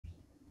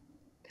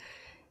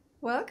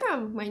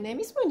Welcome, my name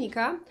is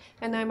Monika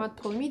and I'm at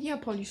Polmedia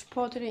Polish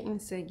Pottery in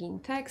Seguin,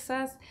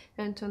 Texas,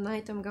 and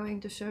tonight I'm going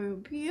to show you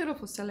a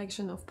beautiful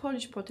selection of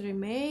Polish pottery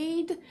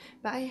made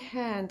by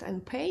hand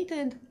and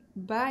painted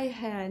by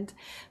hand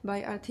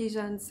by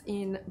artisans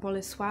in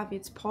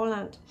Bolesławiec,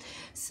 Poland.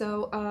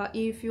 So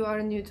if you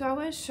are new to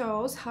our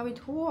shows, how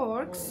it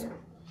works,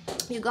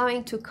 you're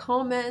going to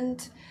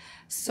comment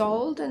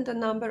sold and the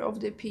number of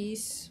the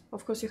piece.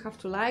 Of course you have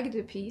to like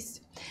the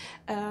piece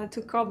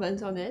to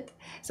comment on it.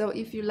 So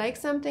if you like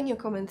something, you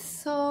comment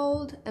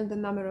sold and the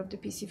number of the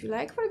piece. If you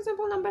like, for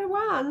example, number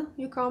 1,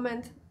 you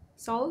comment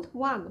sold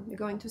 1. You're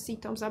going to see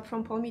thumbs up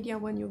from Polmedia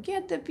when you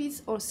get the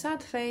piece, or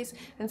sad face,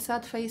 and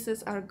sad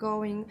faces are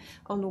going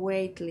on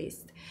wait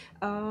list.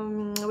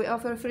 We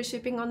offer free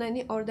shipping on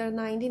any order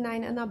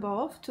 99 and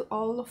above to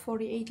all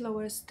 48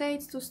 lower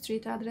states to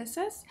street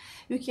addresses.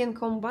 You can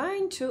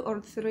combine 2 or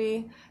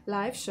 3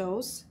 live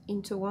shows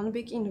into one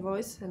big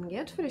invoice and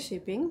get free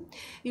shipping.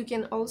 You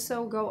can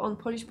also go on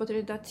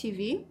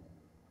polishpottery.tv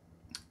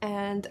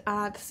and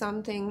add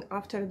something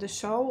after the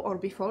show or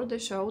before the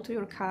show to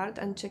your cart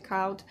and check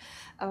out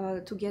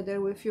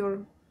together with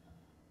your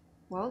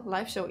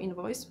live show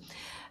invoice.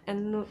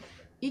 And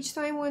each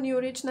time when you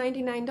reach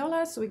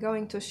 $99, we're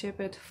going to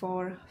ship it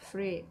for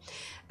free.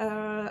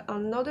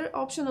 Another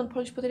option on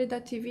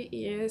polishpottery.tv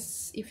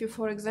is if you,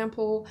 for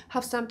example,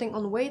 have something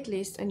on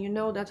waitlist and you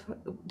know that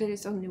there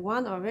is only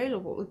one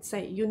available, let's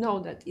say you know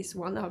that is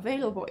one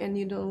available and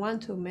you don't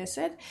want to miss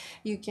it,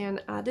 you can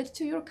add it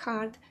to your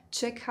cart,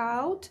 check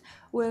out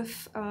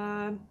with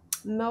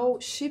no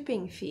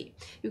shipping fee.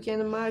 You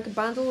can mark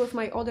bundle with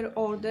my other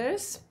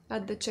orders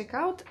at the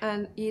checkout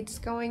and it's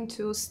going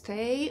to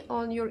stay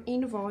on your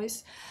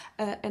invoice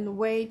and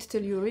wait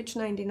till you reach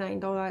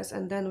 $99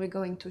 and then we're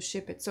going to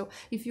ship it. So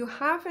if you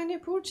have any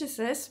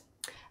purchases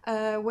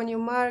when you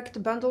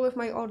marked bundle with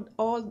my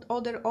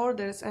other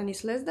orders and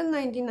it's less than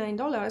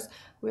 $99,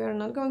 we are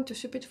not going to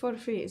ship it for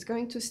free. It's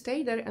going to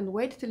stay there and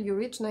wait till you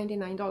reach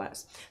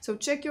 $99. So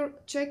check your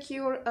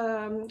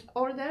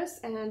orders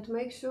and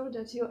make sure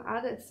that you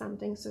added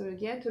something so you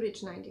get to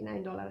reach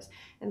 $99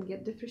 and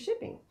get the free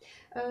shipping.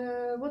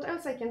 What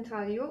else I can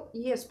tell you?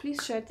 Yes,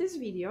 please share this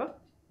video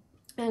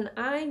and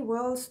I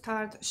will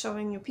start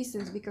showing you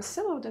pieces because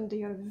some of them,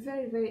 they are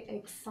very, very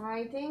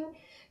exciting.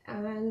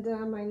 And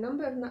my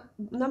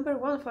number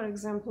 1, for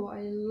example,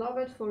 I love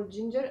it for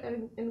ginger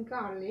and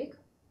garlic.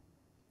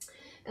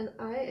 And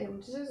I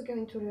am just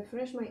going to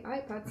refresh my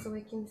iPad so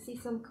I can see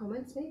some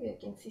comments. Maybe I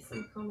can see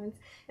some comments.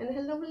 And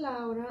hello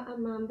Laura,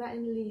 Amanda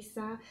and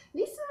Lisa.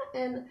 Lisa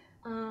and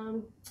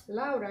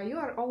Laura, you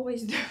are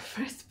always the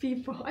first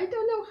people. I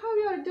don't know how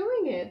you are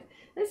doing it.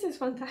 This is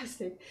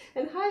fantastic.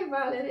 And hi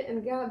Valerie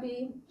and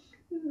Gabby,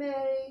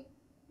 Mary,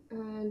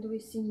 and we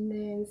see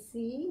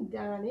Nancy,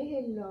 Danny,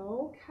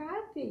 hello,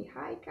 Kathy,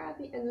 hi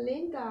Kathy, and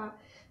Linda,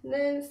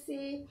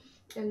 Nancy,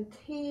 and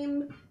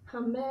Tim,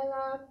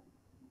 Pamela.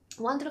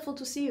 Wonderful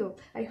to see you.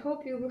 I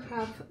hope you will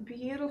have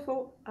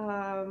beautiful,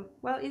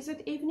 well, is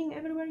it evening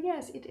everywhere?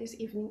 Yes, it is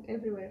evening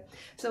everywhere.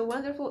 So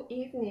wonderful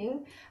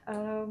evening.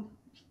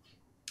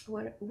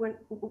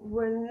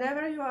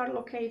 Whenever you are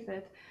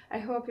located, I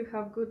hope you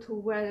have good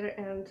weather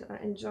and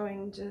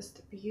enjoying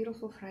just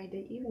beautiful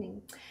Friday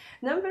evening.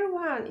 Number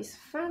 1 is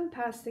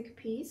fantastic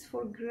piece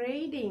for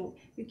grating.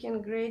 You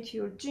can grate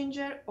your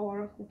ginger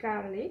or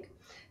garlic.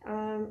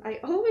 I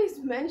always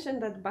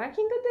mention that back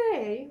in the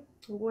day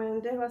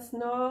when there was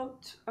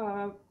not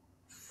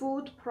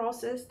food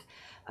processed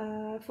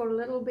for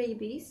little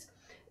babies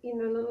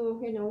in a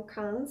little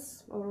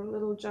cans or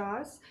little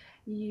jars,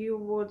 you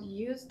would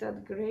use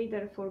that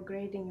grater for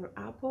grating your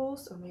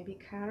apples or maybe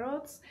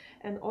carrots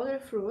and other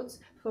fruits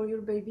for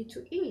your baby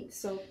to eat.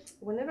 So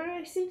whenever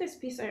I see this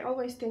piece, I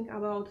always think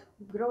about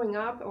growing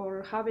up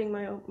or having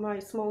my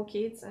small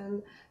kids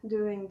and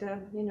doing the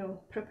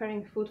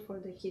preparing food for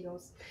the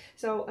kiddos.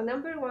 So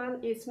number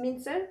 1 is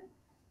mincer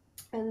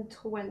and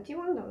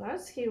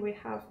 $21. Here we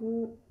have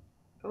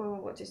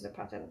what is the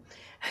pattern?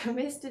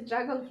 Mr.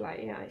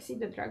 Dragonfly. Yeah, I see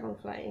the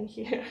dragonfly in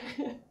here.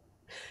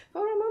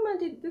 For a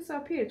moment it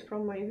disappeared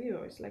from my view.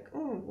 It's like,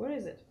 where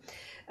is it?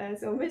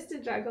 So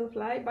Mr.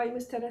 Dragonfly by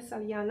Mr.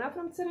 Saliana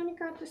from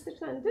Ceramika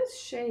Artystyczna, and this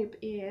shape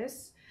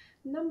is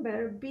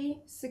number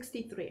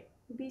B63.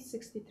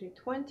 B63,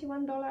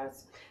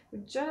 $21. We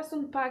just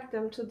unpacked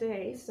them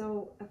today,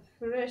 so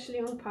freshly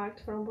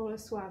unpacked from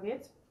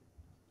Bolesławiec.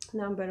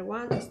 Number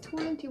 1 is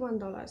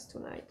 $21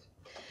 tonight.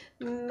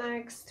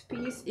 Next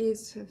piece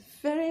is a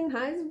very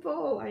nice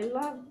bowl.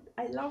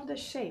 I love the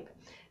shape.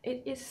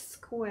 It is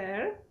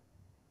square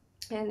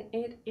and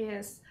it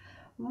is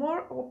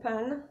more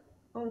open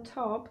on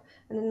top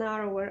and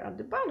narrower at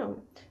the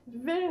bottom.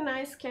 Very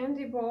nice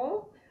candy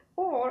bowl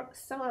or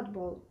salad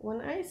bowl.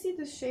 When I see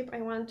this shape,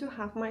 I want to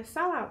have my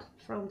salad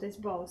from this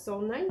bowl. So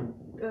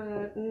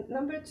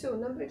number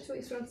two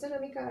is from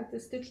Ceramika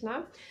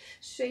Artystyczna,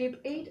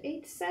 shape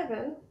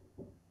 887.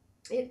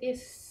 It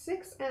is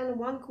 6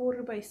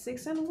 1/4 by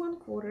 6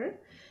 1/4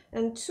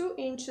 and 2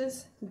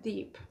 inches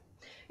deep.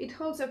 It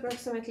holds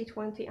approximately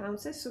 20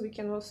 ounces, so we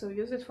can also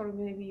use it for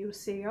maybe your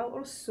cereal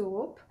or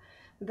soup.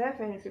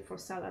 Definitely for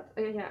salad.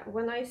 Yeah,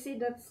 when I see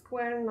that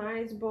square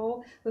nice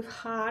bowl with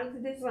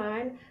heart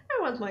design,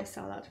 I want my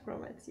salad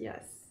from it.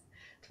 Yes.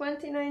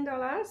 $29.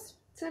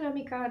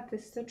 Ceramika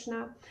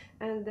artystyczna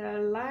and the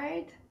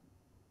light,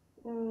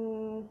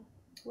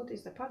 what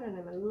is the pattern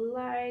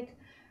name?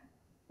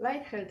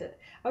 Light-hearted.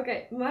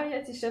 Okay,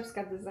 Maria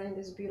Ciszewska designed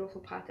this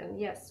beautiful pattern.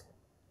 Yes.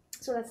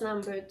 So that's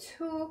number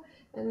 2.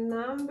 And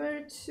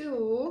number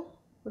 2,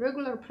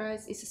 regular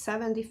price is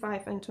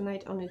 $75 and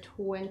tonight only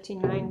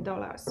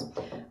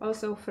 $29.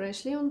 Also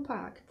freshly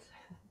unpacked.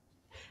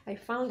 I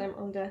found them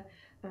on the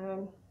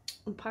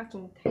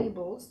unpacking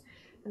tables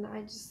and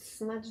I just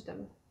snatched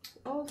them.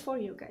 All for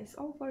you guys,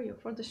 all for you,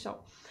 for the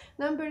show.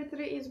 Number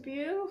 3 is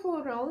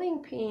beautiful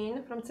rolling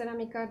pin from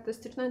Ceramika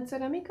Artystyczna. And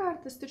Ceramika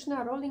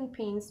Artystyczna rolling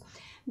pins,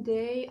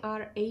 they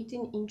are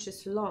 18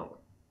 inches long.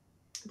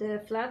 The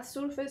flat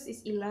surface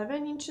is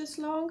 11 inches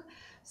long,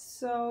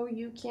 so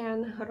you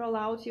can roll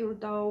out your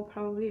dough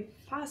probably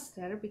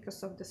faster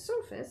because of the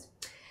surface.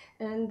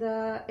 And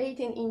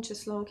 18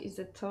 inches long is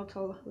the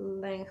total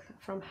length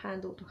from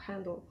handle to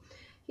handle.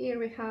 Here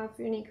we have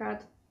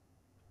Unicat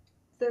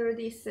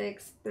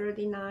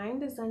 3639,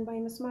 designed by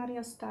Miss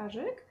Maria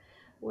Starzyk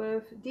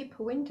with deep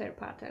winter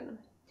pattern.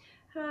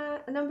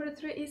 Number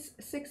 3 is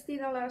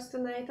 $60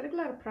 tonight.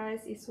 Regular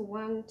price is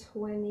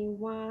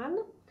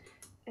 $121.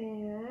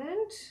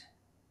 And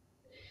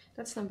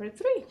that's number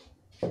 3.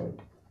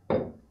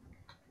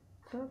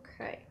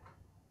 Okay.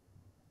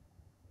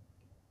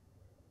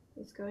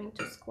 It's going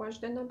to squash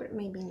the number.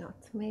 Maybe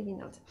not. Maybe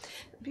not.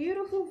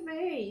 Beautiful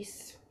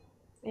vase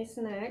is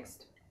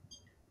next.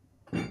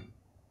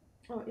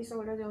 Oh, it's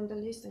already on the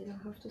list. I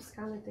don't have to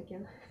scan it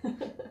again.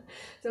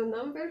 So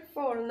number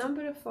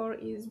 4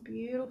 is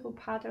beautiful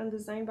pattern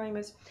designed by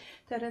Miss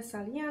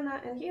Teresa Liana.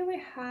 And here we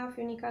have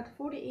Unicat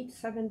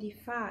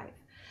 4875.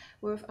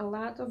 With a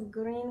lot of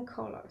green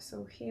color.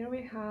 So here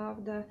we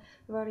have the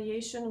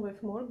variation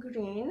with more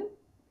green,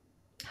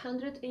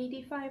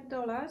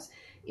 $185.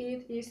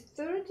 It is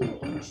 13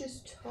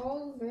 inches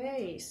tall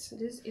vase.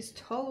 This is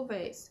tall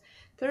vase,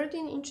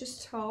 13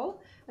 inches tall,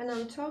 and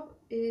on top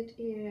it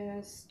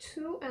is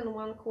 2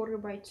 1/4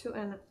 by 2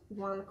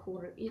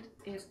 1/4. It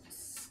is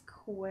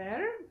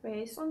square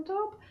vase on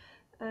top,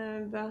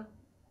 and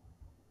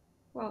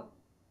well,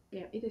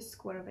 yeah, it is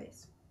square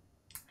vase.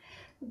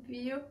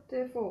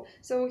 Beautiful.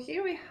 So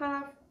here we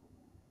have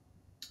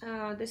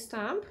the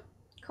stamp,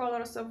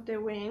 Colors of the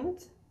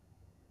Wind,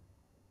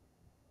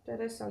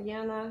 Teresa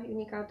Liana,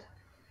 Unicat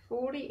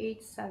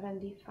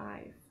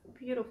 4875.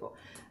 Beautiful.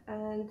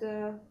 And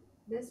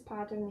this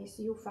pattern is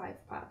U5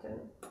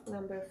 pattern,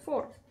 number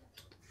 4.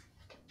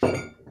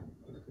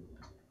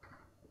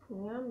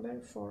 Number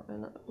 4,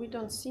 and we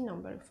don't see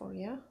number 4,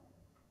 yeah?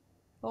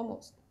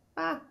 Almost.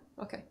 Ah,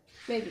 okay,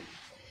 maybe.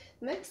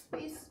 Next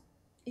piece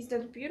is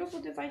that beautiful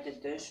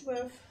divided dish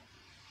with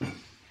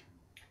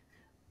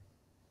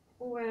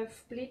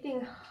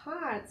bleeding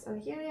hearts,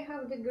 and here I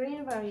have the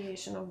green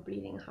variation of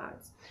bleeding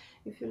hearts.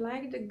 If you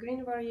like the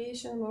green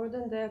variation more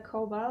than the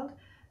cobalt,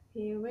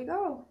 here we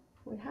go,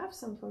 we have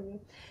some for you.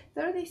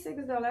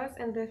 $36,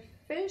 and the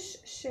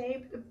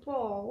fish-shaped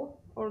bowl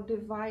or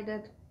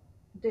divided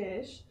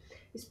dish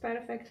is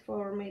perfect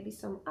for maybe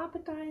some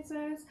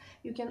appetizers.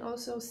 You can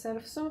also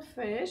serve some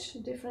fish,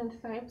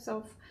 different types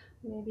of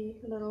maybe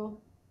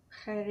little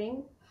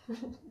herring.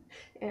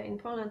 In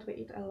Poland we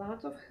eat a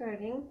lot of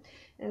herring,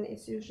 and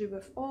it's usually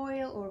with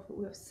oil or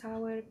with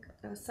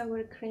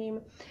sour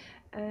cream,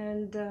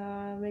 and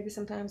maybe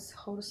sometimes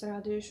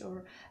horseradish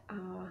or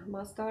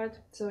mustard.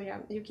 So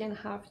yeah, you can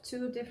have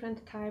 2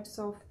 different types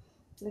of,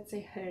 let's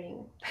say,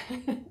 herring.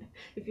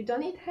 If you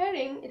don't eat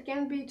herring, it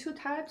can be 2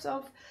 types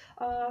of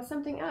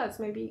something else,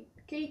 maybe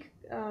cake,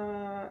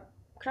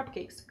 crab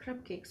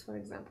cakes, for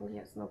example.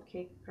 Yes, not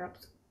cake, crab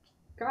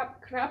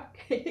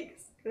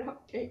cakes.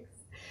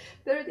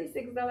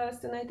 $36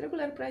 tonight.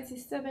 Regular price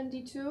is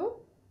 $72.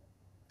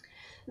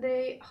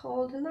 They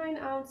hold 9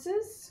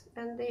 ounces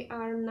and they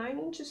are 9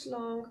 inches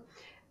long,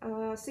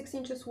 6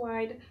 inches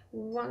wide,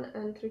 1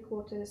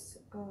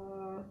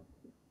 3/4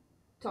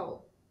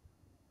 tall.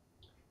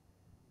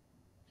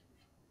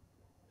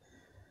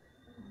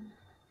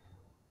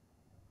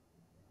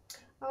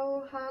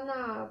 Oh,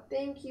 Hannah,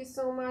 thank you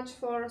so much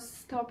for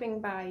stopping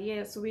by.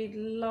 Yes, we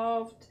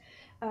loved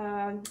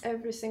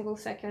every single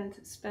second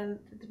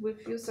spent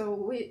with you, so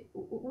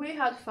we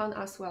had fun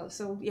as well.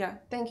 So yeah,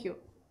 thank you.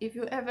 If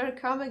you ever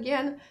come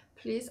again,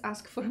 please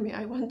ask for me.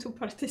 I want to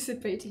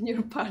participate in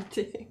your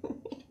party.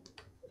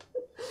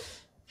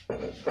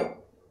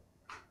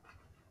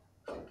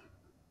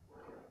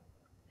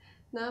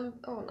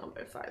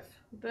 Number 5,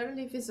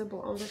 barely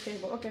visible on the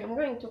table. Okay, I'm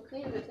going to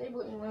clean the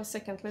table in 1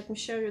 second. Let me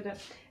show you the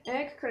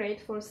egg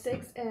crate for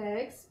 6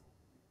 eggs.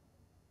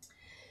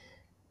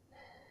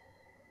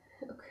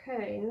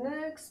 Okay,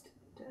 next,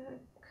 the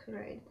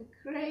crate. The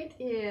crate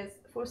is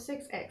for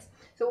 6 eggs,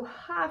 so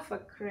half a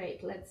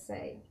crate, let's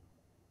say.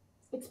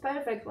 It's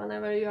perfect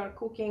whenever you are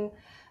cooking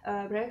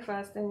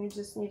breakfast and you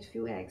just need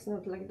few eggs,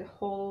 not like the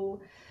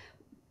whole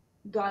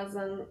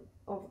dozen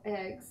of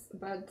eggs,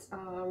 but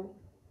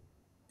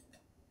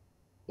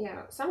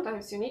yeah,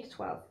 sometimes you need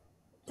 12,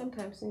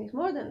 sometimes you need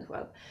more than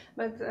 12,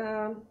 but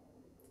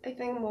I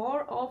think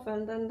more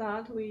often than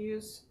that we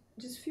use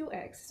just few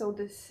eggs. So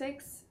the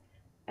 6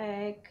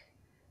 egg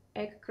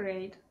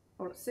crate,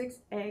 or 6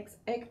 eggs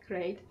egg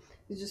crate,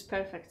 is just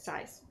perfect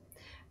size.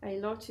 I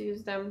love to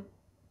use them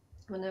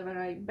whenever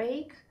I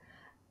bake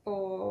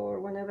or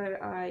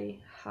whenever I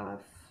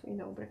have, you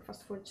know,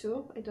 breakfast for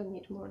 2. I don't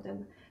need more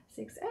than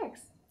 6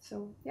 eggs.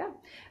 So yeah,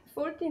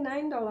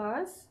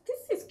 $49.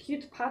 This is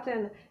cute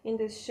pattern in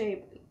this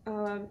shape.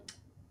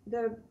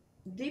 The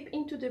deep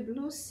into the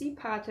blue sea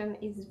pattern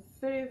is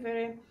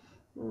very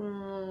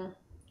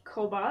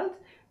cobalt,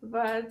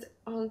 but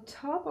on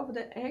top of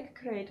the egg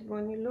crate,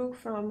 when you look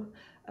from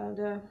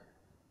the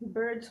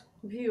bird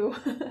view,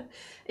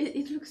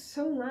 it looks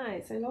so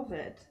nice. I love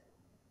it.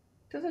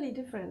 Totally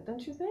different,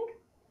 don't you think?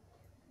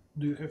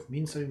 Do you have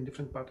mincer in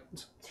different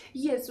patterns?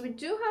 Yes, we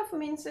do have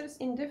mincers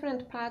in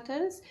different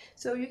patterns,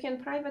 so you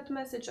can private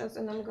message us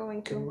and I'm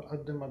going to... Can you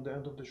add them at the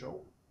end of the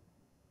show?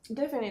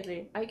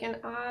 Definitely, I can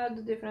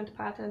add different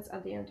patterns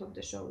at the end of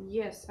the show.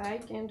 Yes, I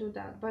can do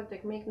that, but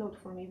like, make note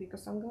for me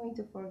because I'm going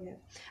to forget.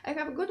 I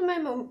have good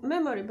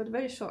memory, but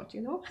very short,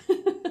 you know?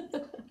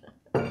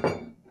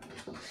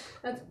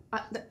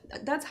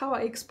 That's how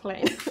I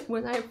explain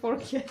when I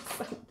forget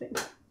something.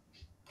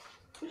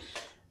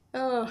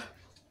 Oh,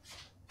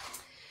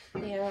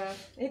 yeah,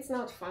 it's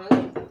not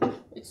funny.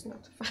 It's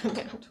not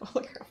funny at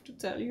all, I have to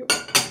tell you.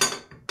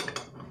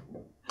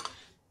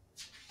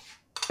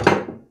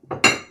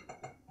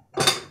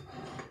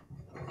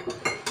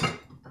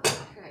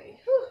 Okay,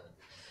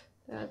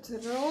 that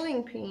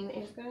rolling pin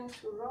is going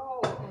to roll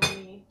on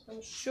me.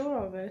 I'm sure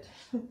of it.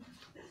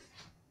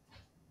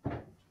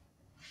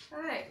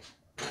 Hi.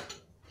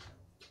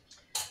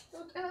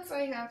 What else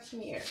I have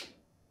here?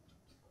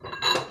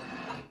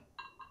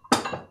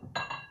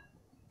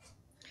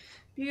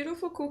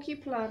 Beautiful cookie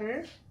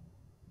platter.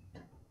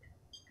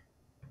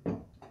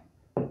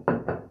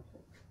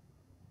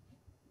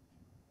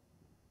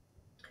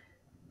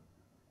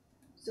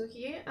 So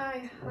here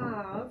I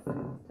have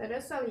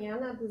Teresa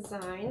Liana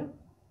design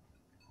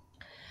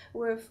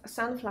with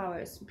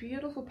sunflowers.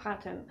 Beautiful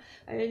pattern.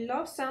 I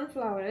love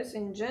sunflowers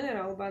in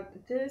general,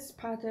 but this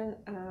pattern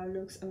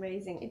looks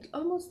amazing. It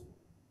almost,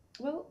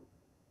 well,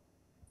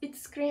 it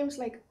screams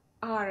like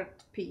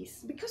art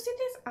piece, because it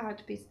is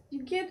art piece.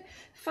 You get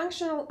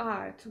functional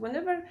art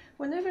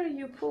whenever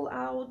you pull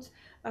out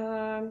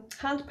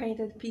hand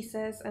painted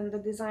pieces and the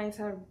designs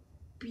are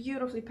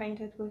beautifully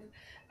painted with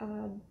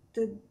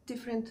the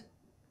different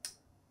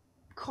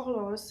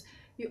colors.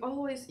 You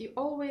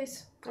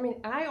always, I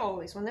mean, I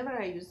always, whenever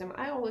I use them,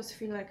 I always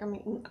feel like I'm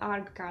in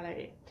art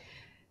gallery.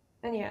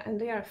 And yeah, and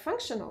they are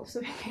functional,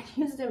 so you can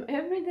use them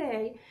every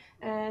day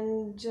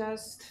and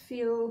just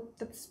feel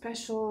that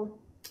special.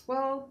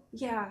 Well,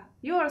 yeah,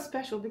 you are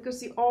special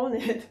because you own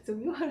it, so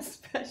you are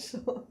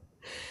special.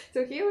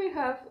 So here we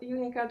have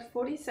Unicat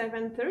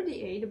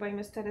 4738 by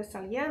Ms.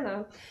 Teresa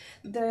Liana.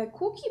 The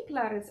cookie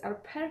platters are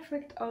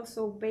perfect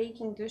also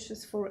baking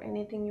dishes for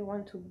anything you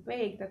want to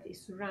bake that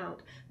is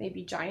round.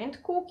 Maybe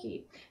giant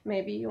cookie,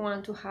 maybe you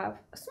want to have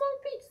a small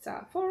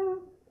pizza for,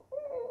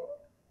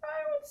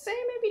 I would say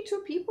maybe 2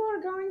 people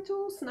are going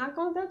to snack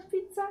on that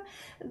pizza.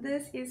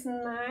 This is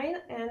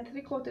 9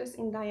 3/4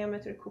 in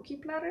diameter cookie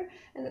platter,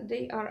 and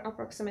they are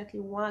approximately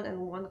 1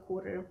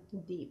 1/4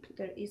 deep.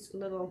 There is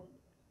little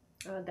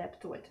depth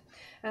to it.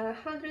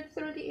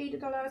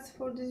 $138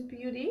 for this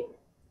beauty,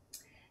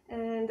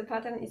 and the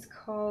pattern is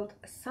called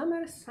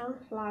Summer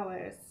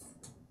Sunflowers.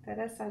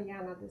 Teresa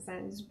Liana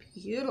design is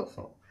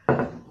beautiful.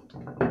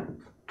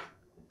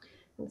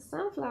 And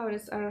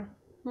sunflowers are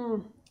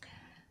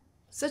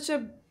such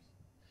a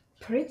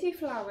pretty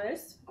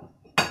flowers,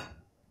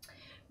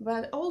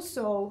 but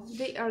also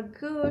they are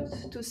good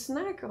to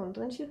snack on,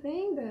 don't you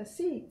think? The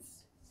seeds.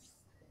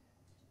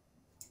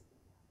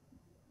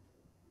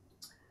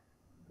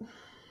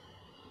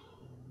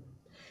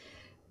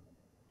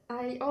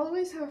 I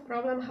always have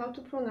problem how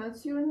to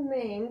pronounce your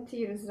name,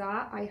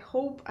 Tirza. I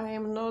hope I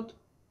am not,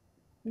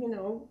 you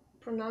know,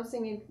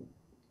 pronouncing it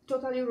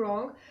totally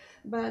wrong,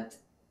 but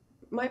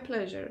my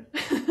pleasure.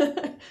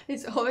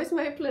 It's always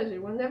my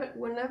pleasure.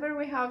 Whenever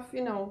we have,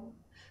 you know,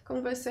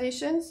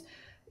 conversations,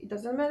 it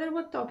doesn't matter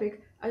what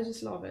topic, I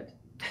just love it.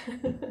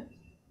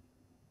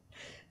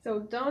 So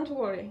don't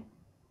worry,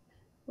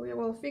 we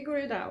will figure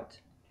it out.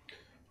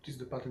 What is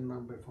the pattern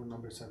number for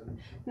number 7?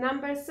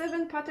 Number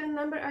 7 pattern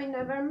number, I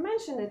never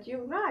mentioned it,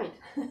 you're right.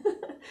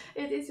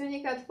 It is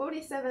Unicat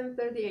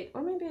 4738,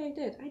 or maybe I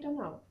did, I don't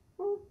know.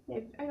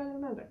 Maybe, I don't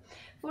remember.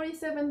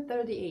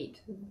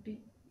 4738,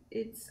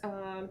 it's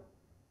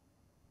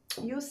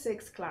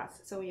U6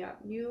 class, so yeah,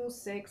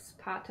 U6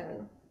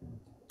 pattern.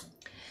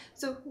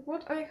 So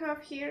what I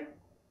have here,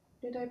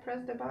 did I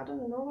press the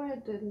button? No, I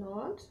did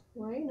not.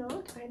 Why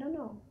not? I don't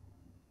know.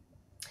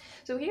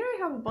 So here I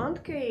have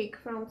Bond Cake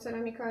from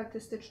Ceramika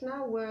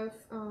Artystyczna with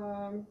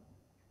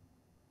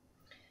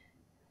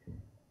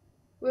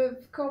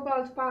with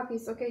cobalt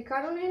puppies. Okay,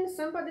 Caroline,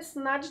 somebody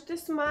snatched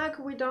this mug.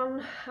 We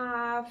don't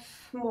have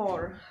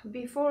more.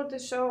 Before the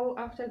show,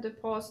 after the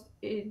post,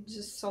 it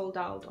just sold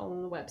out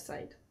on the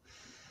website.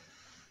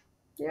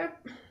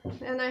 Yep,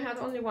 and I had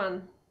only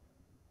one.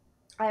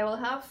 I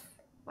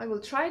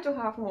will try to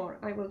have more.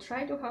 I will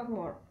try to have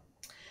more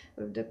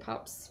with the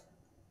pups.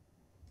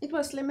 It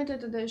was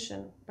limited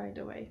edition, by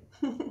the way.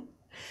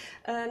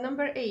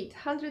 Number 8,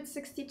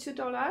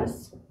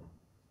 $162.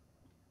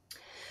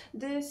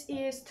 This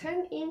is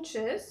 10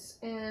 inches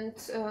and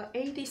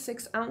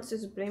 86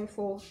 ounces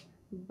brimful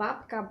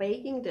babka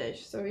baking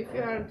dish. So if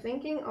you are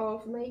thinking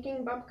of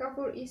making babka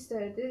for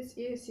Easter, this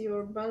is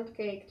your bundt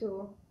cake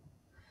to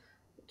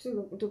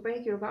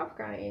bake your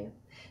babka in.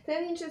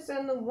 10 inches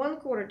and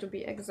 1/4 to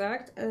be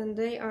exact, and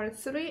they are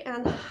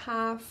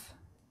 3.5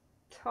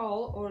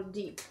 tall or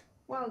deep.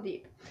 Well,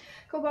 deep.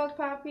 Cobalt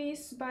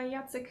Puppies by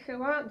Jacek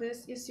Chyła.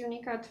 This is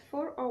Unicat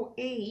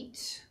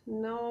 408.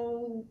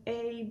 No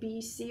A, B,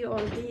 C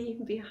or D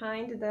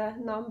behind the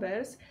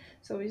numbers.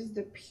 So it's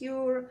the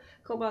pure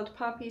Cobalt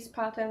Puppies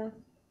pattern,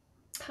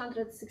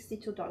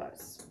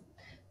 $162.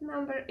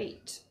 Number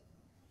 8.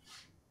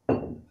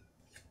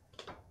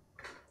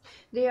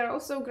 They are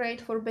also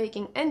great for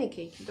baking any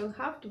cake. You don't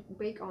have to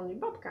bake only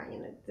babka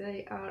in it.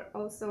 They are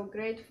also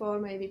great for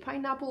maybe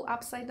pineapple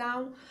upside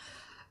down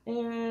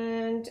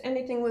and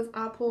anything with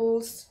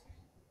apples.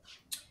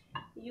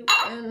 You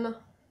can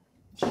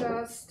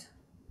just...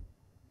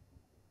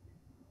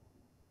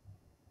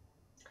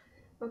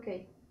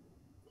 Okay,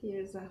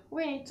 here's a...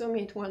 We need to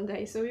meet one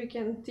day so you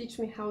can teach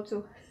me how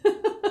to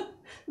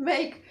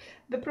make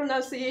the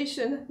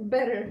pronunciation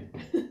better.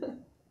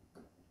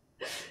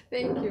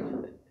 Thank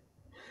you.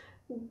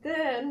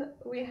 Then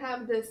we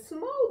have the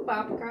small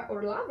babka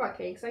or lava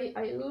cakes.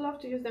 I love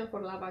to use them for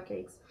lava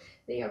cakes.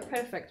 They are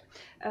perfect.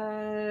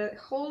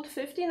 Hold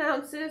 15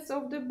 ounces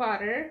of the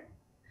butter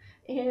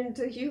and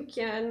you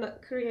can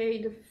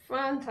create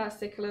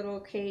fantastic little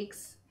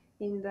cakes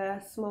in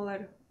the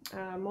smaller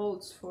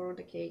molds for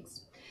the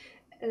cakes.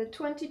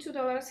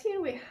 $22.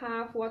 Here we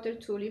have Water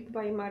Tulip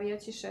by Maria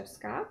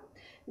Ciszewska.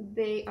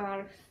 They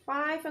are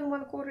 5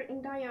 1/4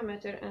 in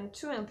diameter and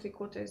 2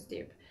 3/4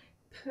 deep.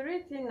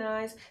 Pretty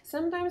nice.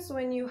 Sometimes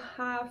when you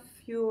have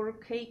your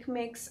cake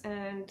mix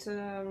and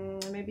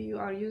maybe you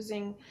are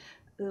using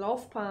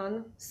loaf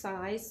pan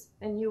size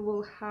and you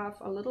will have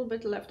a little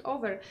bit left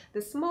over,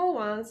 the small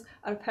ones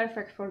are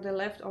perfect for the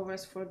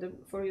leftovers, for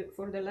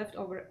the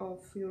leftover of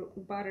your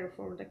butter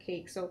for the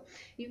cake. So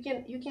you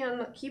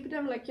can keep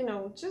them, like, you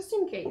know, just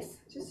in case.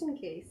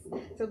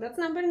 So that's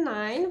number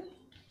 9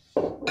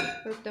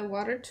 with the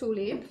Water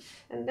Tulip.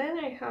 And then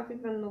I have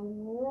even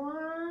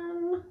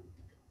one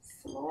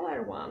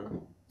smaller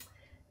one,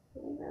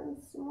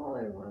 even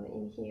smaller one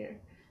in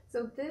here.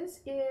 So this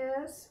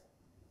is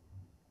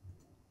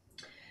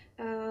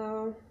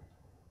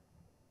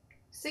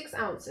 6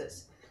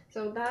 ounces.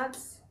 So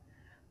that's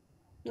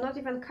not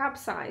even cup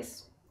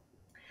size.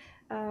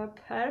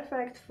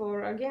 Perfect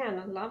for, again,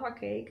 a lava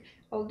cake,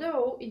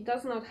 although it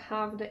does not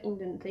have the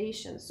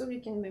indentation. So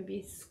you can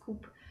maybe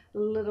scoop a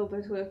little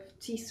bit with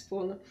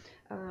teaspoon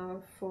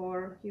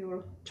for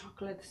your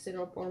chocolate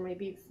syrup or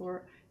maybe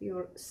for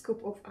your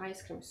scoop of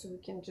ice cream, so you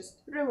can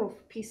just remove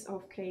piece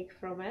of cake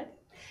from it.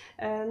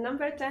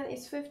 Number 10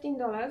 is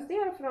 $15. They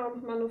are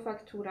from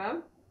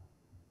Manufaktura.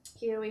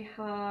 Here we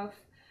have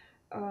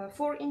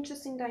 4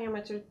 inches in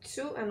diameter,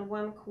 2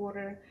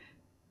 1/4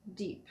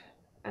 deep,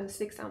 and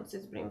 6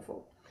 ounces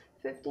brimful.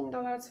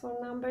 $15 for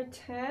number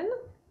 10.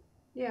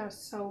 They are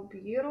so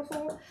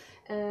beautiful,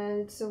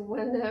 and so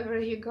whenever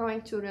you're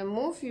going to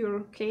remove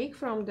your cake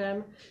from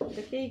them,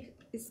 the cake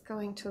is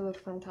going to look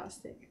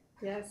fantastic.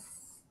 Yes.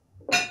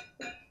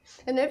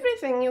 And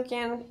everything you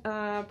can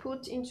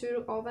put into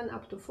your oven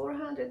up to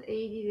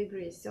 480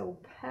 degrees. So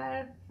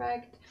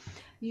perfect,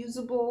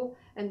 usable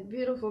and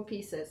beautiful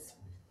pieces.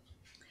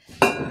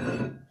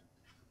 I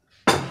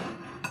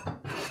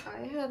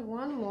had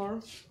one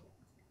more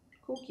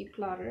cookie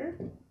platter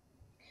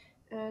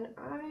and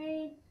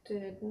I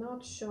did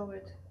not show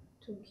it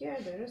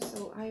together,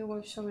 so I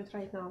will show it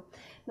right now.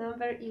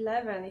 Number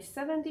 11 is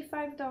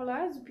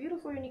 $75.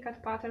 Beautiful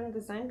Unicat pattern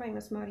designed by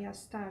Miss Maria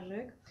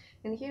Starzyk.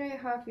 And here I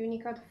have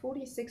Unicat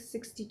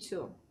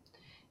 4662.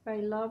 I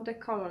love the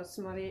colors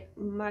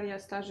Maria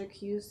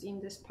Starzyk used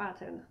in this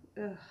pattern.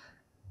 Ugh.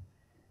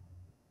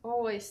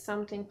 Always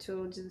something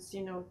to just,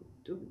 you know,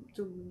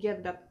 to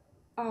get that.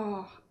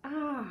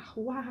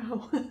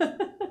 Wow.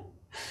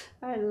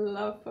 I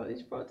love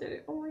Polish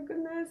pottery. Oh my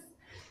goodness.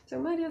 So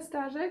Maria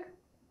Starzyk,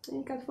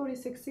 Unicat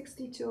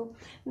 4662,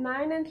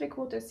 9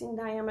 3/4 in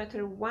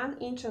diameter, 1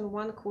 inch and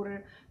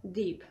 1/4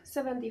 deep.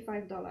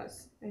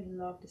 $75. I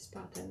love this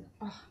pattern.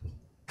 Oh.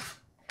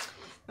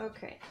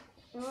 Okay,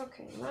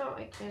 now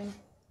I can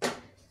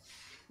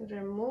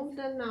remove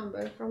the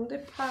number from the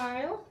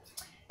pile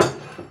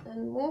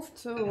and move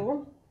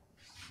to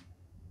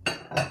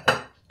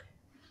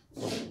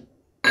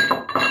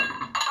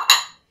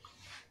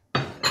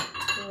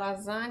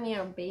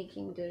lasagna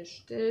baking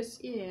dish. This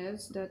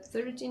is the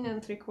 13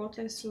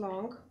 3/4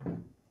 long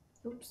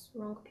Oops,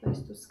 wrong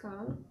place to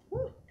scan.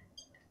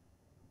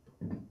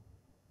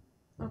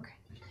 Okay,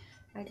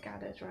 I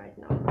got it right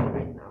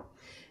now.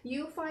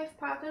 U5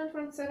 pattern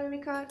from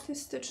Ceramika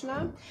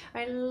Artystyczna.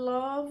 I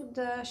love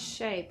the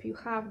shape. You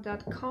have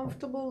that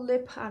comfortable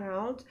lip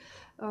around,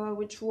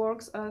 which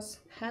works as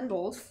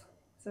handles.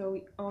 So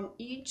on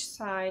each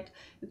side,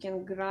 you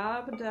can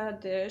grab the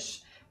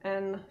dish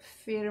and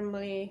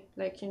firmly,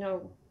 like, you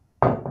know,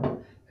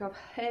 you have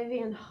heavy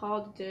and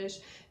hot dish,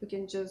 you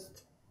can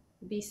just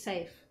be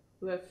safe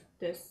with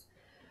this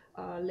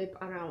lip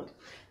around.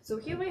 So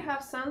here we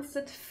have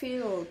Sunset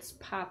Fields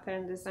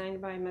pattern designed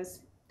by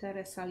Miss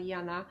Teresa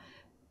Liana.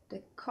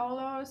 The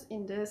colors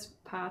in this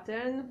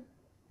pattern,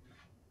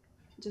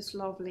 just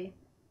lovely.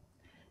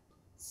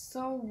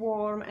 So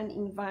warm and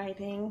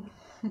inviting.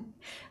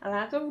 A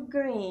lot of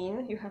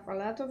green, you have a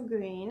lot of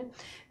green,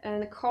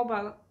 and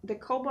the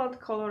cobalt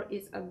color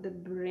is at the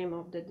brim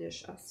of the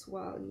dish as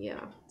well.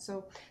 Yeah,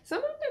 so some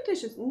of the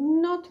dishes,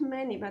 not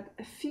many, but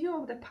a few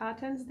of the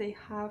patterns, they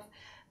have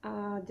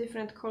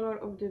different color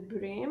of the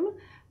brim,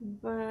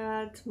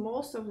 but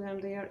most of them,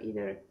 they are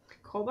either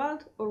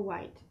cobalt or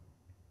white.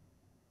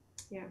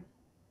 Yeah,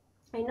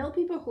 I know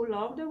people who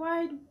love the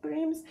white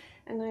brims,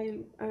 and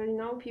I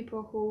know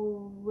people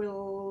who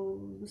will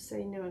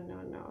say, no,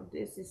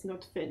 this is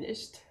not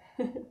finished.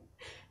 It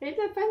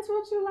depends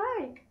what you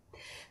like.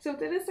 So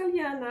Teresa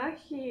Liana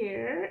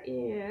here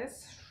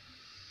is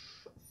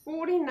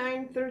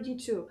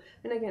 $49.32,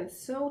 and again,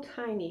 so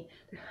tiny.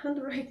 The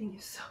handwriting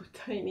is so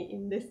tiny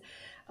in this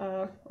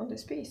on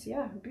this piece.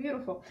 Yeah,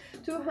 beautiful.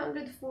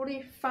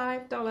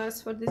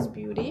 $245 for this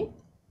beauty,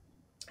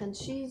 and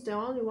she's the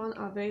only one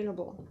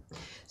available.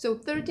 So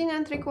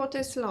 13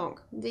 3/4 long.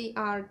 They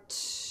are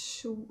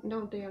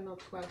no, they are not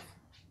 12.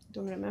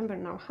 Don't remember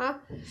now, huh?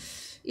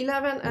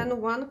 11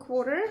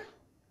 1/4,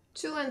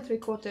 2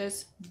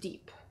 3/4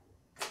 deep.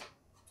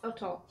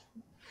 At all.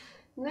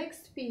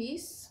 Next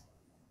piece.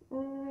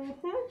 Oh,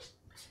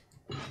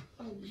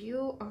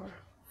 you are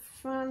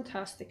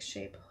fantastic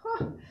shape.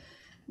 Huh.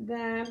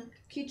 The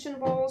kitchen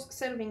bowls,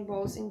 serving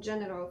bowls in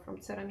general from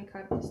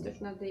Ceramika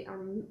Artystyczna, they are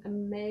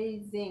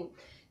amazing.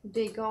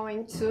 They're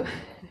going to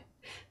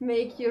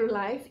make your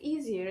life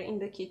easier in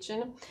the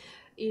kitchen.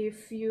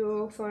 If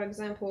you, for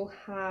example,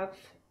 have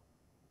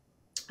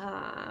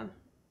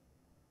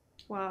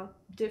well,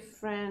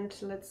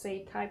 different, let's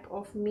say, type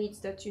of meats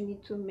that you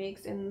need to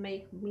mix and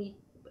make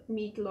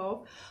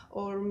meatloaf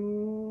or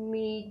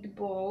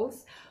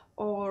meatballs,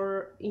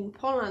 or in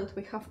Poland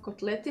we have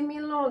kotlety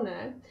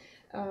mielone.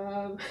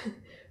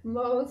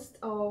 Most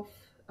of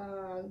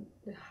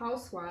the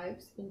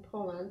housewives in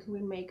Poland,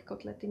 we make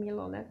kotlety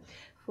mielone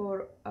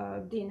for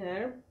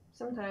dinner,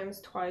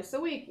 sometimes twice a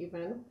week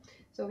even.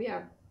 So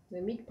yeah,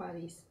 the meat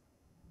patties.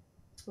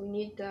 We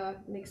need the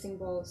mixing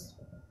bowls.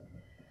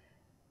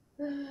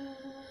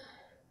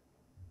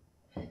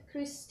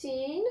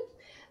 Christine,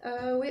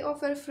 we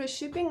offer free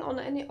shipping on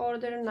any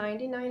order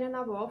 99 and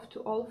above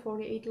to all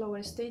 48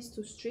 lower states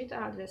to street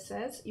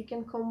addresses. You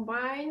can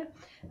combine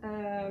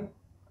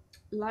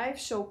live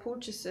show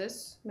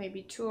purchases,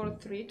 maybe 2 or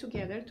 3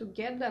 together, to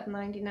get that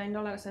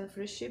 $99 and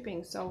free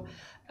shipping. So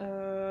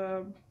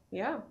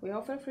yeah, we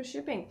offer free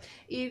shipping.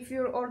 If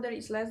your order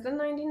is less than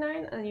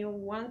 99 and you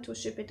want to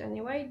ship it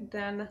anyway,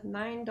 then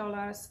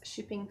 $9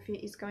 shipping fee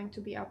is going to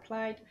be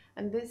applied,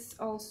 and this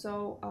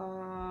also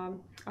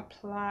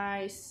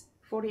applies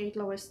 48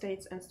 lower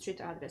states and street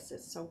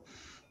addresses. So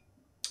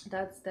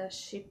that's the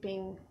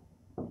shipping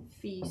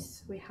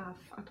fees we have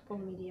at Paul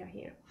Media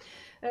here.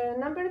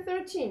 Number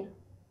 13.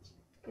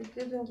 It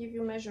didn't give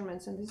you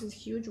measurements, and this is a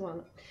huge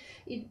one.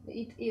 It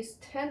is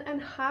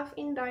 10.5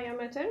 in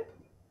diameter,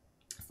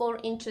 4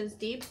 inches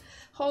deep,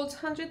 holds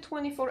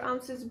 124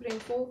 ounces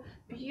brimful.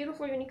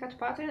 Beautiful unicat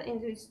pattern,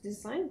 and it's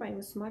designed by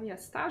Miss Maria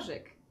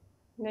Starzyk.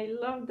 And I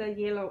love the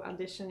yellow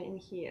addition in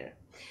here.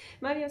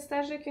 Maria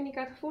Starzyk,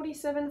 unicat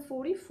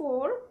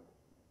 4744.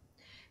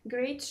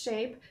 Great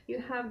shape.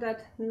 You have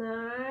that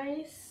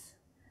nice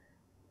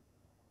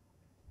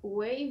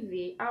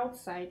wavy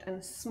outside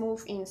and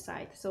smooth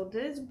inside. So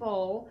this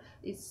bowl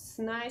is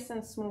nice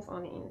and smooth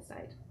on the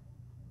inside.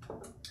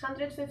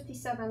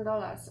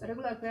 $157.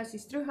 Regular price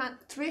is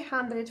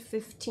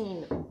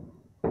 $315.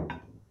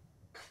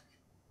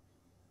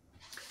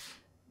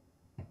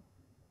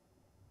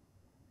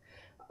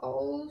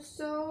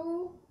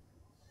 Also,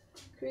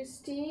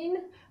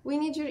 Christine, we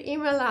need your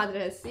email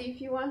address.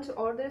 If you want to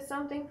order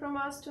something from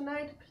us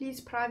tonight, please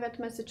private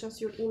message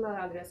us your email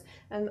address.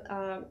 And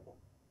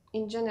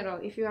in general,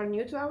 if you are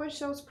new to our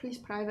shows, please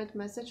private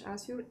message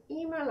us your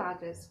email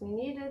address. We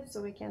need it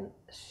so we can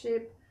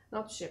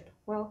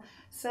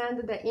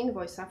send the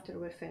invoice after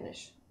we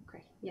finish.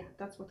 Okay, yeah,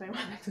 that's what I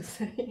wanted to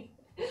say.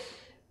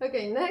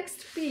 Okay,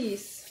 next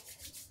piece.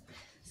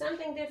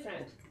 Something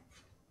different.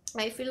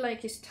 I feel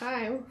like it's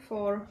time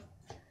for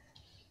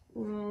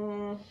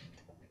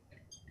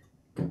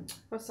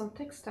some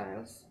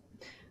textiles.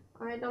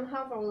 I don't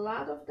have a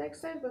lot of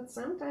textiles, but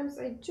sometimes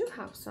I do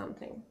have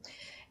something.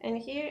 And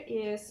here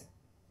is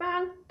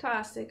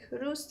fantastic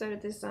rooster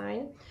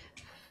design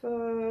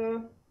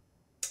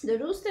The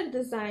rooster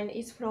design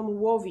is from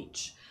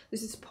Łowicz.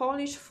 This is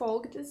Polish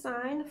folk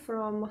design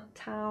from a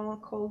town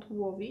called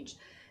Łowicz,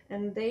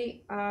 and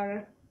they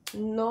are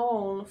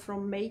known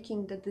from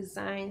making the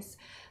designs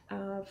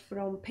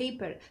from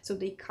paper. So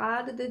they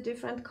cut the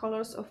different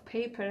colors of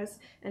papers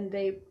and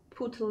they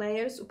put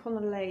layers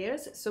upon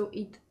layers, so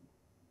it,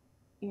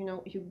 you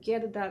know, you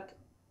get that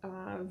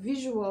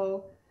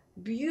visual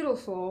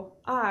beautiful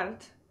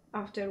art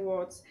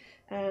afterwards.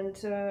 And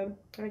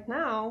right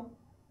now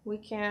we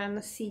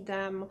can see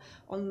them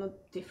on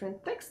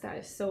different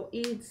textiles, so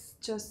it's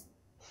just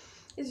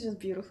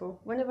beautiful.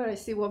 Whenever I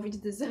see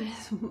Łowicz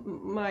designs,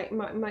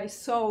 my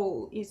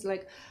soul is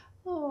like,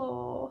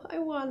 oh, I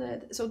want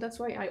it. So that's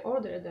why I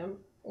ordered them.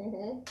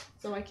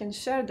 So I can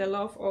share the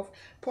love of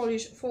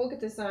Polish folk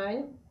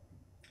design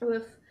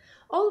with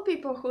all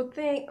people who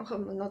think,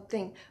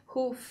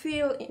 who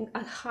feel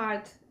at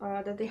heart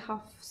that they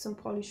have some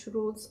Polish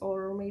roots,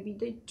 or maybe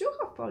they do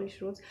have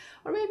Polish roots,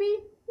 or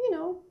maybe, you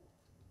know,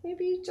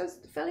 maybe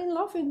just fell in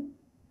love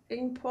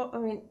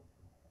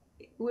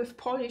with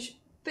Polish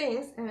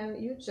things,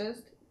 and you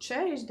just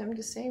cherish them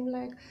the same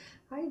like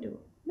I do.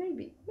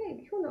 Maybe,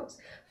 who knows.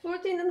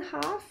 14 and a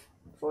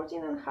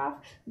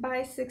half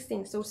by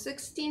 16. So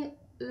 16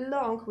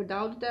 long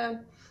without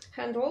the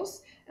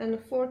handles and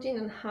 14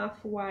 and a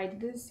half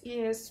wide. This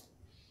is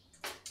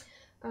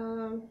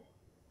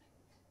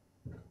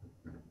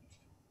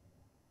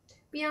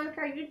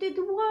Bianca, you did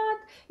what?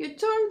 You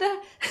turned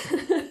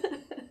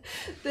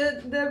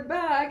the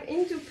bag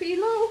into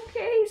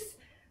pillowcase.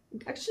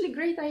 Actually,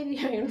 great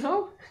idea, you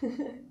know.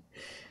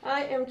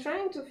 I am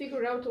trying to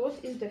figure out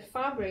what is the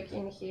fabric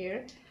in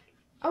here.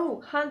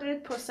 Oh,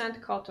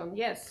 100% cotton.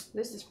 Yes,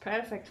 this is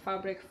perfect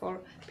fabric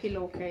for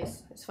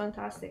pillowcase. It's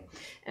fantastic.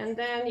 And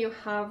then you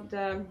have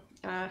the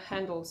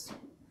handles.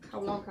 How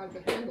long are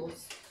the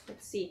handles?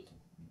 Let's see.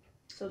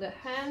 So the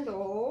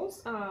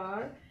handles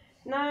are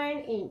 9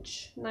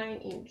 inch.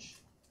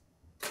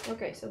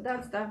 Okay, so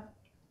that's the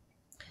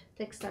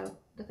textile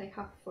that I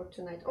have for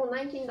tonight. Oh,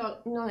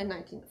 $19, no,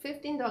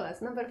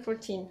 $15, number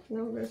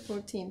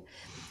 14.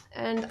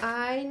 And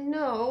I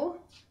know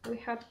we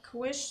had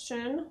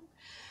question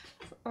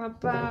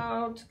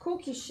about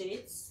cookie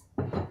sheets.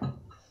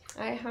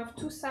 I have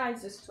two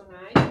sizes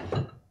tonight,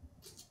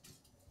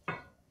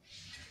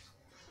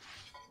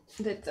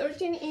 the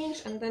 13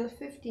 inch and then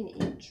 15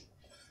 inch.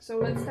 So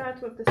let's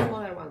start with the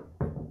smaller one.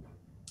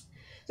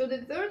 So the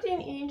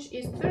 13 inch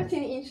is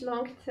 13 inch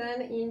long,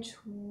 10 inch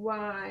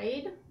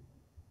wide.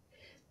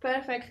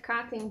 Perfect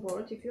cutting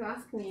board, if you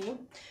ask me.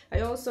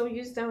 I also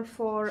use them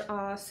for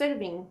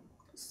serving.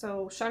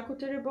 So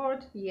charcuterie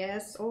board,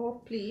 yes,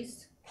 oh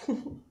please.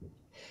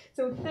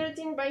 So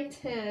 13 by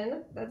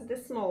 10, that's the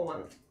small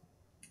one.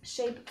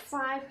 Shape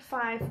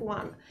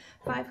 551,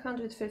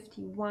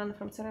 551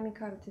 from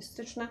Ceramika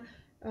Artystyczna.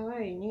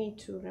 I need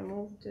to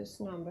remove this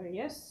number,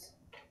 yes.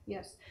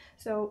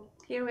 So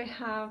here we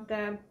have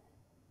the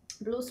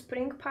blue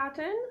spring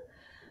pattern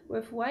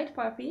with white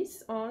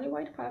poppies, only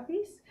white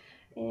poppies.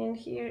 And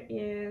here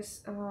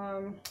is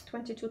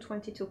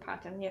 2222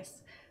 pattern,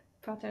 yes.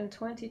 Pattern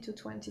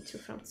 2222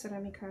 from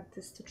Ceramika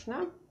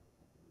Artystyczna.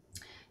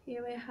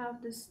 Here we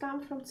have the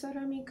stamp from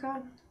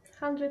Ceramika,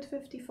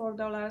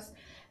 $154,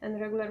 and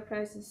regular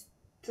price is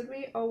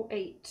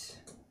 $308.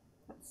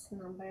 That's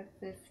number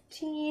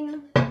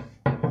 15.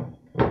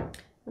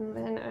 And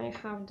then I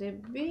have the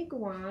big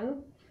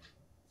one.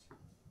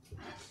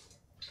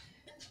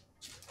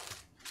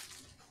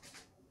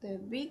 The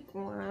big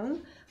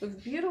one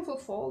with beautiful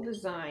fall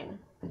design.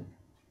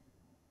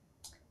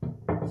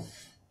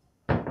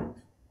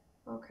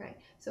 Okay,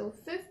 so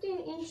 15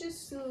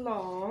 inches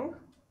long.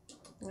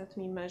 Let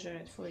me measure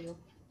it for you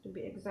to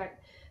be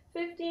exact.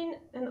 15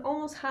 and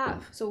almost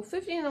half, so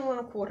 15 and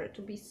 1/4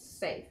 to be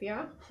safe,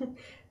 yeah.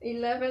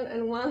 11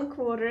 and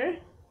 1/4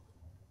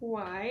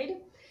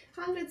 wide,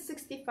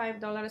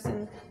 $165,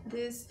 and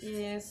this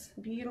is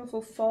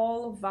beautiful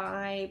fall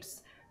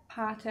vibes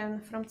pattern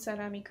from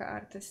Ceramika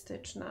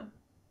Artystyczna.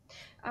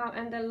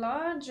 And the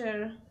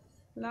larger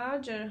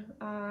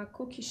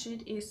cookie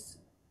sheet is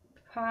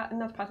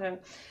not pattern,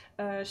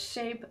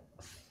 shape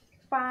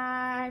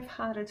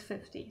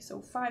 550,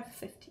 so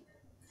 550.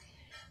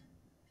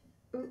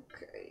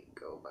 Okay,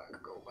 go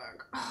back.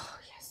 Oh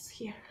yes,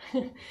 here.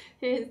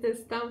 Here's the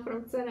stamp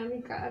from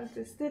Ceramika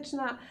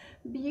Artystyczna.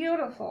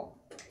 Beautiful.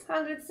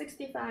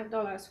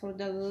 $165 for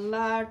the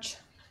large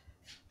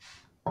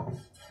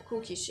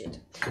cookie sheet.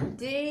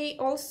 They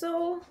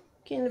also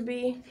can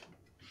be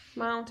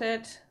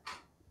mounted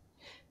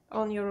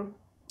on your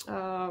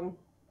how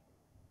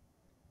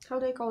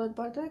do you call it,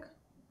 Bartek?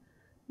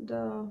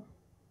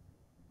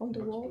 On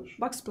the wall?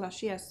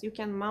 Backsplash, yes. You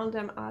can mount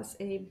them as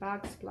a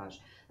backsplash,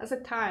 as a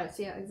tiles,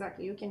 yeah,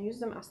 exactly. You can use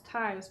them as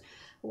tiles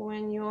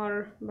when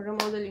you're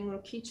remodeling your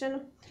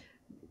kitchen.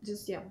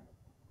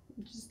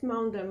 Just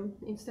mount them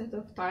instead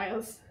of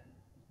tiles.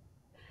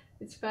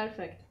 It's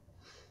perfect.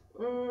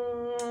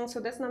 So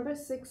that's number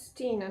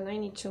 16, and I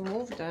need to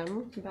move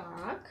them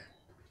back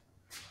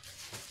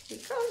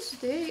because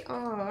they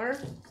are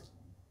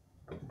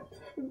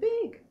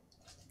big.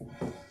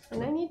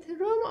 and I need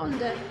room on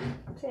the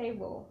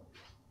table.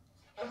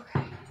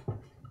 Okay.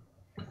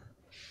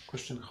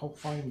 Question: how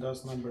fine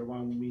does number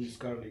 1 mince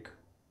garlic?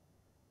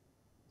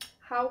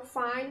 How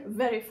fine?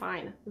 Very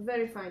fine,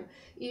 very fine.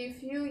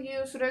 If you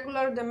use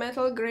the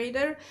metal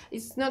grater,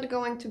 it's not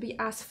going to be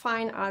as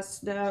fine as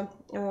the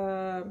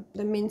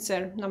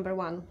mincer number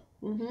 1.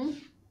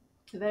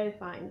 Very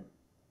fine.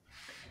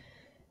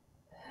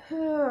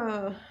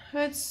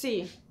 Let's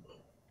see.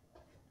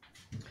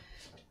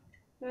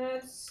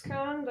 Let's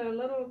scan the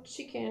little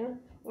chicken.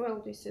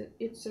 Well, it's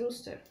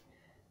rooster.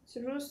 It's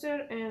a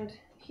rooster, and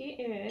he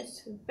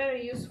is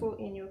very useful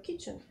in your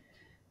kitchen,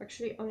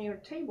 actually on your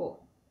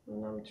table.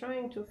 And I'm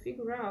trying to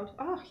figure out.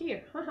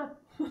 Here.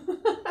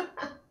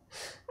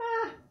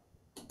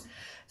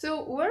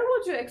 So where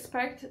would you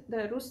expect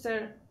the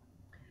rooster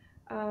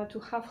to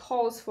have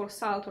holes for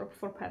salt or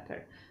for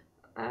pepper?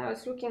 I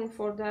was looking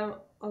for them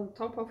on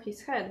top of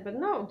his head, but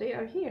no, they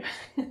are here.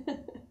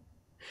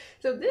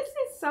 So this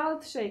is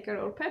salt shaker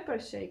or pepper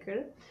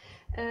shaker,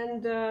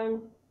 and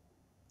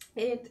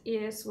it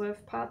is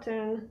with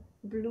pattern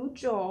Blue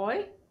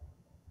Joy.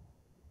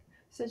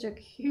 Such a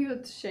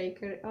cute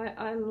shaker.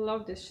 I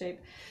love this shape.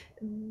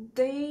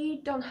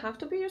 They don't have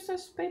to be used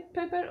as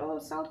pepper or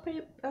salt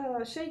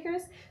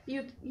shakers.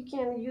 You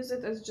can use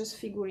it as just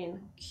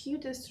figurine.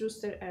 Cutest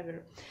rooster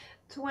ever.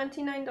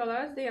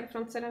 $29. They are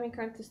from Ceramika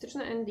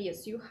Artystyczna, and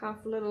yes, you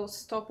have little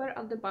stopper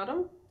at the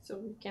bottom, so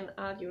you can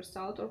add your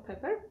salt or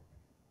pepper.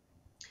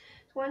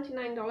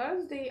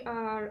 $29. They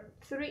are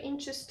 3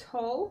 inches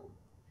tall,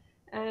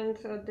 and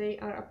they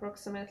are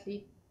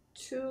approximately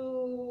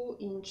 2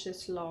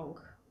 inches long.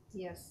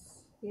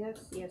 Yes,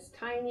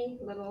 tiny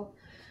little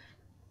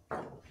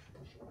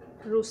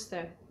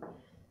rooster,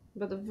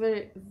 but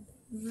very,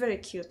 very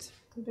cute,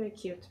 very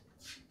cute.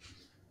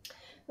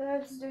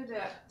 Let's do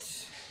that.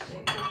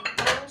 They have a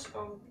bunch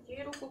of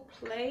beautiful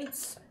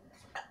plates.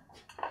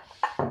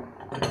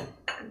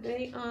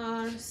 They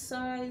are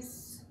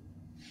size.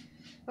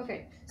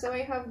 Okay, so I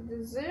have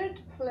dessert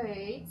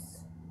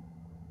plates,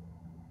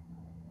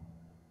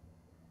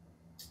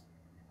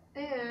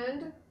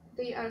 and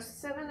they are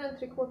 7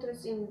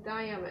 3/4 in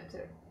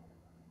diameter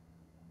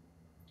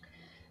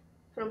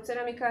from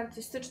Ceramika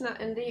Artystyczna,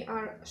 and they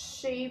are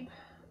shape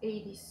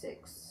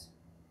 86.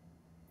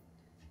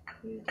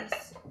 Go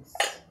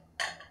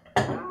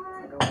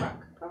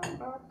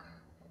back.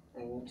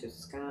 I need to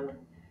scan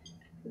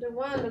the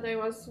one that I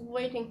was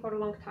waiting for a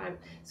long time.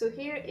 So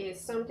here is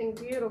something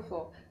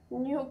beautiful.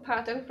 New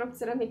pattern from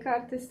Ceramika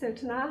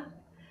Artystyczna.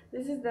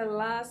 This is the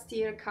last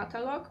year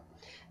catalog.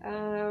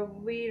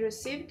 We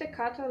received the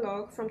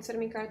catalog from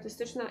Ceramika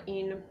Artystyczna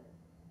in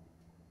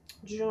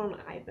June,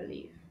 I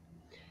believe.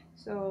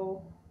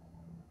 So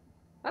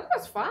that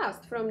was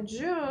fast. From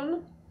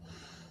June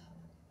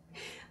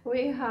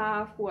we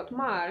have what,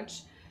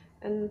 March,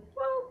 and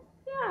well,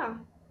 yeah,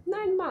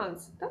 9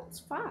 months. That's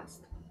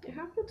fast. I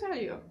have to tell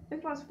you,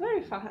 it was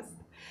very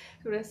fast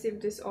to receive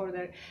this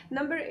order.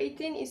 Number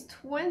 18 is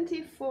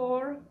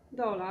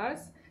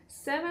 $24,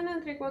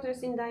 7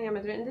 3/4 in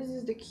diameter, and this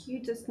is the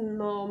cutest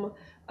gnome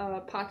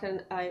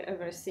pattern I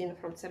ever seen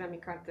from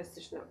Ceramika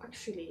Artystyczna.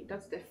 Actually,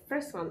 that's the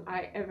first one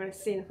I ever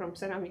seen from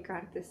Ceramika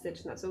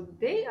Artystyczna. So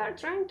they are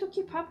trying to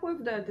keep up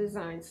with the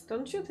designs,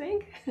 don't you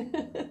think?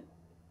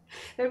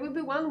 There will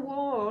be one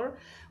more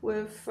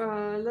with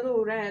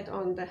little red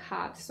on the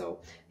hat. So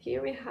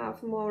here we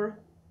have more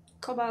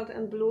cobalt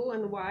and blue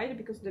and white,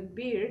 because the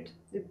beards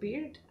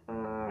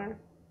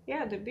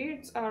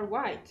are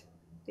white.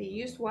 They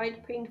used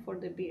white paint for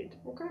the beard.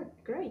 Okay,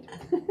 great.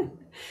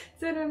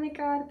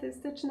 Ceramika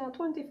Artystyczna,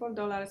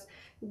 $24.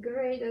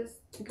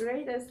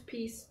 Greatest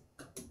piece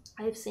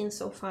I've seen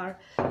so far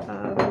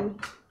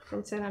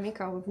from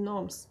Ceramika with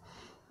gnomes.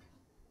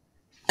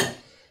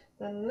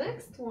 The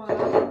next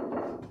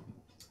one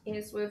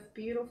is with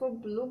beautiful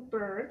blue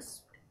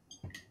birds.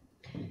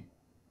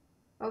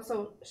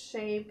 Also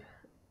shape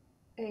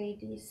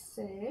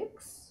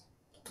 86.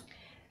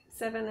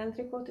 7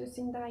 3/4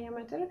 in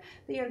diameter.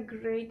 They are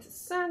great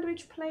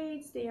sandwich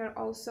plates. They are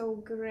also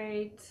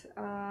great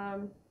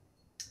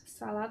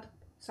side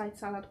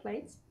salad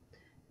plates,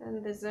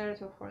 and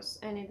dessert, of course,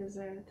 any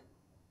dessert.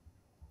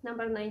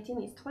 Number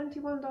 19 is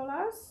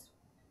 $21.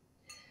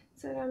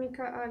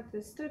 Ceramika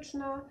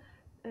Artystyczna,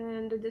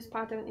 and this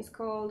pattern is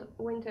called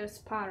Winter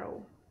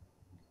Sparrow.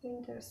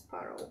 Winter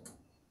Sparrow.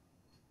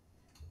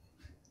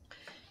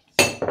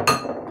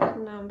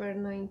 Number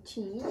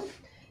 19.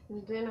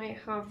 And then I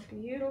have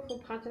beautiful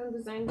pattern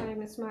designed by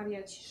Miss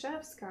Maria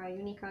Ciszewska,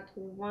 Unicat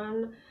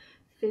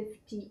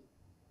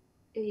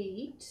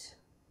 158.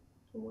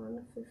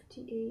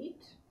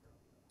 158.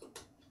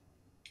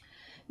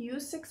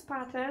 U6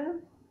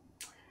 pattern,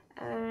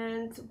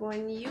 and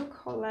when you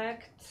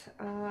collect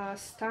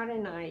Starry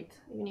Night,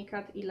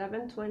 Unicat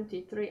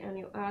 1123, and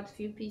you add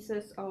few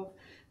pieces of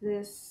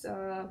this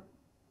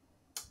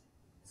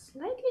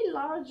slightly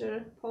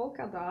larger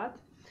polka dot,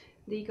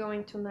 they're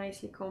going to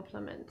nicely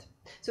complement.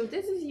 So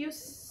this is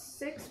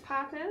U6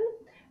 pattern,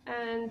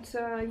 And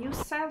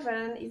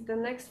U7 is the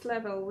next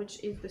level,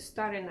 which is the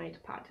Starry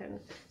Night pattern.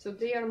 So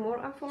they are more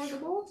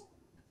affordable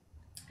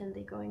and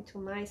they're going to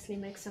nicely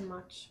mix and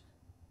match.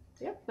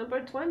 Yep,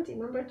 number 20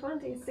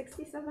 is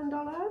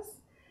 $67.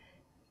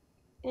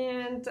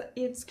 And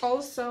it's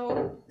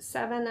also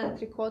 7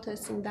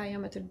 3/4 in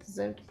diameter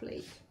dessert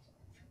plate.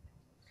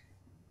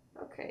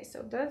 Okay,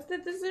 so that's the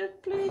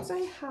dessert plates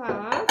I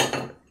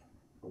have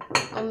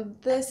on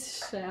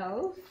this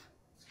shelf.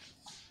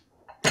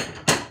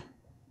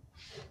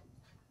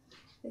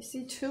 I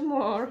see 2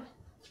 more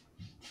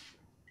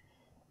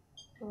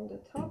on the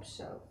top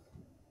shelf.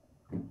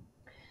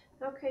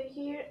 Okay,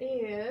 here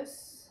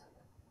is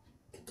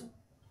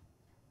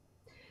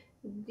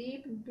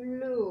deep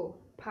blue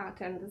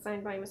pattern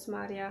designed by Miss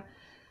Maria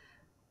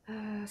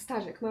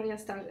Starzyk.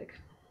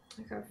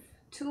 I have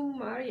 2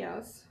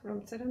 Marias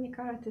from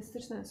Ceramika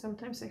Artystyczna, and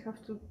sometimes I have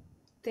to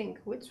think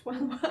which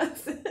one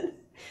was it.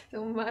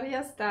 So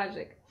Maria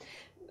Starzyk.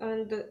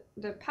 And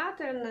the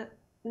pattern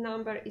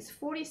number is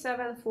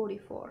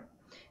 4744.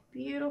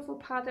 Beautiful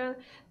pattern.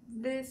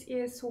 This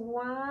is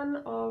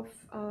one of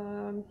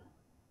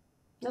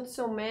not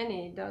so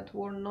many that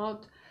were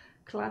not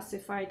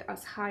classified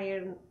as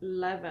higher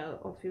level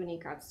of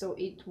Unicat. So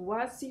it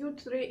was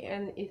U3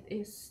 and it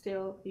is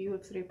still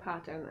U3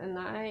 pattern, and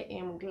I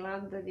am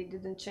glad that it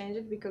didn't change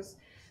it because,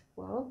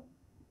 well,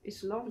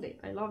 it's lovely.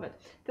 I love it.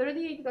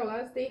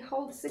 $38. They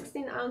hold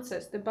 16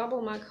 ounces. The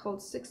bubble mug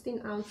holds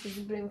 16 ounces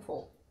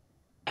brimful.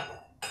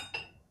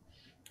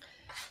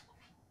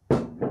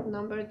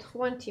 Number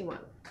 21.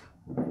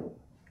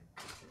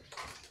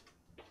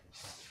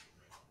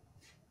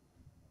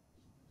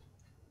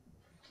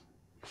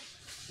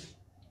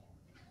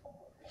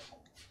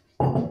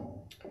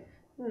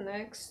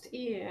 Next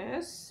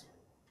is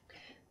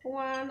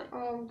one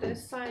of the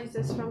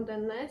sizes from the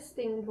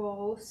nesting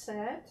bowl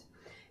set.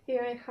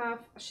 Here I have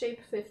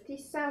shape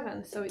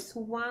 57, so it's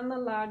one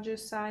larger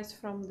size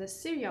from the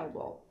cereal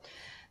bowl.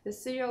 The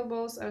cereal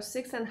bowls are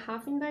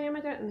 6.5 in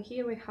diameter, and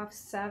here we have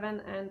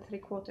 7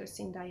 3/4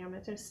 in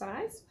diameter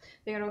size.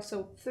 They are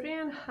also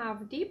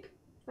 3.5 deep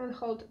and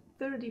hold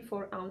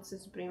 34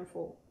 ounces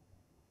brimful.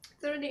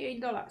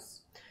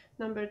 $38.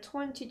 Number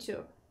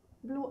 22,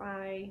 blue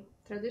eye,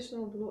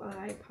 traditional blue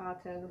eye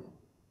pattern.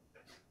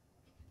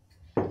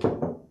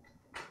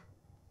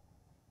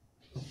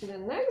 The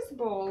next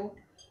bowl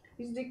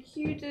is the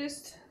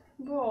cutest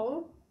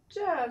bowl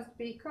just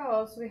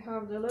because we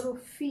have the little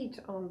feet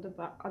on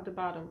at the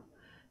bottom.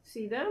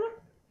 See them?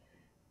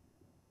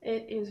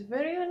 It is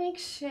very unique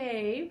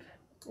shape.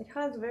 It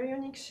has very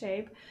unique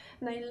shape,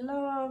 and I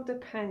love the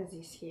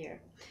pansies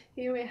here.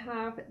 Here we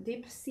have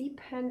deep sea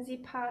pansy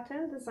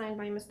pattern designed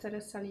by Mr.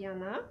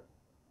 Saliana.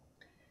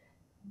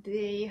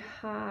 They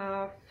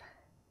have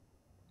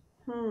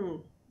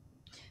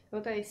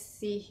what I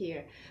see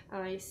here.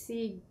 I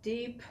see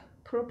deep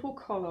purple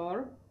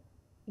color,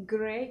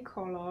 gray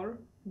color,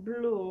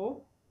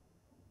 blue,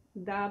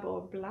 dab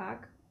of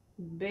black,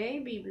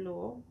 baby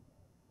blue,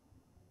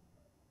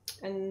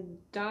 and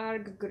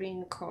dark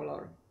green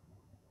color.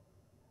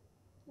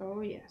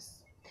 Oh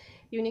yes.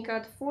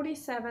 Unicat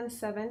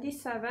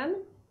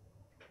 4777.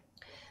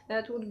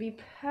 That would be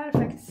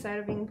perfect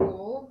serving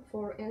bowl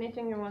for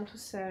anything you want to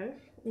serve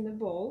in a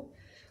bowl,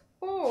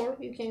 or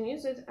you can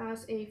use it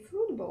as a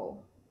fruit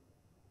bowl.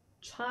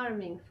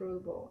 Charming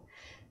fruit bowl.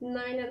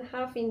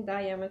 9.5 in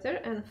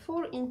diameter and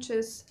 4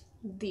 inches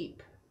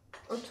deep.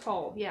 Or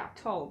tall, yeah,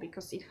 tall,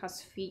 because it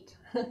has feet.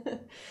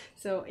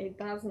 So it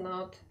does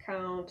not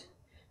count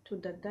to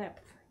the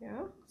depth,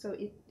 yeah? So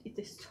it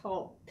is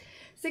tall.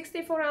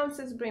 64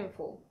 ounces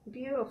brimful.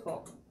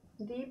 Beautiful.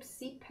 Deep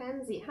sea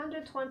pansy.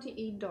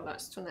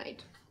 $128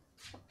 tonight.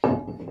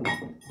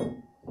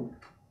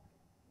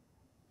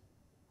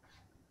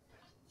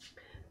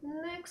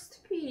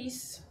 Next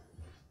piece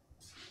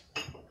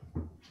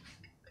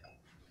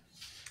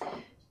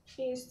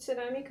is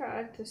Ceramika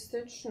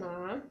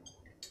Artystyczna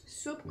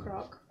soup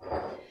crock.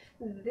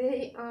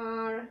 They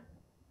are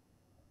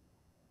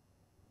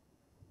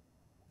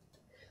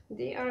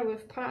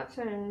with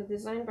pattern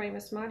designed by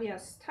Miss Maria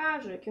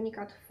Starzyk,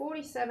 Unicat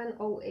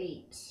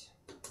 4708.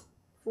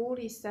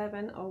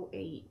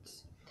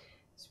 4708.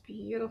 It's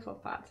beautiful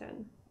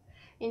pattern.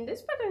 In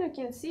this pattern you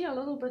can see a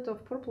little bit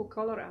of purple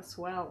color as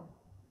well,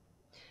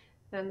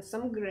 and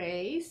some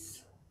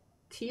grays,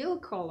 teal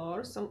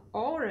color, some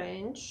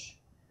orange,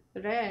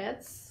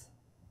 reds,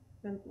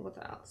 and what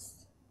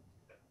else?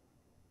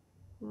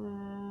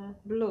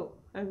 Blue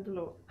and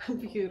blue.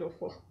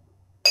 Beautiful.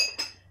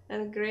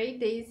 And gray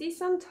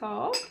daisies on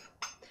top.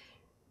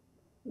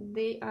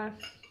 They are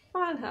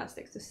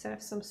fantastic to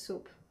serve some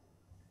soup.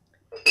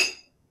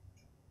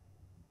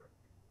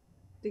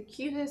 The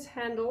cutest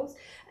handles,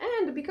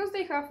 and because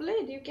they have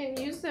lid, you can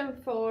use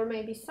them for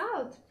maybe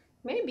salt.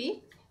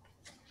 Maybe.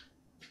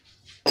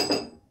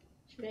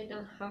 They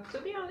don't have to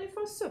be only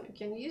for soup. You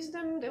can use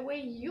them the way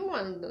you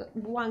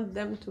want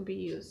them to be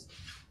used.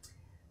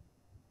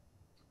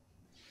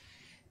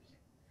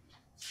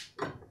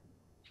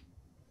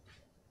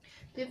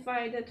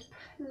 Divided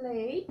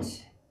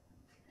plate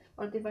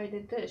or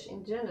divided dish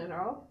in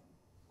general.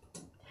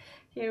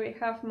 Here we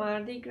have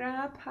Mardi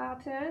Gras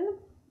pattern.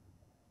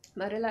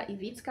 Maryla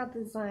Iwicka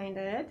designed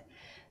it.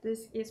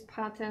 This is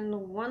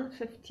pattern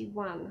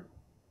 151.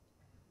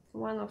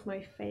 One of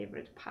my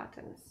favorite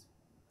patterns.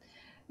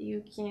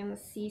 You can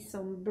see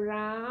some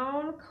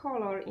brown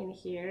color in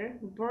here,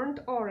 burnt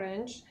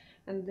orange,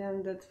 and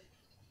then that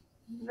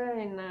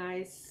very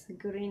nice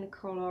green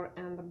color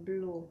and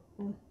blue.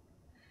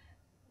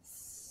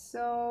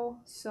 So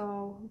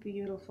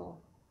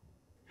beautiful.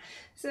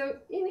 So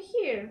in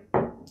here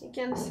you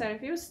can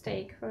serve your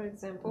steak, for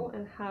example,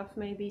 and have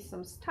maybe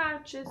some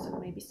starches and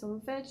maybe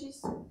some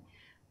veggies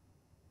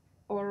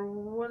or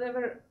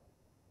whatever,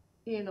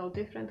 you know,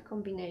 different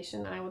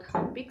combination. I would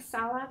have big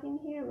salad in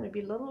here,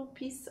 maybe a little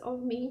piece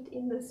of meat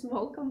in the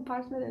small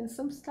compartment and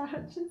some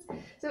starches.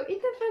 So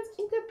it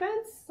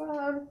depends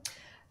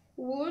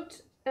what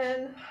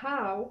and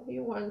how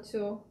you want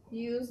to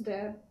use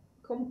the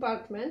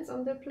compartments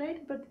on the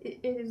plate, but it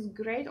is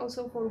great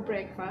also for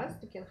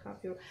breakfast. You can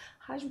have your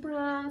hash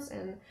browns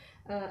and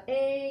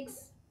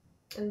eggs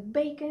and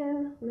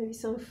bacon, maybe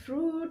some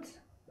fruit.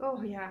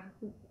 Oh yeah,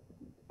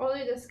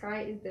 only the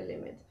sky is the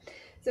limit.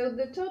 So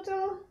the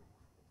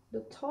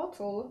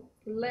total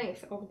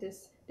length of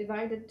this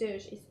divided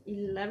dish is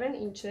 11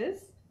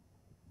 inches,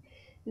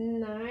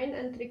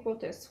 9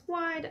 3/4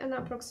 wide, and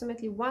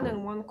approximately 1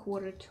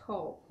 1/4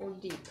 tall or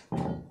deep.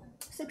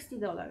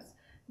 $60.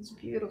 It's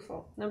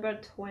beautiful. Number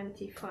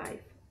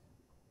 25.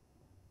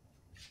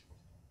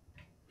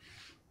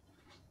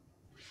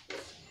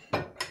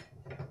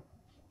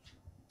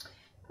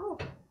 Oh,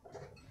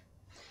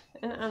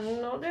 and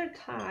another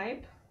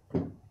type,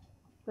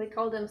 we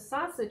call them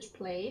sausage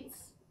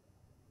plates.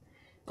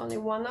 Only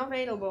one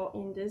available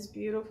in this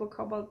beautiful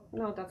cobalt,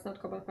 no, that's not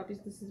cobalt poppies,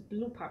 this is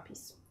blue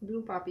poppies.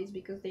 Blue poppies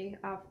because they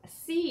have a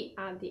C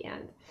at the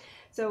end.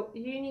 So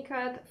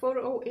Unicat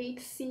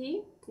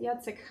 408C,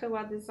 Jacek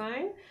Chyła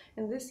design,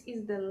 and this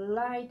is the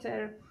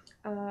lighter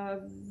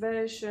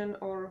version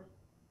or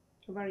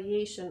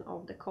variation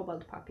of the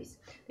cobalt poppies.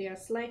 They are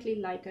slightly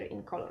lighter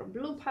in color.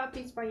 Blue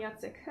poppies by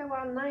Jacek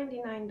Chyła,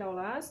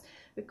 $99.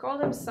 We call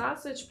them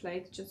sausage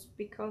plates just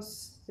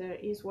because there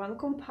is one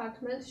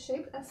compartment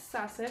shaped as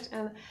sausage,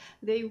 and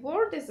they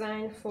were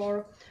designed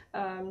for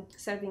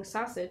serving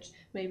sausage,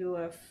 maybe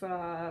with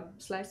a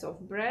slice of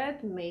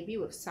bread, maybe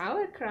with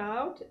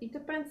sauerkraut. It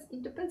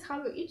depends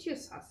how you eat your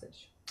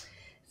sausage.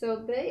 So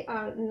they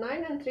are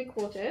 9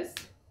 3/4,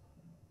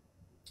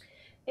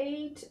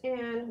 8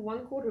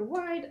 1/4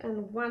 wide,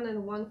 and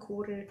 1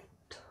 1/4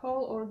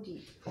 tall or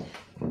deep.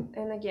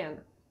 And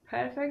again,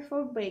 perfect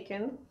for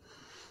bacon.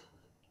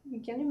 You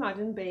can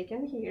imagine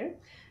bacon here,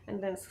 and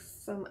then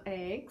some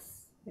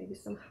eggs, maybe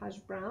some hash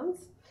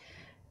browns,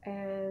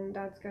 and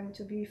that's going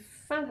to be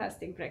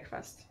fantastic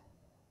breakfast.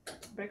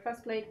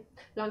 Breakfast plate,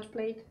 lunch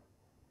plate,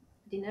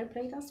 dinner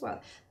plate as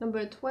well.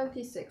 Number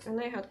 26, and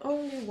I had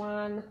only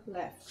one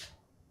left.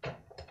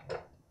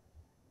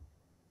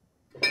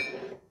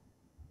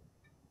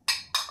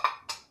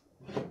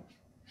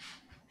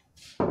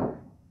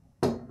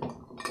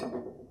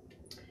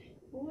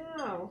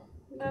 Now,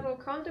 little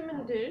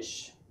condiment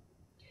dish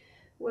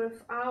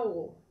with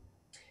owl.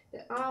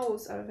 The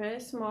owls are very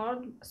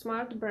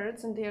smart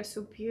birds, and they are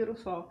so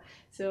beautiful.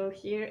 So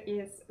here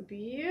is a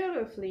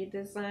beautifully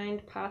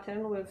designed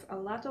pattern with a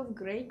lot of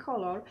gray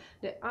color.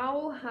 The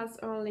owl has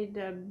only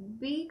the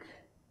beak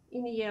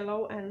in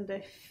yellow, and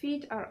the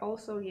feet are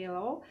also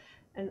yellow,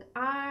 and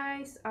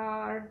eyes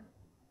are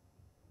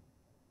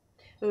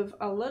with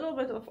a little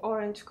bit of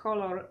orange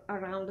color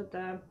around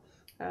the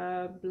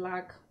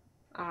black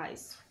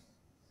eyes.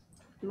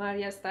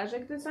 Maria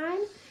Starzek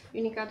design,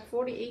 Unicat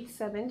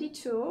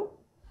 4872,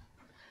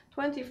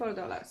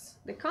 $24.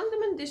 The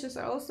condiment dishes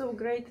are also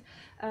great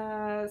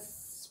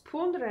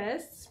spoon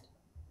rests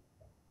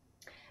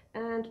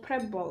and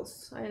prep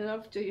bowls. I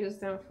love to use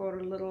them for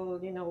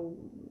little, you know,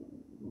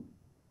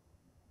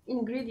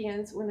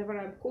 ingredients. Whenever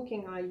I'm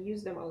cooking, I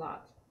use them a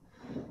lot.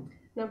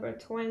 Number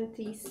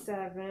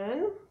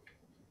 27.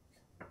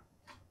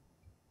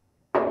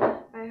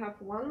 I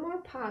have one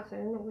more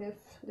pattern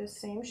with the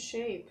same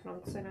shape from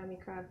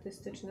Ceramika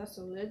Artystyczna,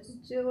 so let's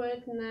do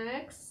it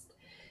next.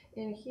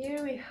 And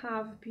here we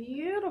have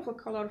beautiful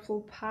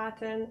colorful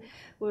pattern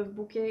with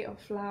bouquet of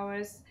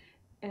flowers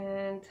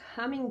and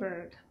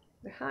hummingbird.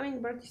 The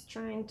hummingbird is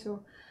trying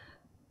to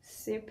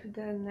sip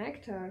the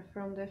nectar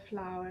from the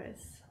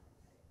flowers.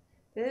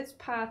 This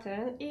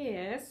pattern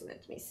is,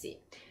 let me see,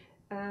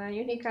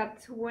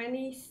 Unicat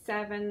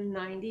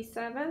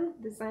 2797,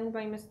 designed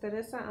by Ms.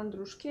 Teresa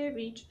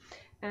Andruszkiewicz,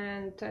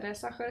 and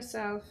Teresa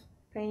herself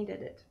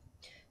painted it.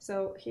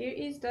 So here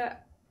is the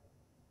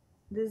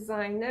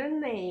designer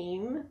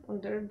name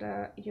under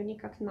the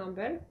Unicat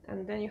number,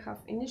 and then you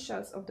have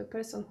initials of the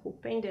person who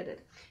painted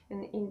it,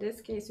 and in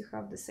this case you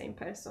have the same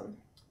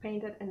person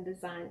painted and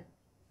designed.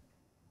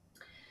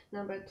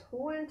 Number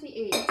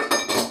 28.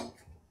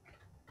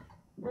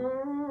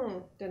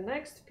 The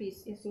next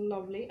piece is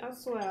lovely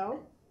as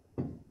well.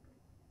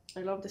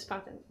 I love this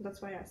pattern,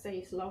 that's why I say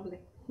it's lovely.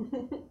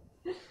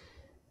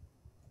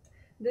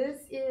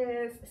 This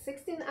is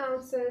 16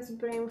 ounces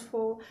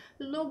brimful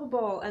loop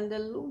bowl, and the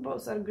loop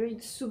bowls are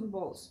great soup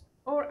bowls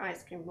or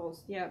ice cream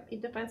bowls. Yeah,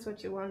 it depends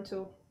what you want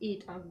to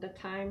eat at the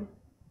time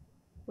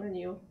when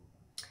you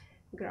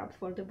grab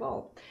for the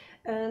bowl.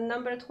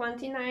 Number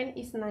 29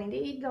 is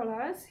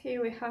 $98.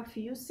 Here we have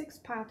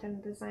U6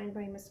 pattern designed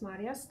by Miss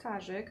Maria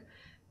Starzyk.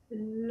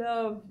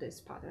 Love this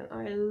pattern.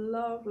 I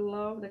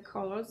love the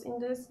colors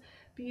in this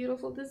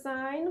beautiful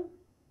design.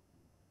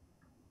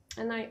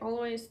 And I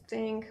always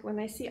think when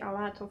I see a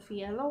lot of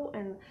yellow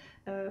and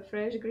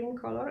fresh green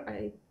color,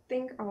 I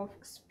think of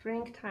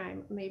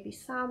springtime, maybe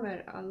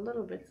summer, a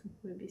little bit,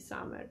 maybe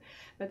summer.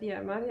 But yeah,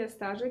 Maria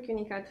Starzyk,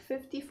 Unicat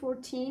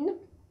 5014,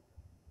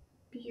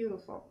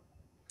 beautiful.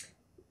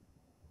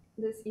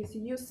 This is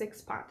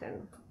U6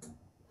 pattern.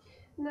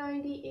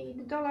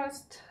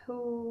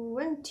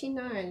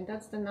 $98.29,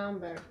 that's the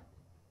number.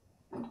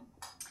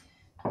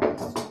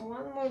 So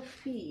one more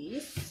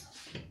piece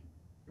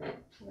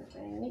that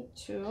I need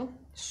to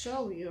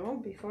show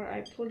you before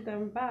I put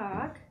them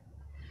back.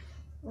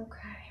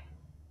 Okay.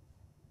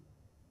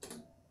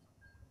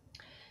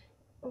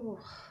 Oh,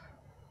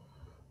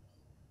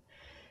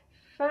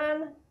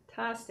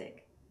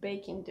 fantastic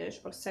baking dish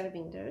or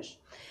serving dish.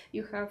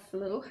 You have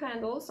little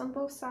handles on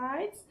both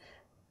sides.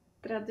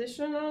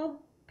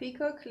 Traditional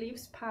peacock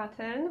leaves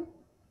pattern,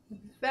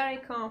 very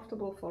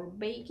comfortable for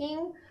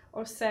baking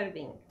or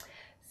serving.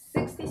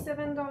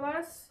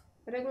 $67,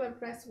 regular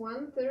price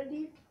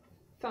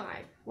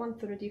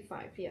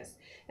 $135, yes,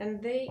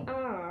 and they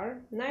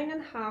are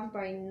 9.5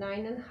 by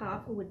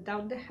 9.5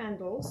 without the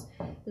handles,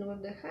 and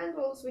with the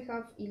handles we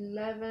have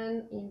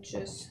 11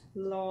 inches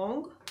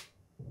long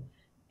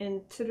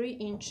and 3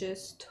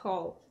 inches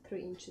tall.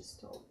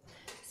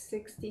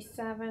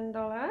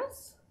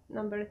 $67.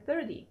 Number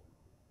 30.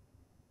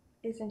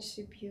 Isn't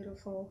she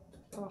beautiful?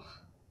 Oh.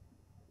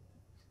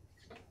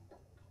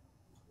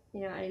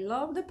 Yeah, I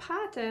love the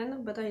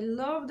pattern, but I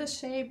love the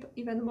shape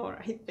even more,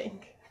 I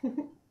think.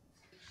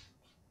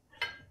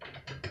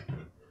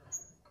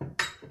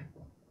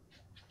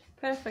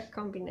 Perfect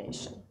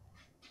combination.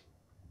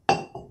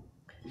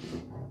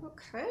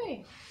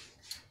 Okay.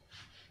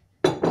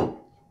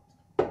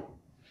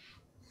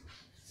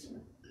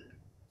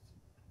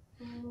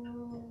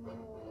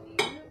 You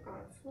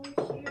are from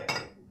here,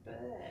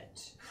 but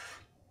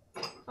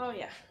oh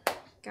yeah,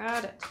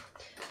 got it.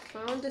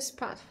 Found the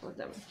spot for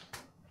them.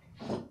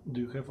 Do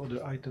you have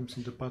other items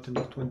in the pattern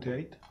of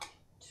 28?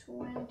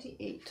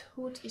 28.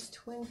 What is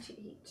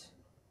 28?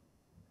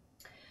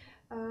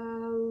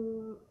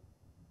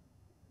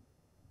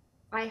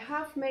 I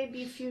have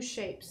maybe a few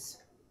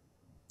shapes.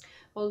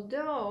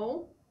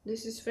 Although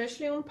this is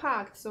freshly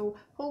unpacked, so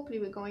hopefully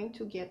we're going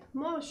to get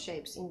more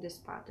shapes in this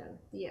pattern.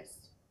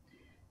 Yes.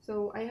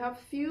 So I have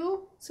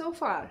few so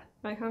far.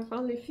 I have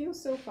only few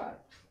so far.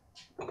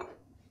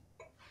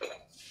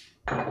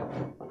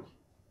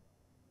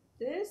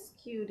 This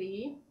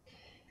cutie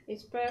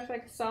is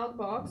perfect salt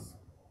box,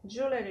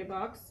 jewelry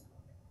box,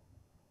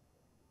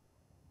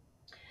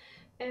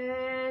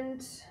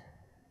 and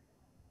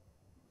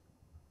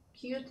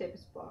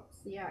Q-tips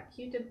box. Yeah,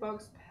 Q-tip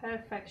box,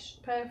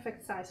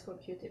 perfect size for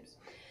Q-tips.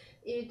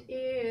 It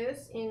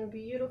is in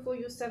beautiful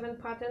U7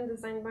 pattern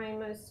designed by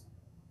Miss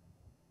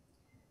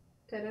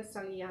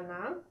Teresa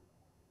Liana.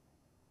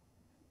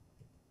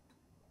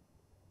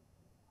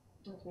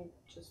 Let me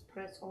just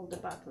press all the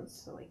buttons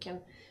so I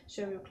can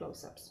show you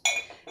close-ups.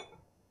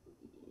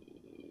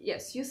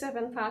 Yes,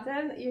 U7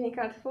 pattern,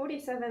 Unicat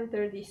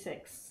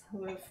 4736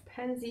 with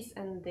pansies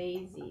and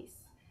daisies.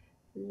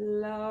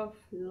 Love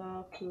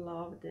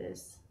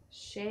this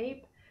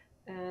shape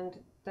and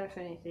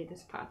definitely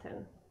this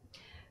pattern.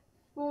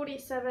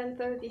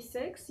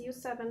 4736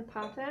 U7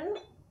 pattern.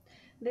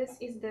 This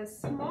is the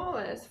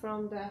smallest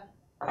from the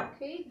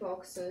arcade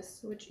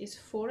boxes, which is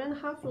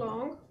 4.5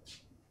 long,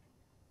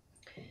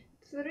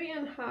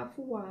 3.5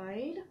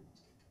 wide,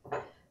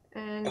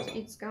 and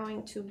it's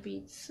going to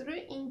be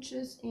 3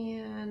 inches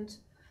and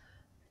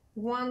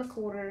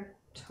 1/4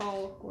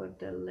 tall with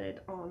the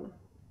lid on.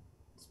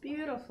 It's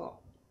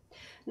beautiful.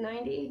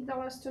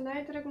 $98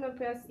 tonight. Regular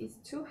price is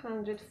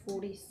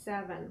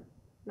 $247.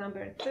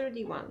 Number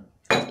 31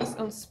 is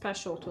on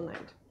special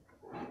tonight.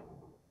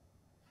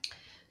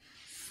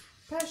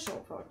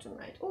 Special for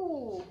tonight.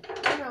 Oh,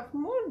 we have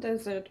more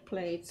dessert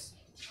plates.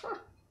 Huh.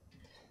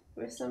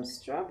 With some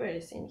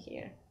strawberries in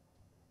here.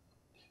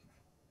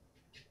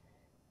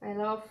 I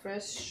love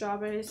fresh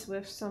strawberries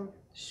with some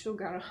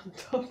sugar on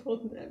top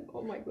of them.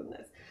 Oh my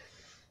goodness.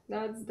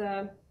 That's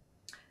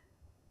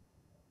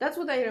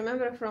what I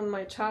remember from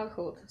my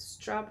childhood.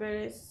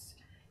 Strawberries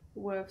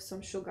with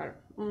some sugar.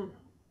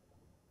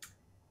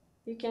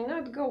 You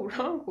cannot go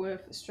wrong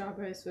with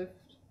strawberries with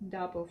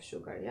dab of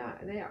sugar. Yeah,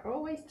 they are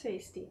always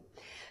tasty.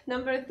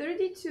 Number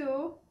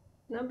 32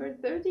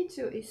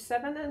 is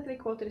 7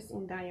 3/4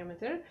 in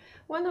diameter.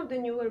 One of the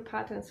newer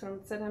patterns from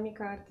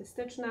Ceramika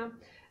Artystyczna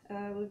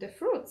with the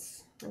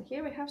fruits. And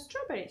here we have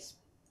strawberries.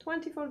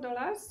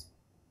 $24.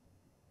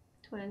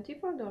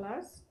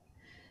 $24.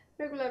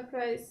 Regular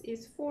price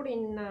is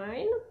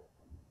 $49.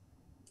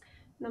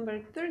 Number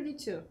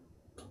 32.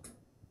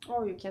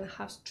 Or you can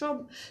have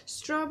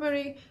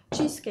strawberry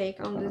cheesecake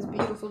on this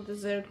beautiful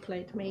dessert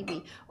plate,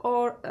 maybe.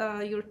 Or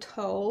your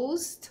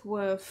toast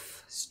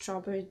with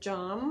strawberry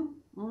jam.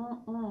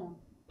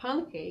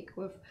 Pancake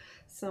with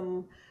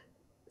some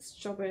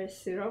strawberry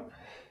syrup.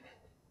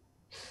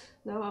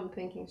 Now I'm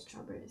thinking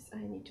strawberries.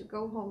 I need to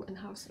go home and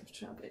have some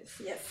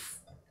strawberries. Yes.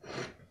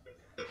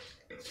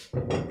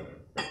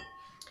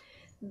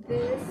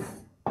 This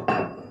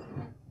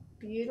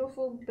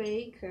beautiful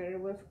baker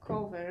with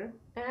cover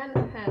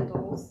and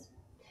handles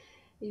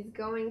is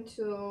going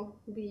to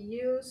be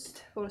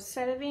used for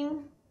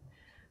serving,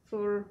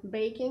 for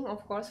baking,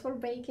 of course for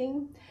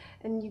baking,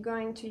 and you're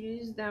going to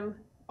use them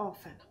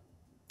often.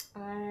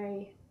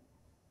 I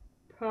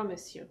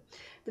promise you.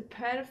 The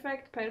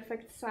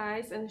perfect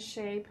size and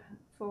shape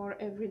for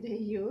everyday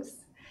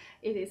use.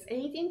 It is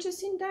 8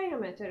 inches in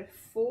diameter,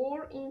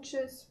 4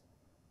 inches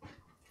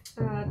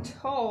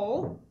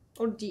tall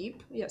or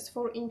deep. Yes,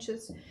 4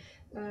 inches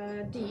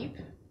deep.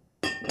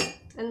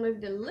 And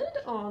with the lid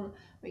on,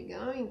 we're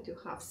going to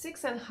have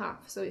 6.5.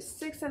 So it's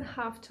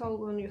 6.5 tall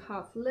when you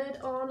have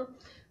lid on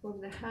with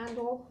the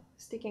handle,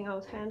 sticking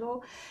out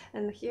handle.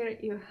 And here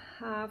you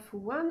have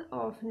one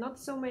of not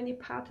so many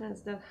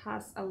patterns that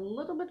has a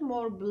little bit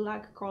more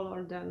black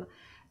color than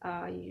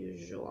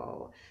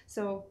usual.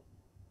 So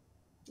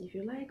if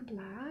you like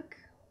black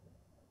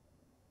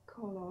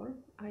color,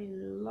 I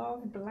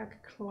love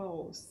black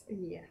clothes.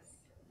 Yes.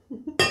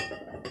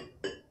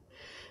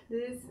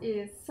 This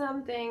is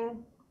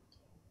something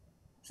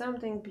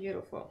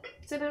beautiful.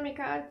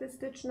 Ceramika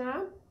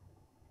artystyczna,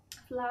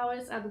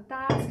 flowers at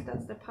dusk,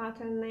 that's the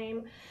pattern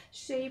name.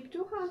 Shape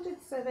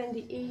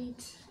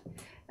 278,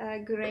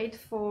 great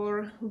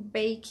for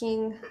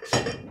baking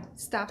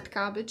stuffed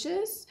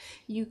cabbages.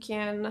 You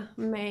can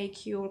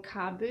make your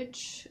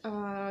cabbage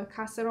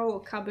casserole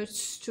or cabbage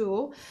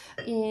stew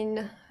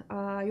in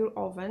your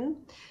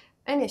oven.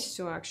 Any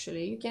stew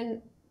actually.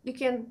 You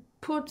can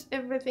put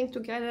everything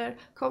together,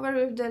 cover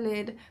with the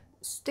lid,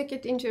 stick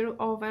it into your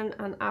oven,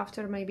 and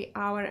after maybe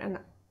hour and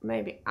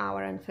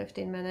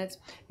 15 minutes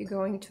you're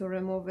going to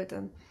remove it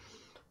and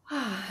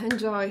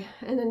enjoy.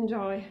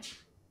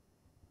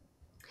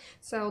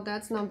 So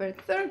that's number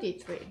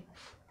 33.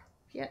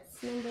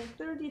 Yes, number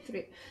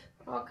 33.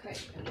 Okay,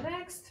 the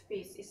next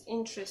piece is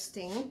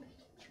interesting.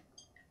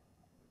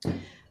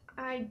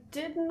 I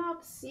did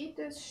not see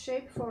this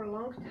shape for a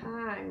long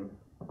time.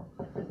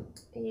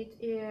 It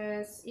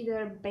is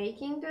either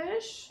baking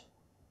dish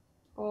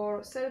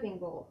or serving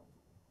bowl.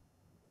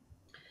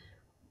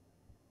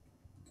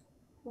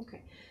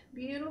 Okay,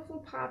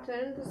 beautiful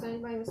pattern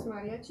designed by Miss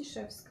Maria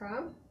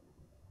Ciszewska.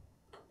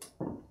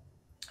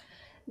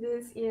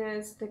 This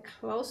is the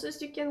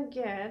closest you can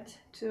get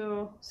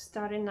to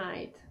Starry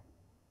Night,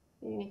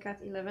 Unicat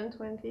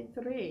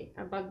 1123.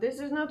 But this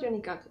is not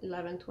Unicat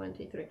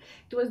 1123.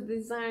 It was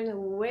designed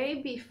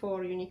way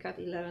before Unicat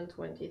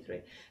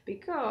 1123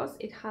 because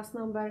it has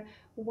number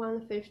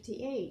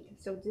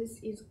 158. So this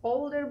is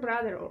older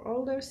brother or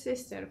older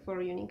sister for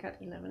Unicat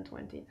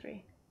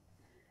 1123.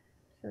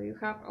 So you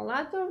have a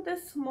lot of the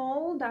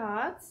small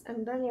dots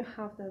and then you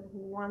have the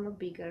one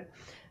bigger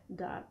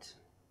dot.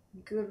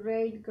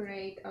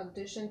 Great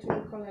addition to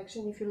your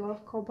collection if you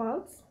love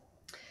cobalts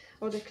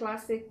or the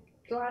classic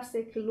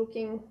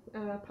looking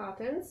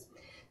patterns.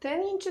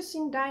 10 inches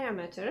in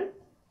diameter,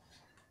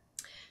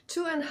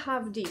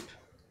 2.5 deep.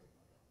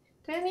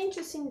 10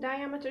 inches in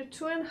diameter,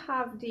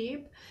 2.5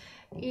 deep.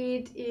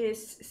 It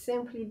is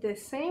simply the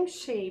same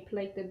shape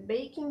like the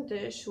baking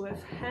dish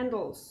with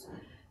handles.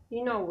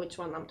 You know which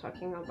one I'm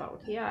talking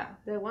about. Yeah,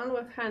 the one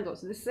with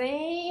handles. The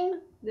same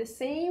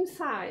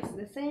size,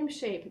 the same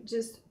shape,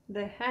 just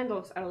the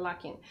handles are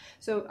lacking.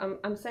 So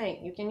I'm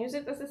saying you can use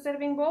it as a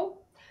serving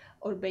bowl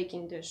or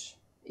baking dish.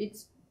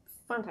 It's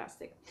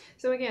fantastic.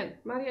 So again,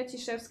 Maria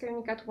Ciszewska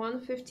Unicat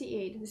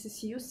 158. This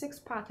is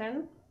U6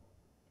 pattern.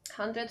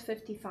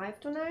 155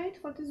 tonight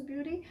for this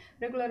beauty.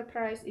 Regular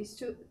price is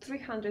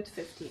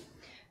 350.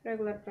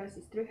 Regular price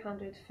is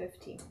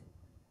 350.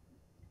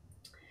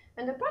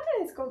 And the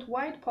pattern is called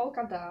white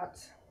polka dot.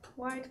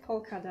 White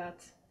polka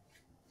dot.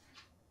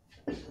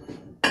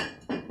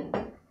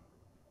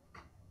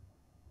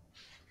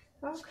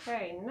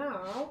 Okay,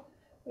 now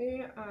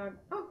we are.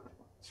 Oh,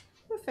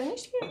 we're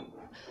finished here.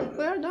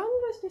 We are done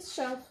with this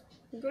shelf.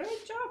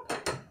 Great job.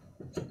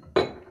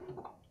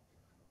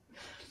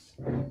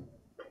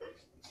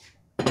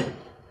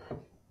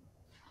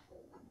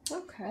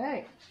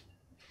 Okay.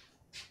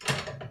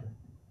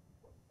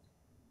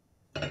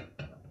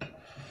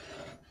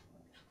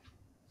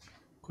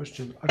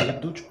 Question: are the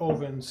Dutch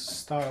ovens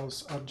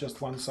styles are just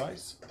one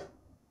size?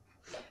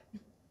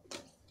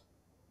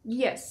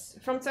 Yes,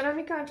 from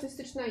Ceramika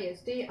Artystyczna,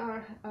 yes, they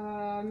are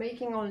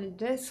making only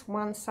this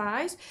one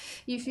size.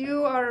 If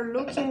you are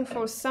looking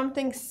for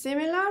something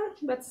similar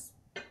but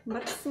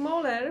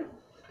smaller,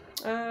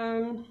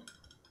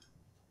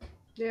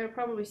 they are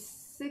probably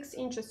 6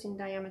 inches in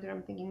diameter.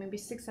 I'm thinking maybe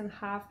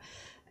 6.5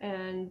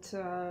 and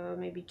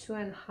maybe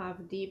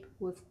 2.5 deep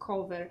with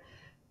cover.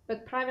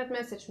 but private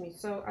message me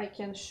so I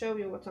can show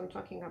you what I'm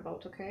talking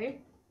about, okay?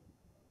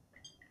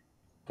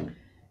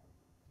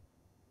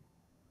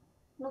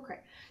 Okay,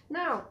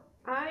 now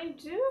I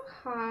do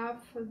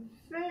have a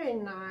very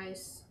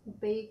nice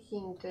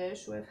baking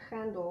dish with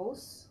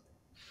handles.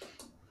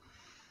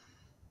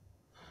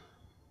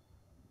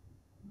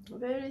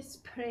 Very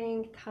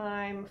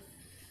springtime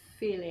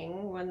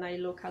feeling when I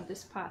look at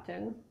this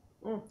pattern.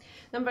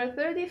 Number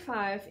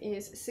 35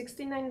 is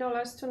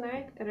 $69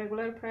 tonight.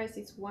 Regular price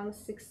is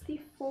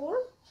 $164.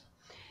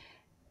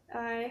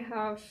 I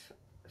have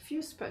a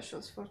few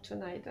specials for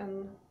tonight,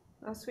 and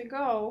as we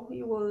go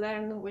you will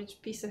learn which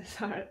pieces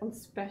are on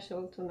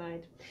special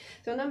tonight.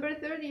 So number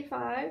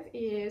 35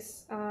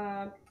 is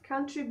a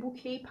country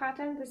bouquet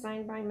pattern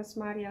designed by Miss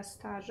Maria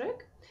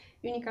Starzyk.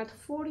 Unicat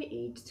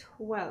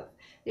 4812.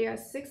 They are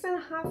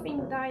 6.5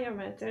 in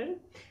diameter,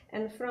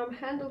 and from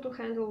handle to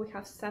handle we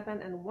have 7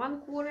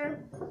 1/4,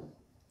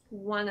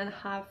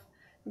 1.5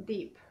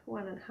 deep,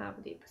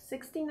 1.5 deep.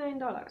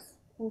 $69.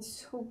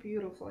 It's so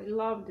beautiful. I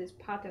love this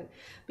pattern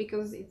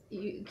because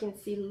you can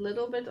see a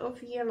little bit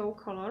of yellow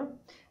color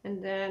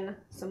and then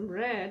some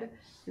red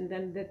and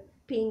then the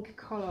pink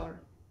color,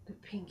 the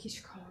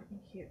pinkish color in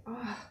here.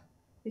 Oh,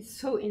 it's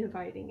so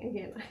inviting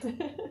again.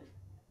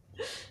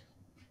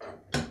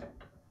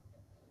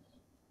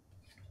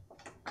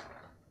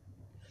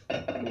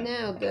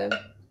 Now the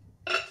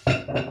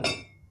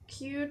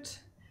cute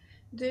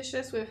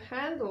dishes with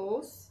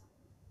handles,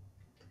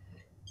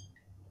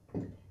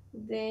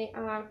 they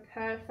are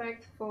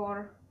perfect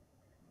for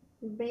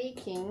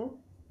baking.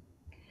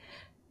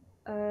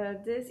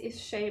 This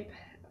is shape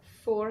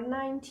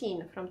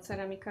 419 from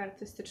Ceramika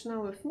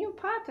Artystyczna with new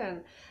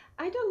pattern.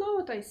 I don't know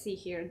what I see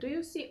here. Do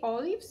you see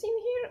olives in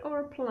here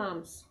or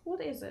plums?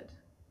 What is it?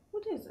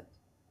 What is it?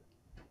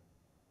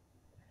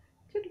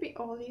 Could be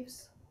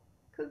olives,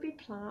 could be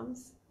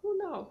plums, who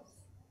knows?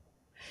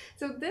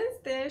 So this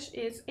dish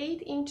is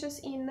 8 inches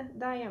in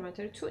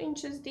diameter, 2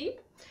 inches deep.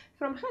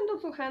 From handle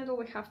to handle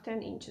we have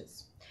 10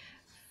 inches.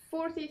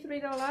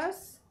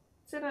 $43,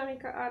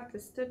 Ceramika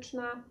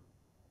Artystyczna,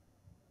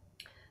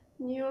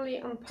 newly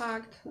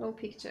unpacked, no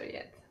picture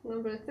yet.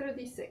 Number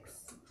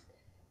 36.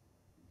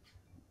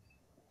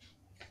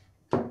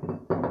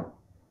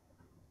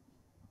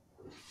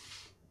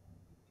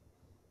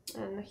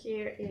 And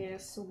here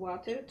is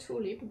Water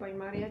Tulip by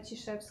Maria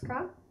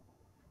Ciszewska.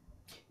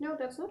 No,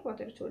 that's not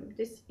water tulip.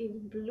 This is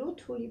blue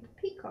tulip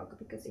peacock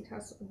because it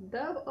has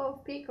dove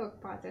of peacock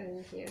pattern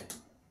in here.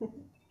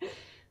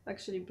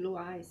 Actually, blue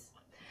eyes.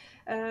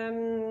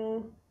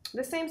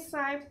 The same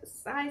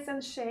size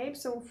and shape,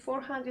 so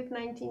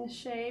 419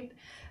 shape,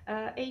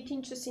 8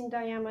 inches in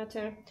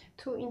diameter,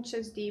 2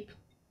 inches deep,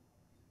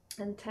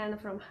 and 10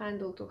 from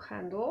handle to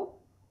handle.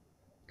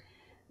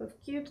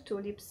 With cute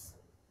tulips,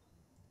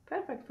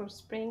 perfect for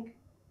spring.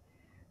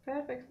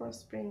 Perfect for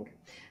spring.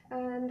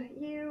 And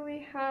here we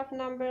have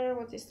number,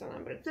 what is the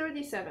number?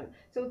 37.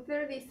 So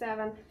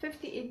 37,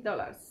 $58.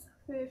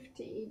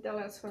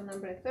 $58 for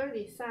number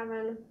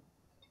 37.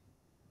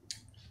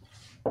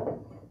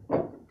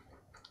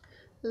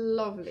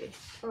 Lovely.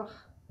 Oh.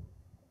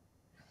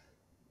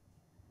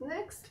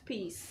 Next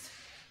piece.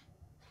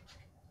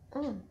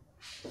 The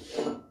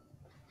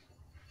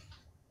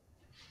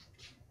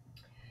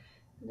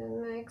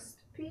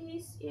next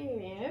piece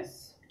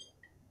is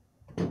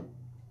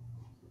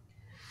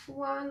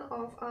one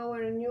of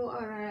our new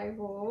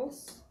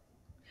arrivals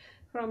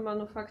from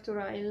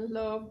Manufactura. I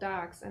love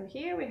ducks, and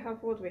here we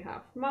have what we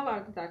have.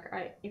 Mallard duck,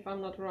 if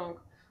I'm not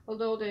wrong,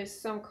 although there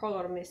is some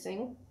color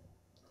missing.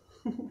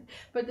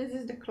 But this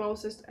is the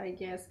closest I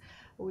guess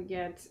we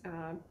get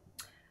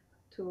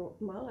to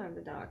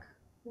mallard duck.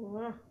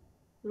 Wow.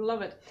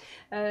 Love it.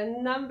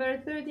 Number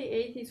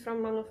 38 is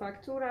from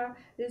Manufactura.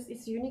 This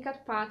is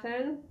Unicat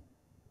pattern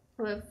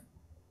with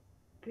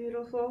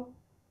beautiful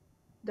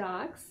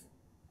ducks.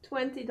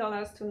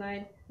 $20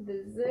 tonight. The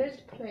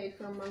dessert plate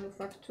from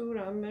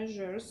Manufactura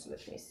measures,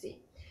 let me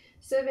see,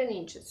 7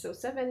 inches. So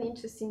 7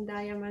 inches in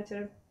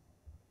diameter.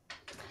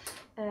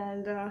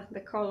 And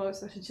the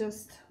colors are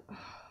just,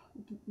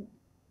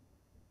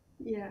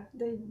 yeah,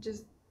 they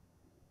just,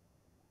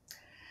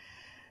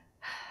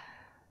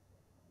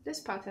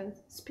 this pattern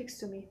speaks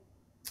to me.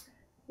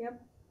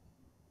 Yep.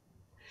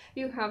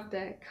 You have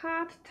the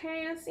cat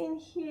tails in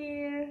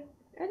here.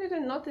 I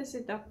didn't notice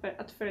it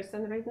at first,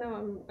 and right now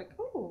I'm like,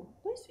 oh,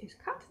 this is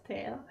cat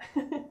tail.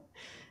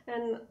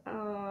 And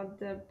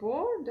the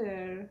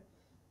border,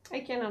 I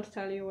cannot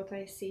tell you what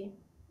I see.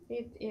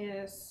 It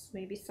is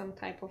maybe some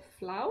type of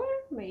flower.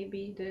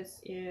 Maybe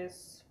this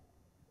is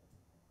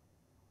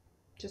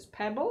just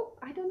pebble.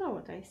 I don't know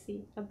what I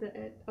see at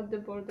the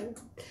border.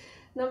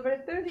 Number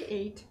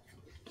 38.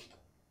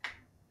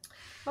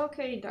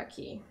 Okay,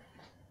 ducky.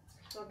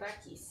 So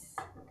duckies,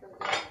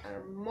 because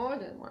there are more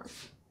than one.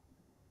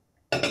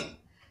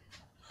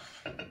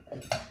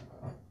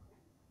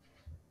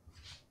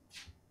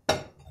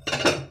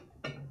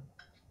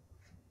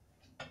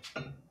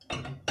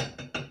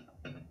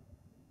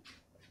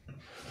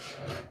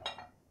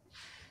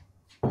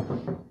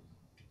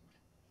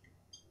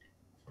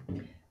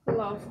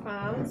 love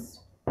pans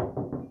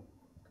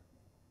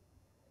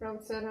from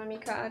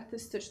Ceramika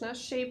Artystyczna,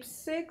 shape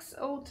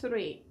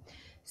 603.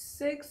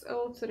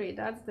 603,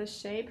 that's the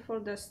shape for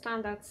the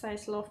standard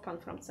size love pan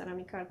from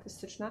Ceramika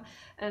Artystyczna,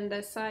 and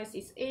the size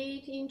is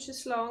 8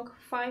 inches long,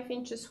 5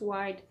 inches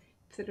wide,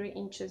 3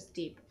 inches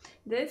deep.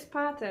 This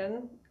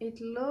pattern, it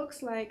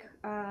looks like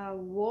a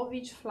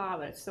Łowicz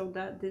flower, so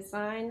the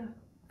design,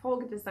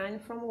 folk design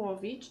from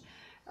Łowicz,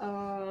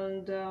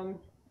 and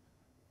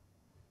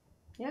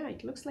yeah,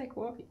 it looks like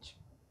Łowicz.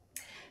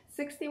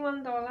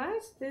 $61.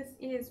 This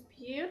is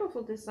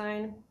beautiful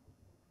design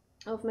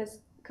of Miss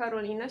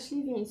Karolina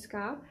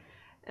Śliwińska,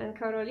 and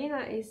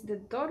Karolina is the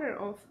daughter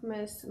of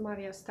Miss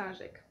Maria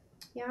Starzyk,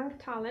 young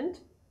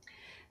talent.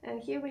 And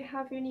here we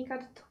have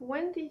Unicat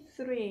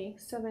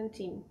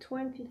 2317,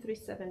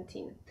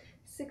 2317,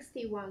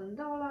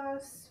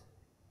 $61.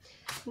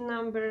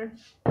 Number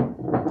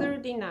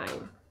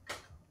 39.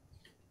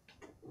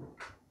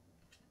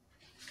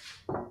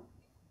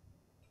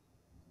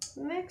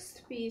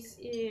 Next piece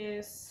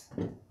is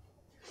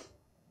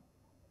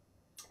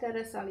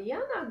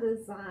Teresaliana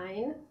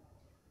design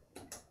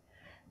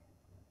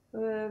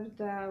with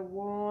the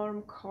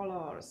warm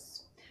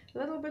colors. A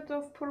little bit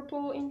of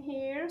purple in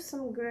here,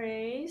 some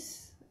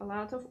grays, a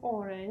lot of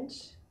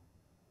orange.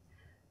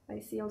 I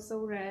see also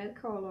red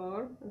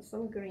color and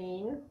some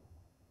green.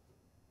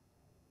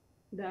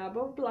 Dab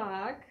of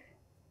black.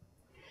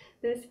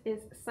 This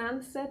is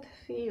Sunset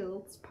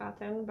Fields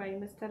pattern by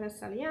Miss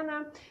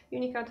Teresaliana,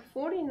 Unicat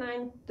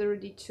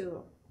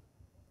 4932,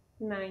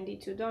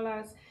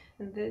 $92,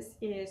 and this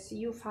is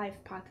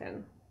U5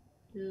 pattern.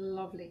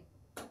 Lovely.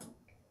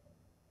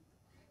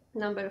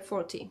 Number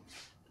 40.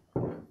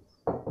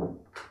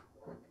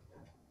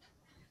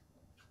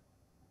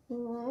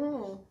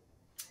 Some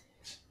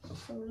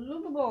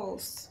loop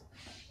balls.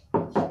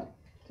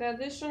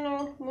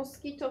 Traditional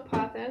mosquito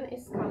pattern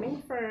is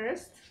coming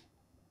first.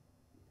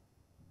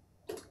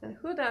 And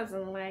who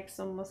doesn't like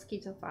some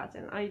mosquito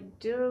pattern? I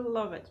do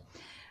love it.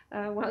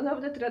 One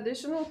of the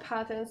traditional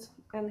patterns,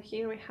 and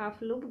here we have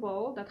loop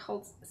ball that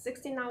holds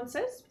 16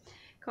 ounces,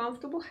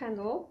 comfortable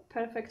handle,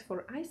 perfect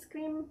for ice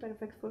cream,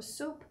 perfect for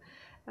soup,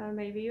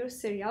 maybe your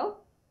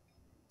cereal,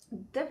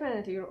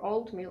 definitely your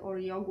oatmeal or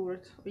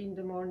yogurt in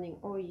the morning.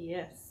 Oh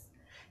yes.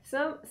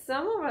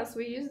 Some of us,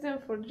 we use them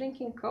for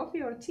drinking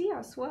coffee or tea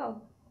as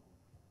well.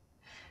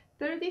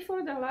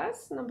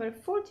 $34, number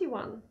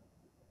 41.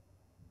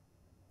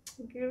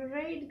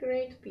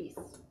 Great piece.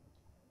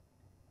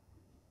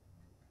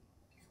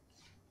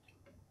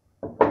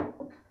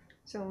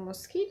 So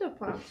mosquito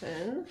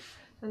pattern,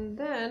 and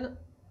then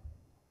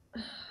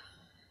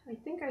I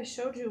think I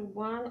showed you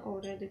one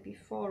already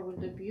before with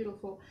the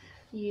beautiful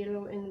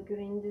yellow and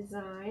green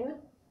design.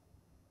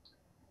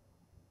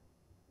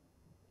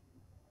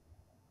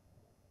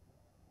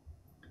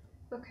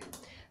 Okay,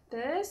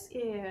 this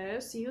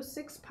is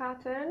U6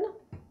 pattern,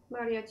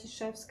 Maria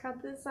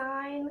Tiszewska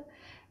design,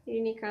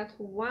 Unicat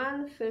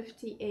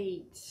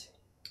 158.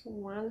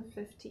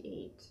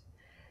 158.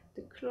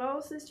 The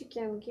closest you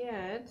can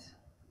get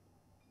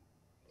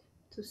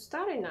to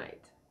Starry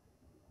Night.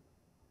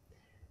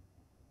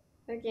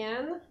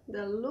 Again,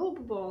 the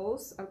loop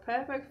balls are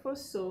perfect for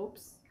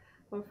soups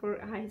or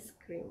for ice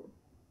cream.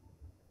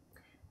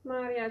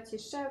 Maria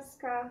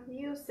Tiszewska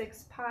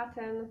U6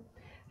 pattern,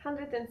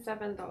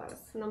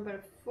 $107,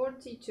 number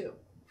 42.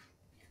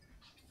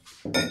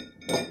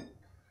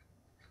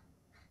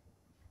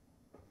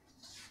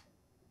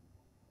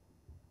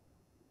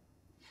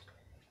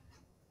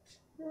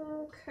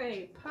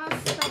 Okay,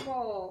 pasta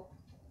ball.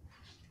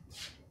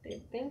 I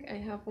think I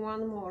have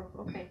one more.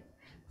 Okay,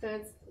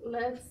 so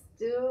let's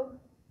do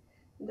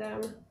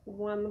them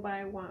one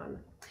by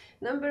one.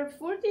 Number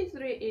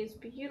 43 is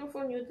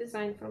beautiful new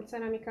design from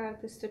Ceramika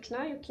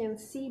Artystyczna. You can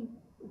see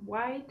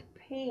white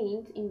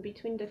paint in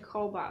between the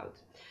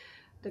cobalt.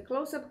 The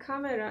close-up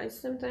camera is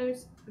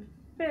sometimes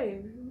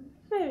very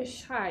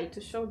shy to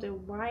show the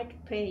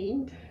white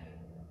paint.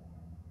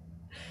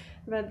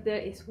 But there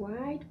is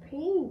white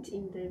paint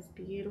in this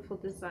beautiful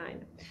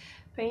design.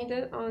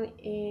 Painted on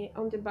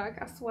the back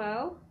as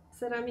well.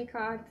 Ceramika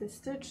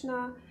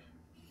Artystyczna.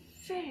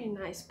 Very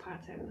nice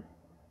pattern.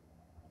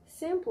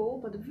 Simple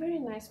but very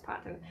nice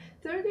pattern.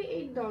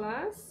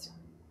 $38.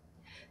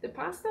 The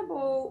pasta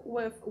bowl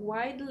with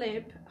wide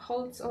lip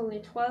holds only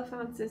 12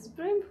 ounces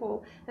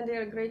brimful, and they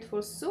are great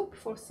for soup,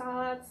 for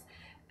salads,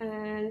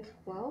 and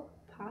well,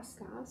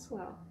 pasta as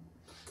well.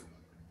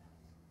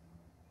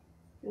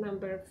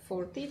 Number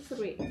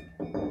 43.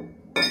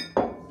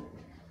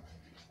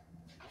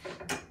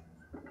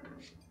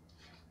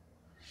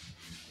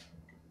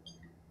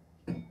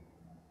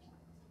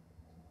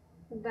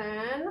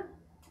 Then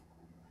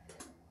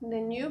the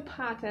new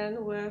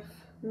pattern with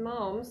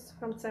gnomes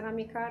from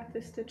Ceramika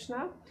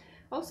Artystyczna,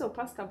 also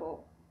pasta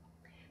bowl.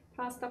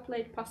 Pasta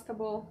plate, pasta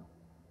bowl,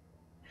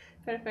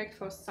 perfect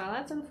for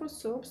salads and for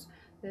soups.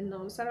 The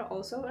gnomes are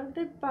also at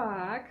the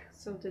back,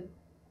 so the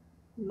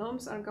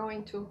gnomes are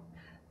going to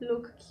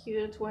look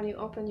cute when you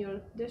open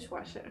your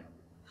dishwasher.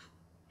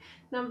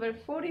 Number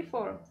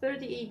 44,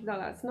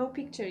 $38, no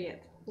picture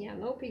yet. Yeah,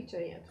 no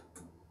picture yet.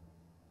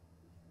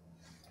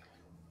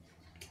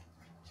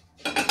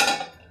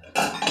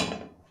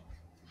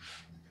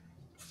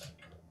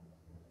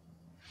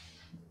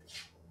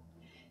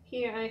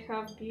 Here I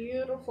have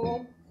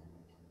beautiful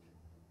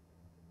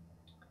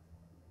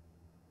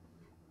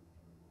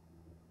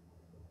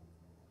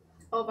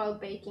oval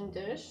baking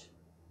dish.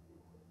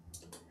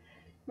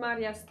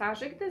 Maria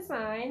Starzyk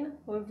design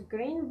with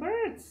green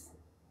birds.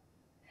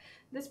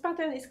 This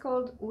pattern is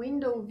called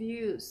window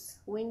views,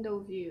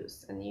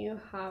 and you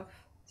have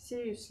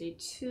seriously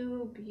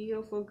two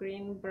beautiful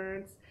green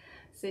birds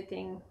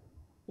sitting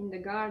in the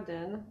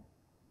garden,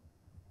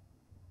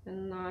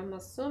 and I'm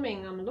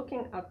assuming I'm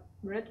looking at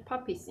red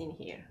puppies in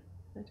here.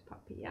 Red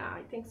puppy, yeah,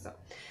 I think so.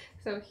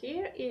 So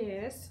here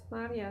is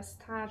Maria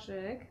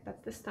Starzyk,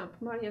 that's the stamp,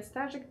 Maria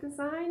Starzyk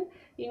design,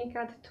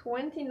 Unicat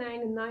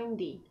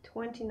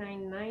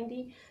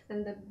 2990,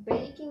 and the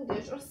baking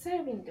dish or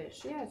serving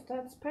dish, yes,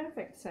 that's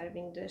perfect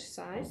serving dish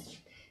size.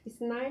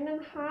 It's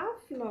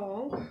 9.5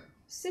 long,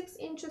 6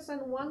 inches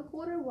and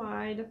 1/4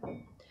 wide,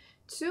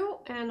 2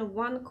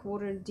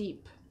 1/4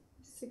 deep.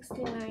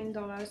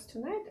 $69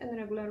 tonight, and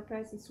regular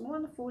price is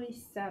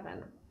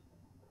 $147.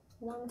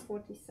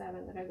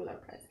 $147 regular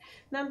price.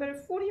 Number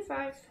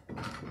 45.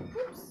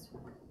 Oops.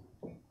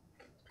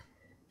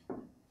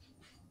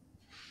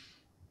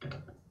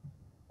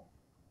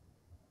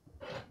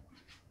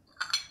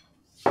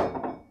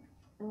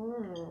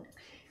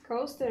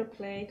 Coaster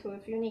plate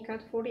with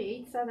Unicat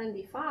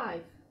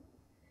 4875.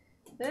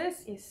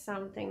 This is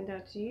something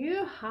that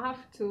you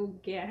have to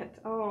get.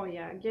 Oh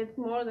yeah, get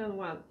more than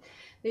one.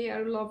 They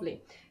are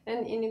lovely.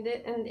 And in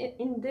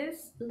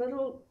this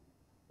little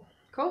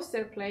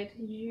coaster plate,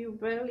 you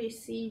barely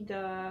see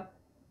the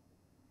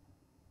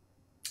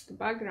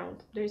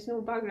background. There is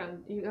no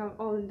background. You have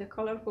only the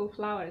colorful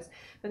flowers.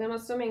 But I'm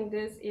assuming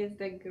this is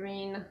the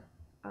green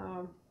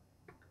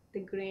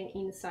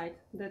inside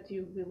that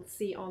you will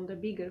see on the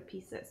bigger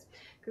pieces,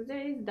 because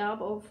there is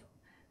dab of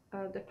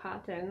the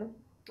pattern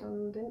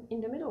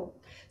in the middle.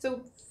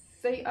 So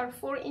they are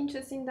 4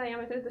 inches in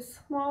diameter, the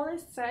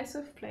smallest size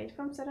of plate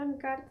from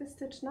Ceramika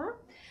Artystyczna.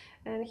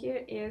 And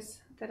here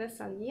is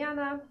Teresa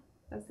Liana,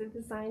 that's the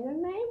designer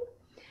name,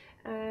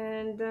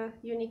 and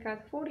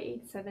Unicat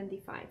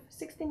 4875,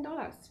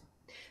 $16.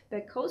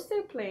 The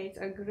coaster plates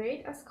are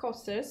great as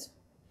coasters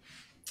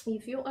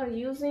if you are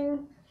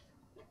using,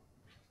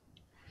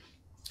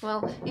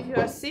 well, if you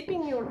are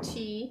sipping your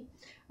tea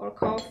or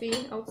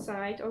coffee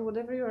outside, or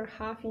whatever you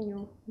have in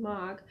your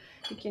mug,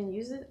 you can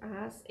use it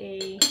as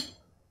a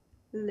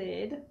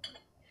lid.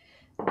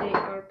 They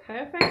are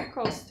perfect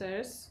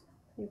coasters.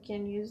 You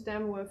can use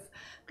them with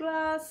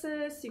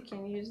glasses, you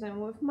can use them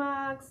with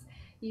mugs,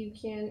 you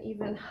can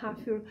even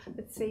have your,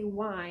 let's say,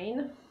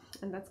 wine,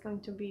 and that's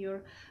going to be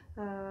your,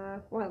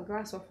 well,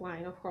 glass of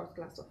wine, of course,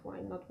 glass of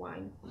wine, not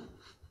wine.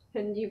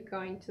 And you're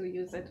going to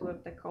use it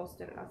with the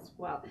coaster as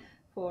well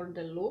for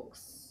the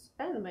looks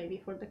and maybe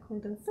for the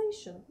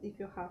condensation if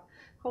you have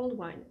cold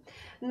wine.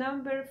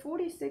 Number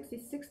 46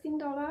 is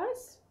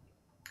 $16.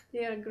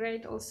 They are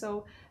great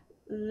also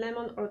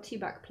lemon or tea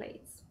bag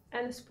plates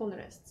and spoon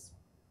rests.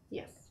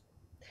 Yes.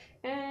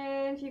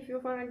 And if you,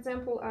 for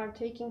example, are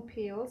taking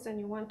pills and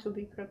you want to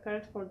be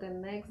prepared for the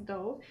next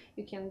dose,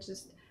 you can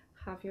just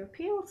have your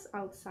pills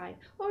outside,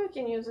 or you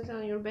can use it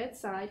on your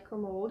bedside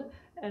commode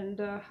and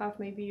have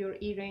maybe your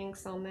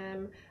earrings on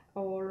them,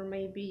 or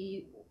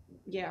maybe,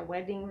 yeah,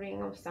 wedding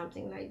ring or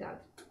something like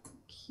that.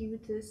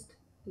 Cutest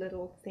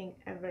little thing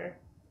ever.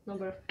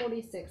 Number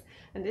 46.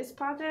 And this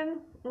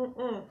pattern,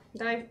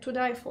 to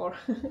die for.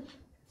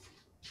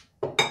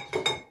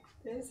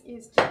 This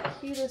is the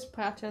cutest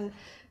pattern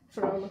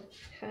from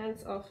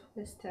hands of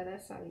Miss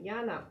Teresa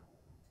Liana.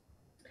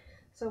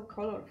 So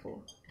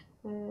colorful.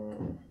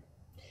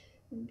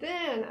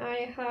 Then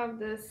I have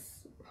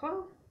this,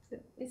 well,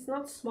 it's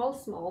not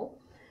small,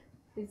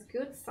 it's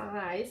good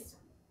size.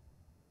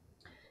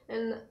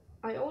 And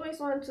I always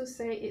want to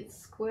say it's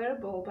square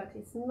bowl, but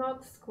it's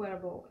not square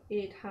bowl.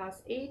 It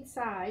has 8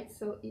 sides,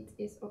 so it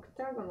is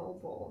octagonal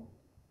bowl.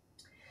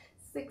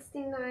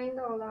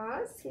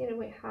 $69. Here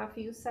we have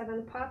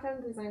U7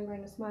 pattern designed by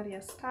Miss Maria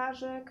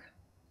Starzyk.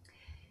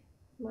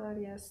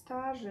 Maria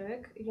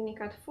Starzyk,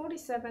 Unicat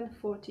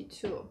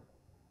 4742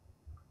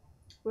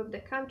 with the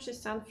country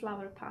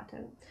sunflower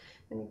pattern.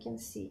 And you can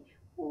see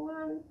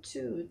 1,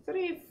 2,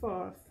 3,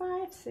 4,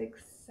 5,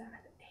 6, 7,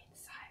 8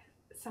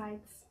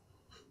 sides.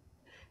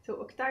 So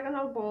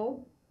octagonal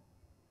bowl.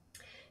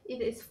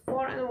 It is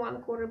 4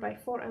 1/4 by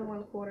 4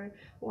 1/4,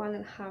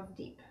 1.5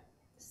 deep.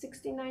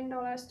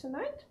 $69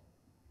 tonight.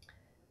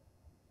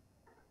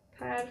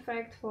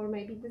 Perfect for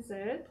maybe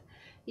dessert.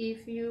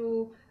 If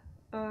you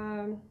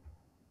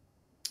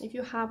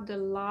have the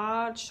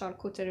large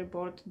charcuterie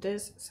board,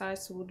 this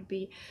size would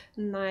be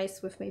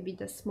nice with maybe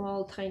the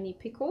small tiny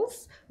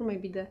pickles or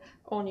maybe the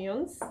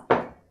onions.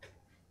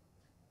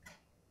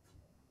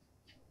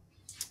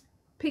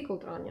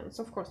 Pickled onions,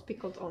 of course,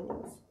 pickled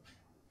onions.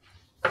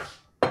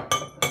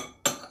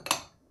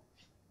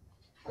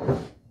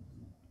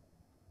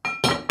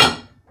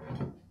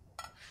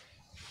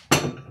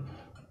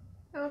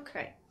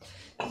 Okay,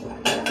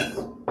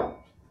 so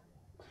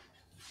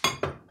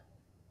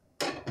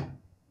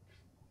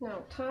now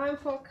time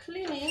for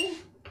cleaning.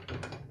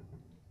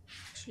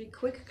 Actually,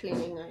 quick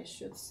cleaning, I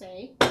should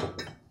say.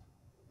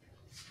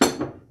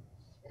 And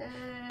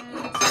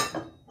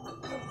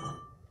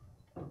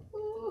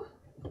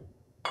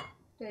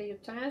the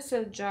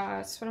utensil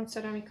jars from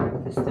Ceramika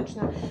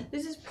Artystyczna.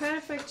 This is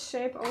perfect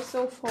shape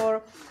also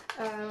for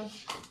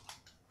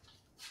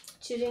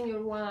chilling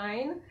your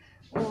wine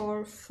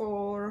or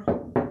for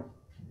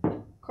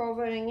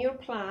covering your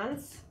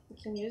plants. You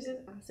can use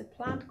it as a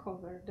plant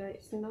cover. There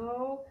is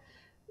no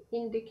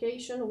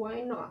indication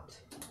why not.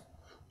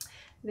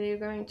 They're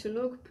going to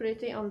look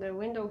pretty on the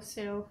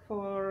windowsill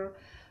for,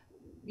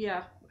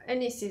 yeah,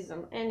 any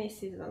season, any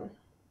season.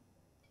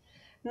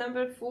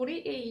 Number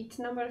 48.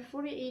 Number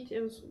 48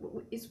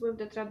 is with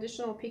the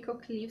traditional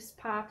peacock leaves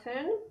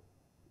pattern.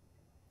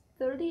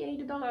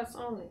 $38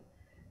 only.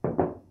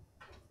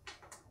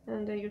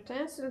 And the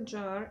utensil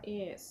jar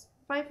is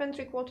 5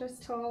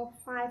 3/4 tall,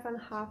 5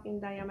 1/2 in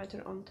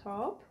diameter on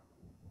top.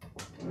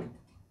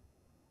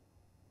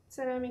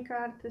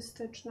 Ceramika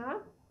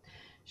Artystyczna,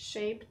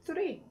 shape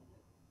 3.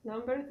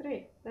 Number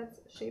 3. That's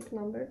shape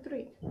number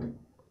 3.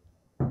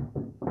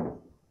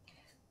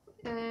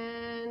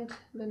 And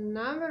the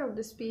number of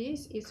this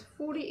piece is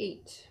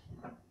 48.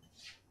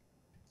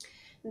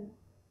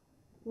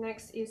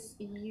 Next is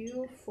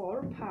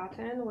U4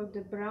 pattern with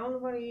the brown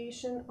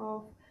variation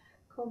of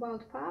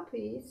cobalt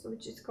poppies,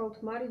 which is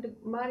called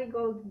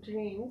Marigold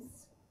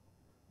Dreams.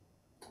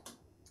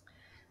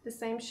 The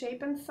same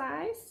shape and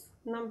size,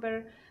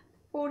 number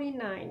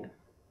 49.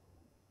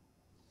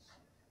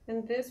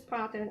 And this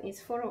pattern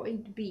is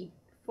 408B.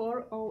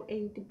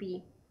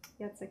 408B.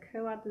 That's a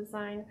Killa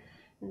design.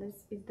 And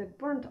this is the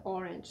burnt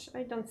orange.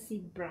 I don't see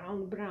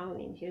brown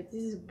in here.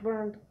 This is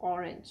burnt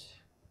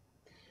orange.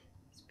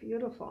 It's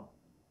beautiful.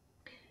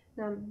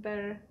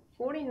 Number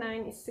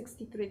 49 is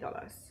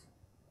 $63.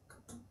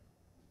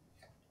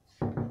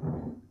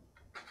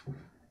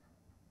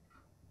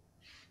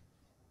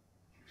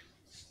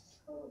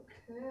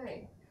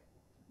 Okay.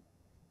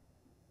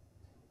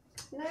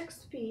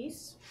 Next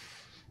piece.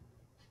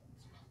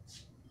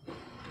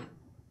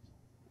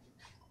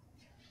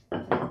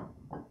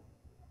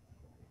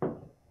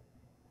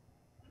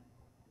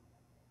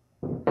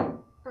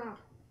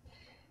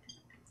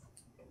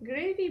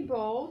 Gravy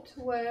boat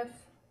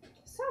with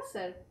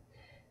saucer.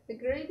 The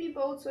gravy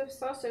boats with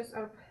saucers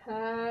are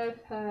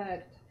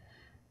perfect.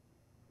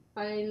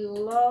 I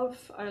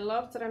love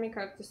Ceramika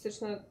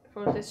Artystyczna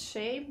for this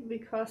shape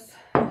because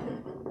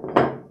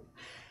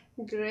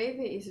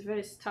gravy is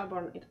very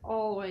stubborn. It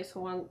always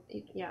wants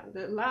it. Yeah,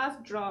 the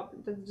last drop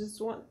that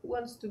just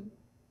wants to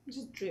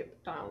just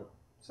drip down.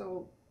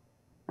 So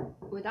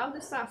without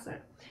the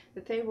saucer,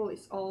 the table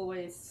is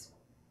always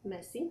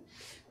messy.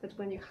 But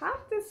when you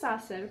have the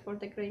saucer for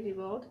the gravy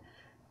boat,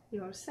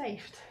 you are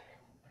saved.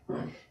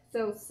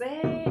 So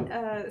say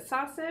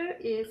saucer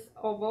is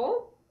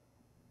oval.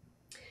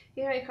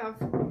 Here I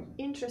have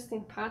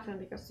interesting pattern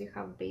because you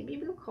have baby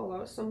blue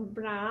color, some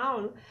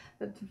brown,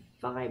 that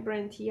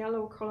vibrant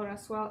yellow color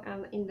as well,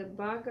 and in the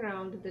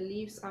background the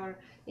leaves are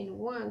in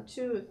 1,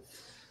 2,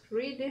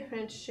 3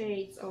 different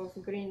shades of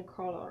green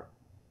color.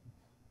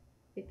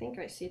 I think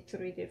I see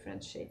 3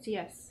 different shades.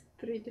 Yes,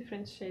 3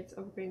 different shades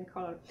of green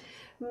color.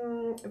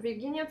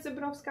 Virginia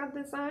Cybrowska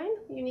design,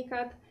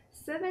 Unicat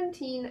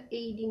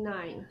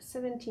 1789.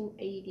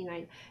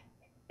 1789.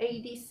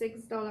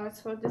 $86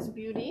 for this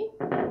beauty.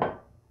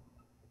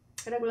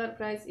 Regular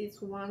price is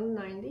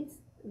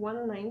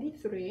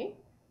 $193,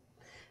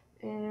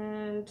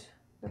 and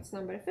that's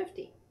number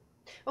 50.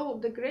 Oh,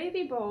 the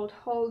gravy boat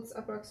holds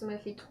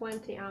approximately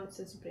 20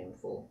 ounces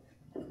brimful.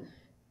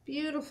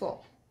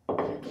 Beautiful.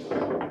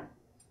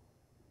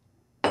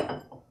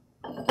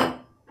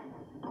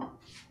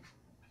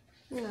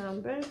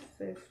 Number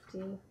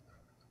 50.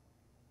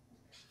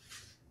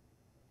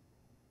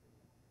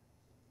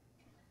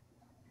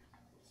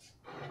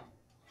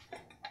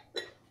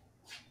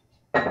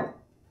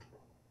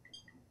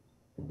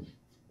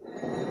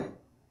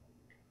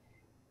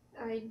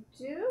 I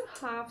do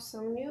have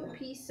some new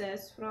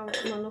pieces from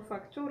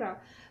Manufaktura.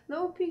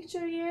 No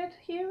picture yet.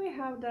 Here we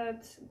have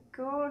that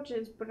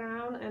gorgeous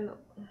brown and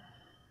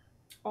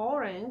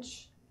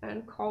orange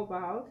and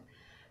cobalt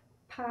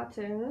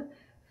pattern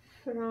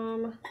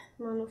from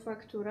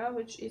Manufaktura,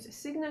 which is a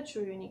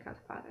signature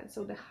Unicat pattern.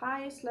 So the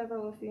highest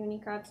level of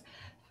Unicats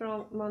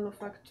from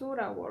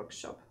Manufaktura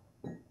workshop.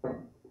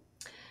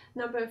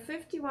 Number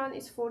 51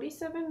 is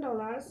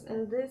 $47,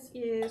 and this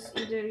is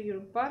either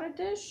your butter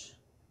dish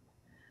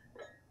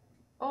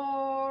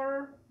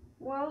or,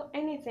 well,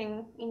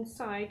 anything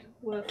inside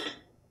with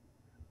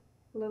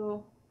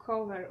little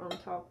cover on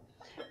top.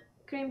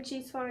 Cream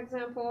cheese, for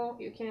example,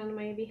 you can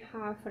maybe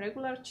have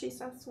regular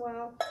cheese as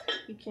well.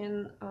 You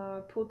can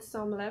put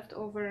some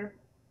leftover,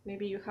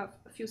 maybe you have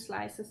a few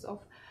slices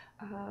of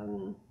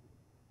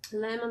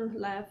lemon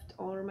left,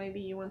 or maybe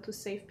you want to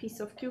save piece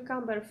of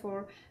cucumber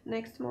for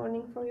next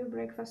morning for your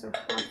breakfast, or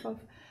half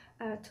of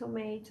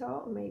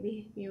tomato, or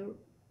maybe your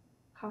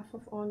half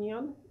of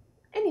onion.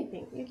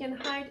 anything. You can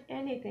hide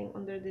anything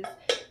under this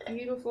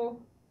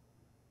beautiful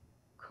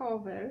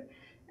cover,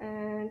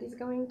 and it's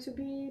going to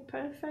be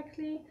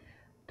perfectly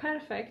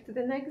perfect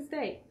the next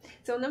day.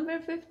 So number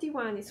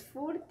 51 is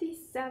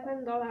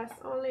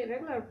 $47 only.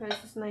 Regular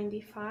price is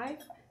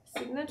 $95.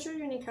 Signature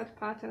unique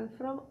pattern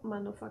from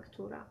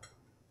Manufaktura.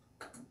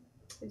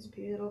 It's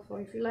beautiful.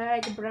 If you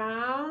like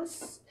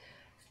browns,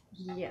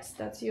 yes,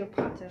 that's your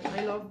pattern.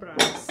 I love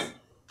browns.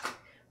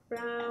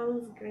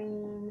 Browns,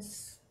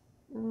 greens,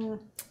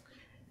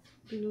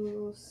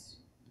 blues.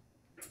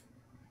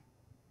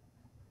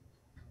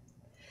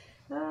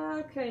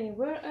 Okay,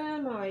 where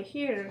am I?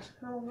 Here.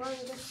 I'm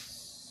going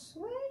this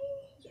way.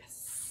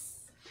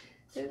 Yes.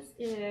 This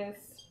is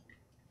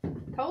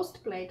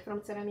toast plate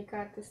from Ceramika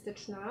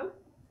Artystyczna.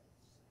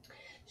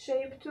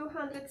 Shape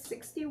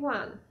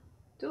 261.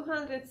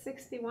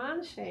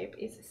 261 shape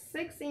is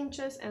 6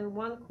 inches and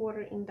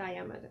 1/4 in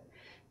diameter.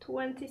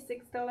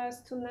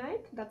 $26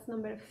 tonight. That's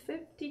number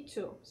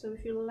 52. So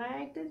if you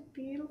like this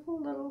beautiful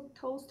little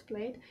toast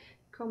plate,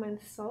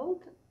 comment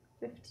sold.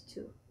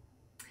 52.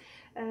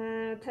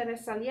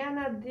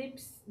 Teresaliana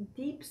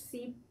Deep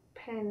Sea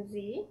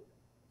Pansy,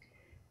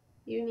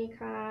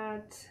 unique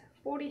at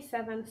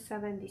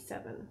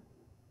 $47.77.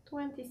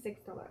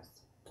 $26.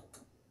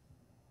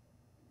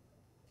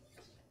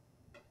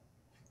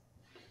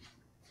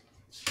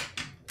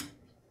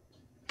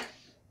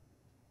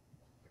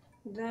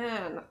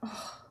 Then,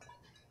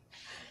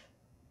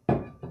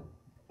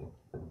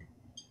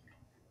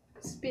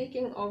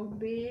 speaking of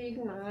big,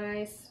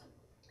 nice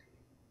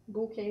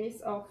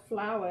bouquets of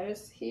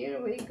flowers, here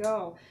we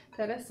go.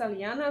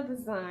 Teresaliana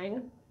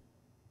design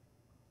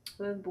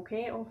with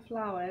bouquet of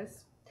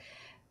flowers.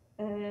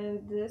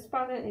 And this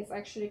pattern is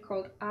actually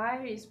called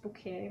Iris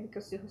Bouquet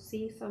because you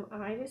see some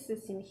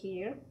irises in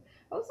here.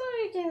 Also,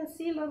 you can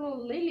see little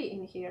lily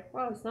in here.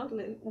 Well, it's not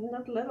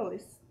little,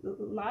 it's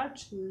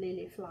large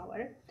lily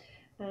flower.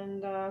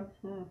 And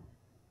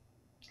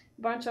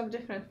bunch of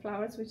different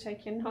flowers which I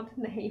cannot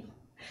name.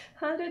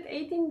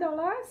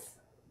 $118.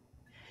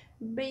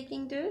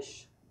 Baking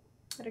dish,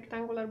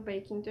 rectangular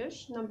baking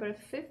dish, number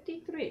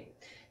 53.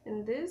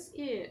 And this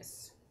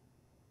is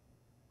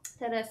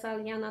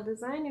Teresaliana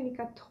design, unique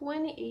at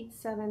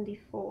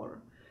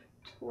 $28.74.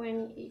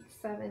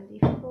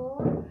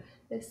 $28.74.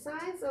 The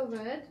size of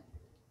it,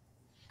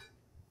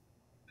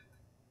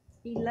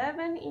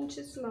 11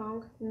 inches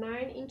long,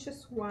 9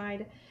 inches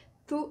wide,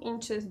 2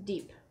 inches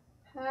deep.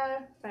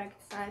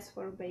 Perfect size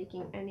for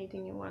baking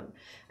anything you want.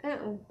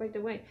 And by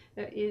the way,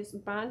 there is a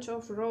bunch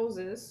of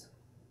roses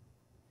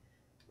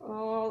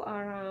all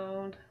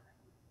around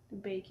the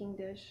baking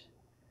dish.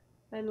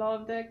 I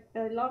love the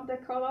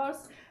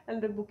colors,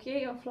 and the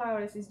bouquet of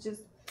flowers is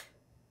just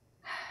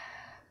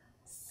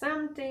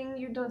something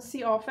you don't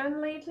see often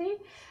lately.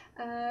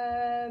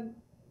 The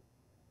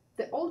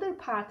older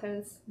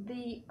patterns,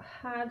 they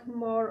had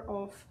more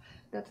of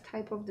that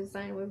type of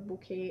design with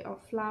bouquet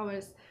of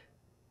flowers,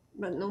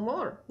 but no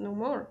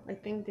more. I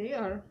think they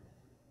are,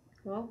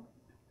 well,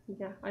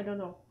 yeah, I don't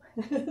know.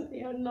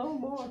 They are no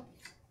more.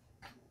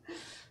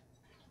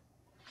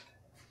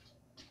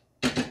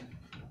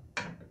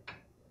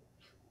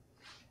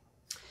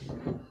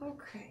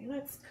 Okay,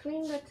 let's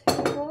clean the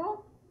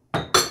table.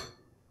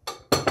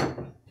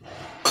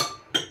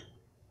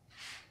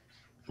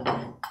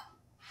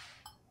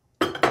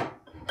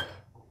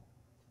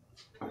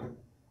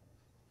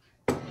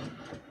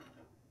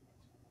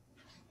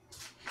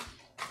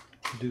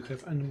 Do you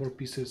have any more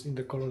pieces in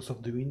the colors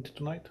of the wind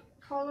tonight?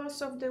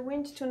 Colors of the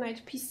wind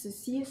tonight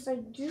pieces. Yes, I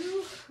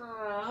do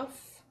have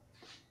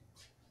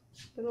a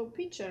little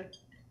picture.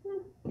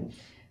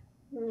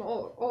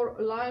 Or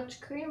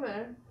large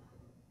creamer.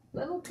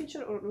 Little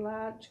picture or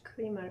large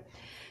creamer.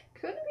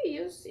 Could be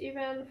used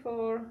even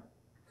for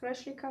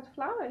freshly cut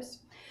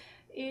flowers.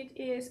 It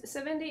is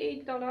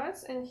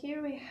 $78, and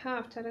here we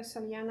have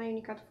Teresaliana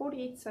unique at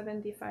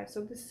 $48.75.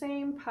 So the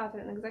same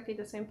pattern, exactly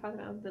the same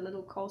pattern as the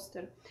little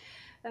coaster.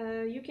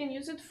 You can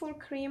use it for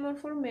cream or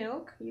for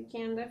milk. You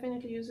can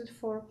definitely use it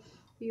for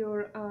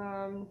your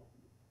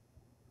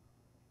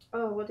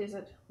what is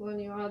it when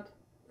you add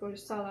for your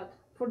salad,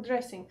 for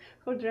dressing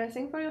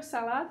for your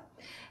salad.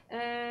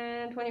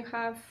 And when you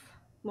have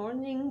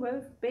morning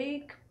with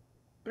big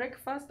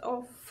breakfast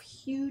of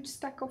huge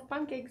stack of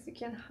pancakes, you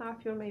can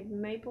have your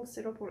maple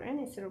syrup or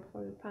any syrup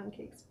for your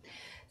pancakes.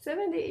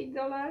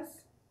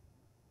 $78.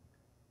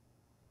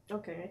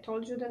 Okay, I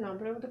told you the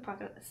number of the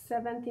pattern,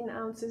 17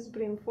 ounces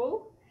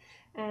brimful,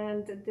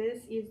 and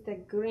this is the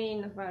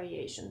green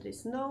variation.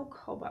 There's no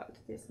cobalt.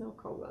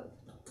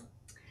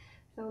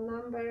 So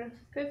number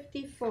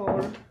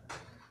 54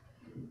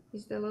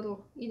 is the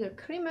little either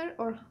creamer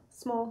or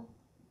small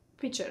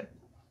pitcher.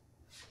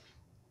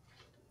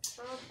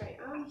 Okay,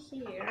 I'm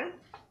here.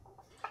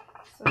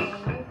 So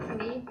let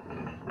me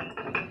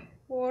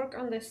work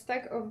on the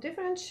stack of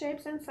different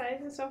shapes and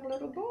sizes of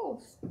little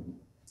balls.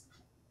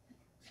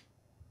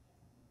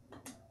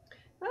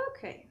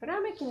 Okay,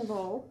 ramekin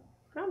bowl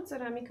from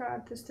Ceramika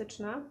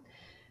Artystyczna.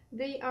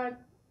 They are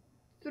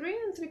 3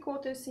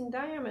 3/4 in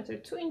diameter,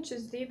 2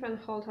 inches deep, and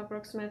hold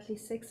approximately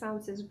 6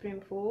 ounces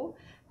brimful.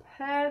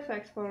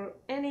 Perfect for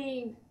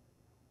any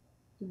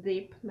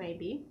dip,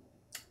 maybe,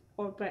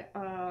 or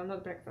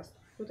not breakfast.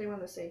 What do I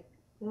want to say?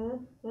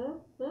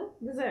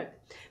 Dessert,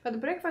 but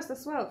breakfast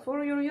as well,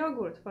 for your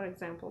yogurt, for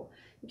example.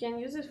 You can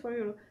use it for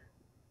your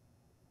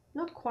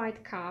not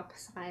quite cup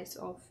size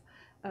of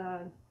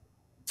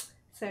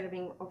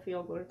serving of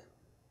yogurt.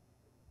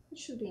 It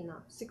should be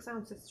enough. 6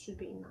 ounces should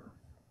be enough,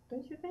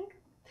 don't you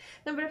think?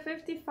 Number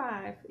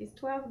 55 is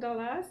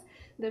 $12.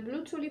 The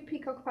blue tulip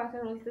peacock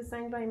pattern was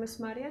designed by Miss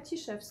Maria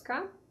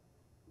Ciszewska,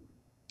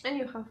 and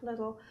you have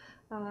little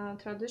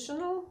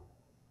traditional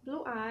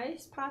blue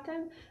eyes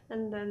pattern,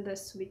 and then the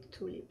sweet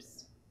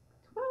tulips.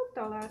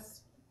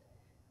 $12.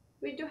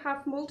 We do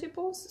have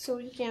multiples, so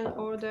you can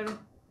order a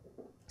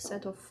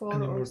set of 4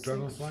 Any or more 6.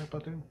 dragonfly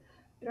pattern?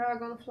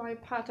 Dragonfly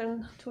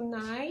pattern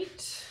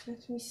tonight.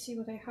 Let me see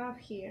what I have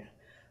here,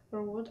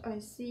 or what I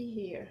see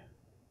here.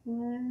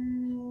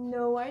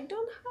 No, I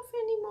don't have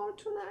any more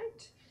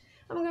tonight.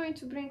 I'm going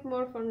to bring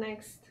more for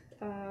next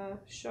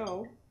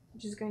show,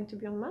 which is going to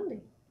be on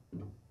Monday.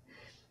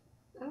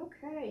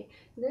 Okay,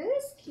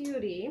 this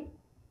cutie.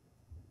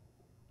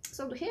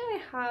 So here I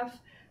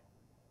have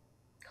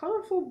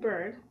colorful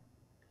bird.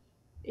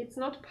 It's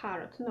not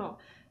parrot, no.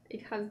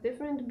 It has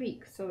different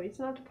beak, so it's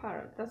not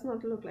parrot. Does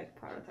not look like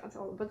parrot at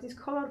all, but it's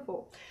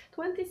colorful.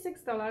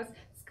 $26.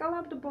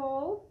 Scalloped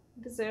ball,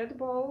 dessert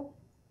ball,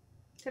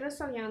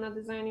 Terrasaliana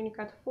design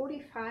unicat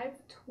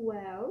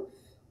 4512.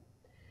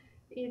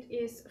 It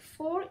is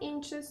 4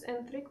 inches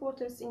and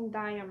 3/4 in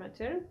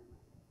diameter,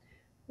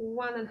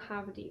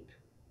 1.5 deep,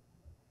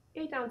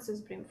 8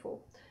 ounces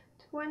brimful.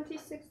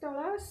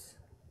 $26.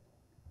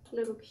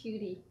 Little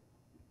cutie.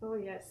 Oh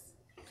yes.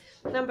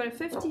 Number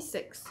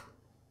 56.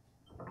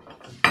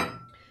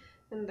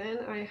 And then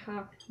I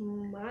have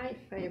my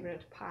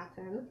favorite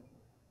pattern,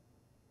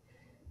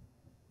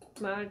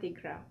 Mardi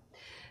Gras.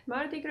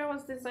 Mardi Gras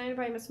was designed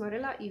by Miss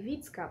Maryla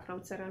Iwicka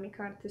from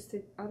Ceramika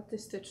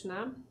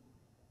Artystyczna.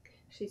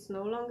 She's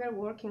no longer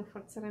working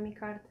for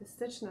Ceramika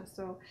Artystyczna,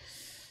 so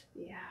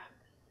yeah.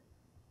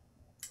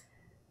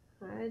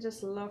 I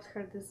just loved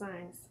her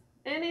designs.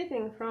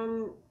 Anything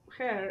from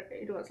her,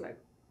 it was like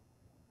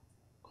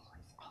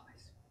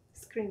always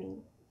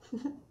screaming.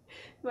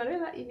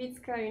 Maryla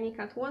Iwicka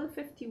Unicat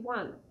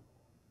 151.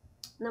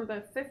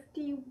 Number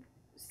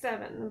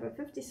 57. Number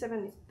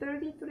 57 is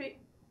 33.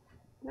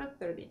 Not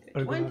 33.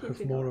 Are you gonna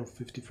have more of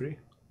 53?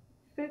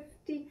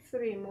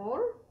 53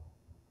 more.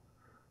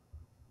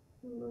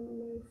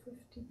 Number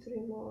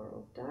 53 more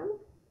of them.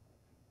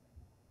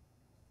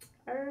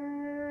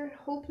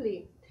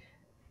 Hopefully.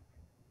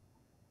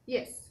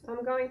 Yes,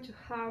 I'm going to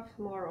have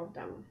more of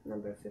them.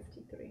 Number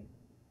 53.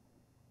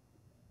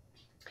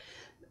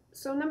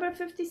 So number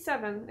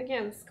 57,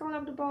 again,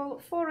 scalloped ball,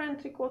 4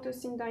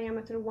 3/4 in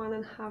diameter,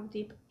 1.5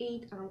 deep,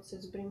 8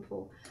 ounces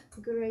brimful.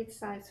 Great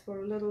size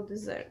for little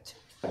dessert.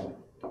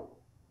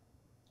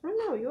 Oh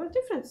no, you're a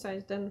different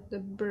size than the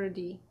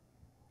birdie.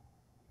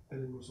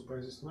 Any more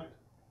surprises tonight?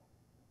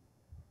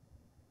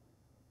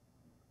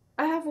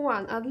 I have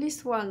one, at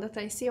least one, that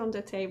I see on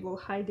the table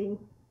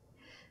hiding.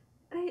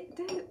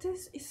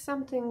 This is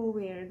something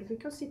weird,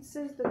 because it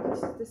says that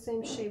this is the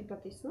same shape,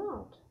 but it's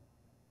not.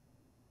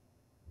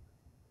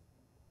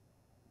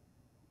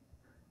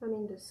 I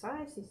mean, the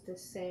size is the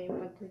same,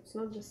 but it's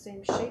not the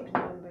same shape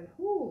number.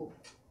 Ooh.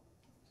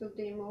 So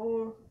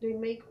they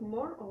make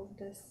more of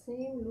the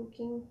same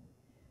looking.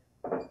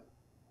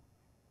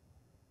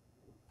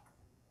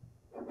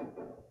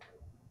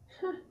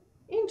 Huh,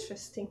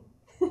 interesting.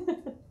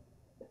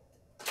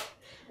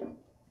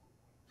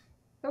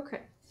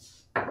 Okay.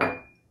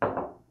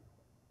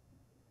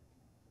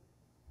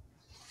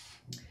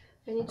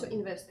 I need to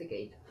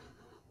investigate.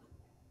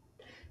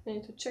 I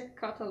need to check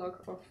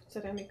catalog of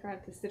Ceramika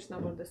Artystyczna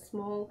about the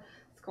small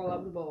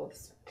scalloped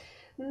balls.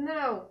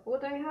 Now,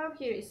 what I have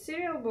here is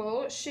cereal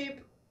ball,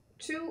 shape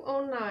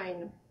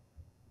 209.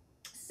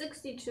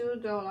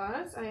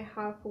 $62. I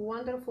have a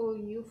wonderful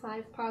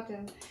U5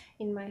 pattern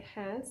in my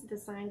hands,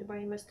 designed by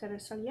Miss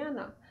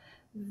Terrasaliana.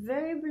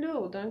 Very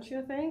blue, don't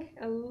you think?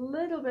 A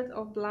little bit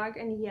of black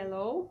and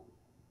yellow,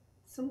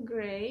 some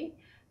gray,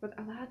 but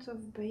a lot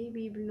of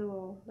baby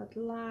blue, that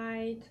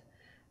light,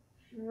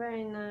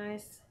 very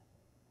nice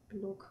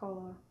blue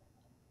color.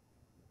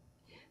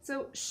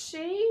 So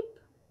shape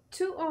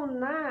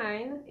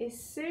 209 is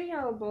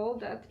cereal ball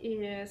that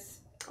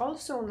is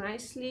also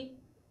nicely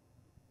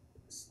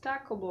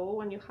stackable.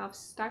 When you have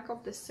stack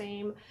of the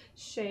same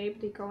shape,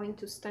 they're going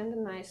to stand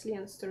nicely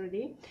and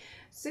sturdy.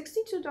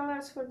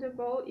 $62 for the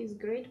ball is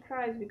great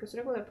price, because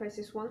regular price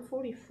is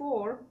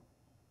 $144.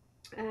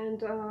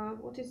 And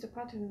what is the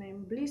pattern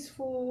name?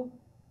 Blissful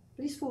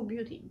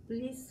Beauty.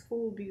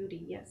 Blissful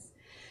Beauty, yes.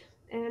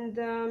 And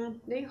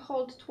they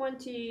hold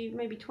 20,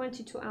 maybe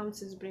 22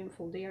 ounces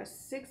brimful. They are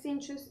 6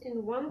 inches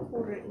and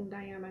 1/4 in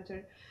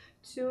diameter,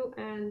 2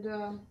 and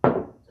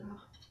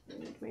I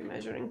need my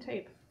measuring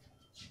tape.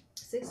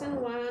 6 and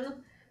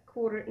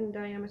 1/4 in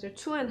diameter,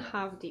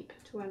 2.5 deep,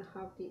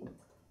 2.5 deep.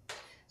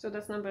 So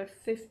that's number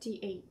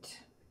 58.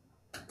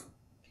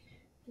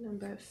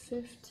 Number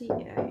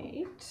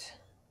 58.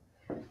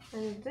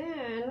 And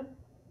then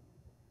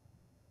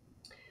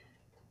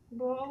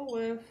bowl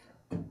with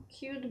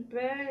cute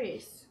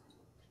berries.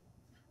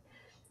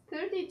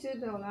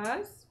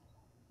 $32.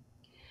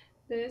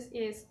 This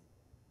is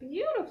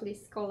beautifully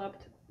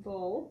scalloped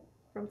bowl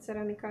from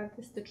Ceramika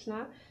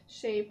Artystyczna,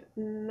 shape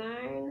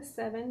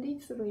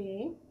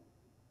 973,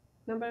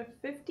 number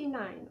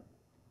 59.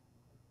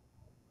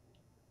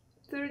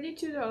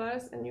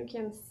 $32, and you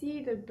can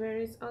see the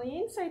berries on the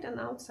inside and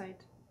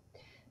outside.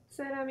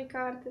 Ceramika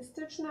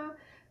Artystyczna,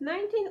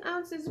 19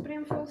 ounces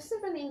brimful,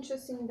 7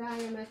 inches in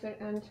diameter,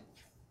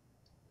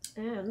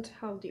 and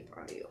how deep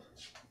are you?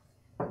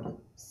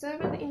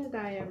 7 in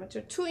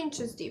diameter, 2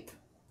 inches deep.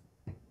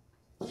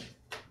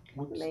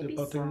 What's Maybe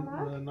the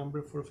pattern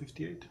number for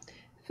 58?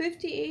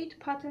 58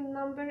 pattern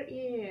number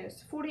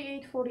is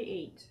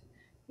 4848.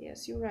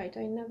 Yes, you're right,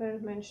 I never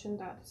mentioned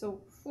that.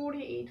 So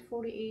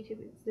 4848 is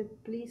the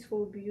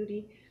Blissful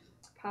Beauty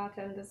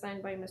pattern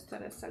designed by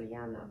Mr.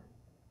 Saliana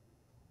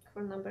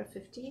for number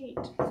 58.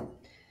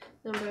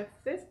 Number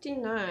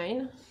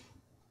 59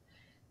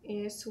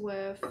 is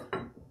with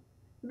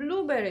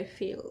blueberry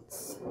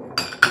fields.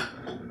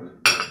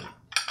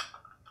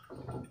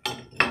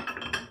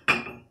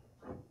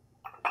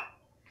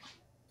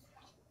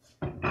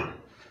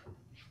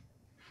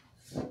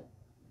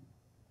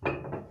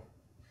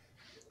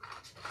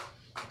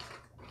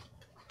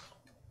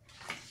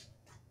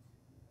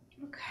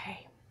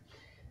 Okay,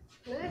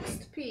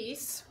 next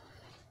piece.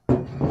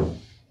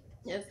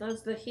 Yes,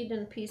 that's the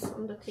hidden piece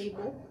on the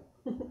table.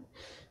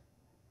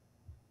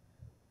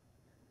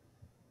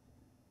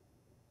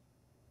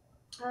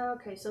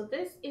 Okay, so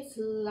this is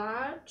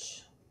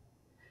large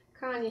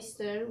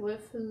canister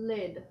with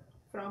lid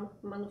from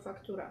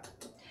Manufaktura.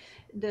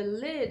 The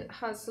lid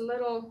has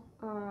little,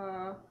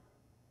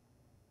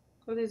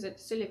 what is it?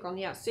 Silicone,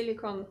 yeah,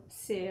 silicone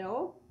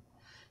seal.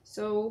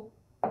 So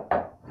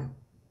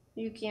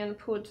you can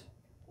put,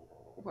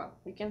 well,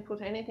 you can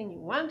put anything you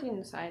want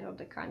inside of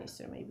the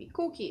canister, maybe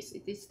cookies.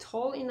 It is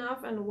tall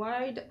enough and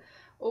wide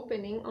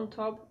opening on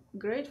top,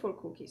 great for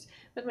cookies,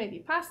 but maybe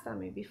pasta,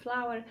 maybe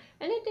flour,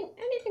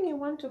 anything you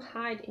want to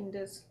hide in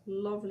this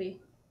lovely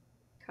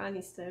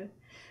canister.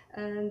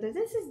 And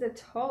this is the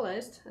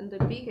tallest and the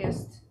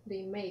biggest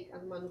they make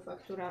at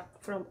Manufaktura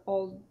from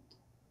all,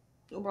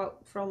 well,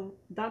 from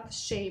that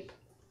shape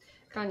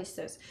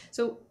canisters.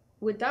 So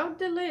without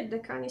the lid, the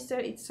canister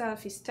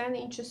itself is 10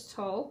 inches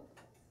tall,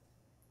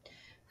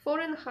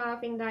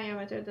 4.5 in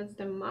diameter. That's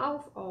the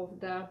mouth of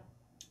the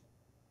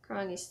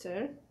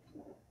canister.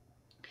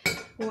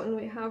 When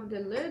we have the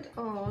lid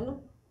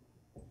on,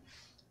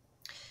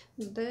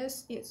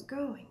 this is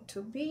going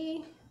to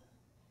be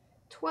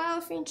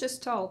 12 inches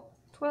tall.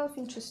 12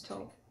 inches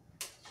tall.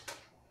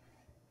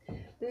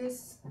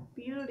 This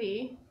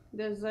beauty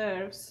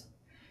deserves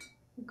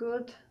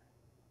good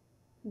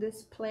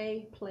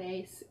display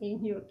place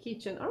in your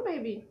kitchen, or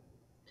maybe,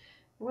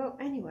 well,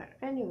 anywhere,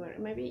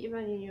 maybe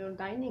even in your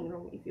dining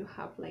room. If you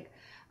have like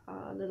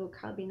a little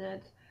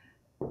cabinet,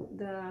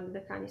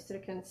 the canister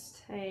can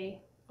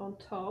stay on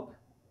top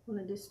on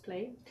a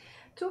display.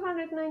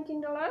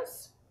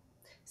 $219.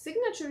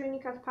 Signature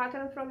Unicat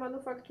pattern from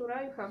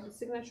Manufaktura. You have the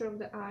signature of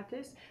the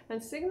artist,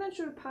 and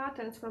signature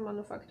patterns from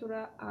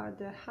Manufaktura are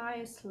the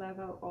highest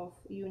level of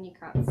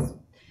Unicats.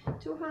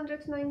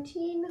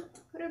 $219,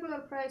 regular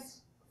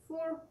price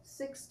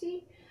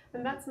 $460,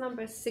 and that's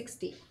number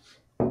 60.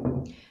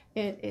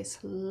 It is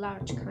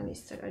large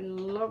canister. I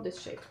love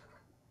this shape.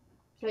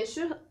 I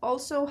should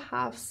also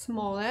have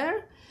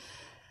smaller,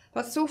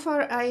 but so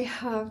far I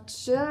have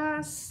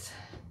just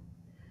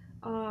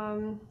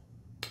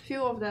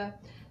few of the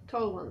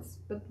tall ones,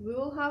 but we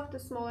will have the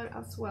smaller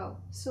as well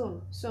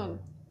soon.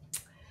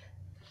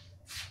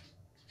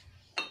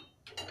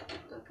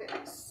 Okay,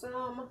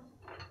 some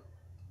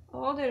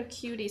other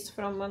cuties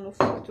from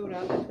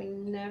Manufaktura that we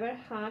never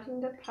had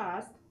in the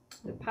past,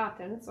 the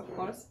patterns of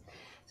course.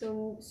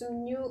 So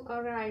some new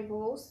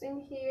arrivals in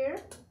here.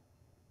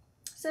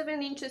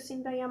 7 inches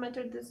in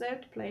diameter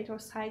dessert plate or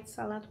side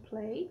salad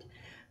plate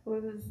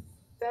with a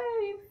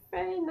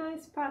very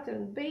nice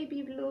pattern.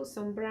 Baby blue,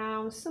 some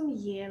brown, some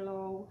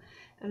yellow,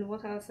 and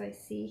what else I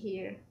see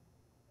here?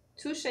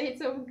 2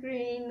 shades of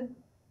green.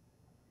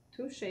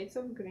 2 shades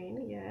of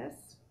green,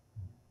 yes.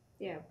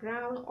 Yeah,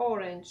 brown,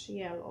 orange,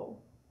 yellow,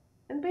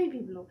 and baby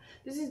blue.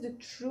 This is the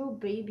true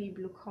baby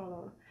blue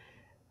color.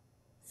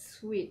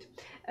 Sweet.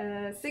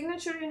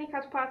 Signature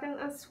Unicat pattern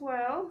as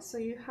well. So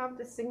you have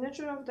the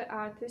signature of the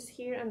artist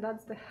here, and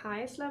that's the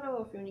highest level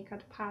of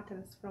Unicat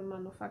patterns from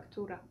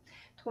Manufaktura.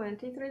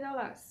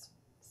 $23.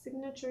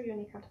 Signature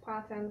Unicat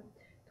pattern,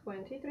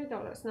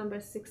 $23.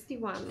 Number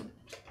 61.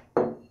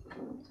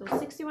 So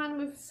 61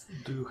 with...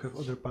 Do you have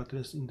other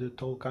patterns in the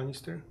tall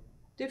canister?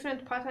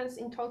 Different patterns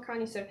in tall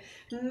canister.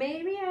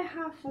 Maybe I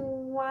have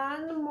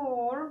one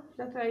more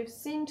that I've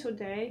seen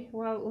today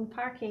while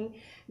unpacking,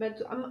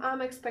 but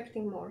I'm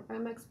expecting more.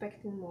 I'm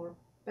expecting more.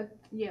 but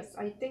yes,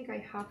 I think I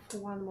have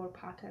one more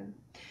pattern.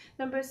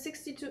 Number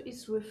 62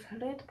 is with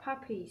red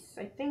puppies.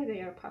 I think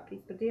they are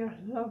puppies, but they are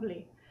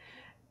lovely.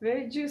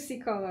 Very juicy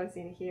colors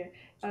in here.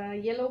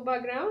 Yellow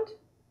background.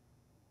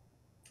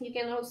 You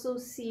can also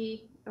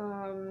see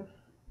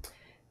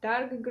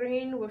dark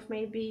green with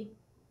maybe,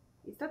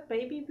 is that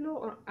baby blue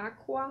or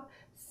aqua?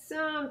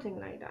 Something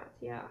like that,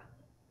 yeah.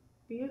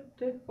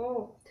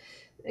 Beautiful.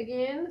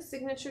 Again,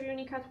 signature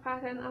Unicat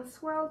pattern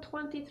as well,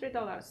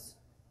 $23.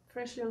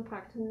 Freshly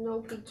unpacked,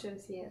 no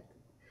pictures yet.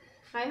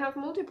 I have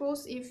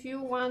multiples. If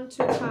you want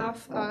to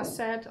have a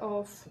set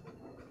of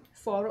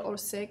 4 or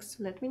 6,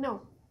 let me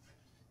know.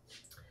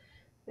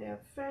 They are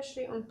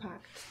freshly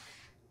unpacked.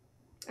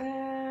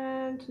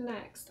 And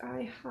next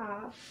I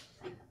have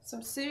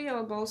some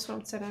cereal bowls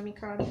from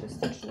Ceramika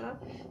Artystyczna.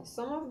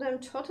 Some of them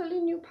totally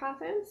new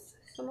patterns,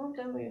 some of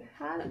them we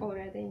had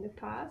already in the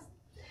past.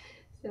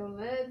 So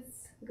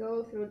let's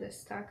go through the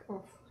stack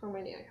of how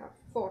many I have.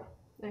 4.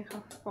 I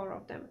have 4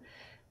 of them.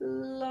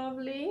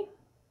 Lovely.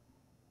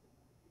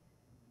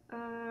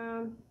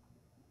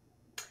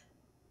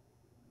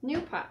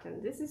 New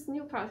pattern. This is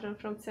new pattern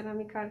from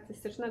Ceramika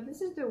Artystyczna.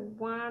 This is the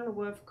one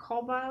with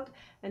cobalt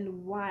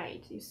and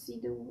white. You see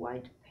the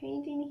white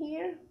paint in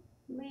here?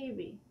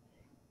 Maybe.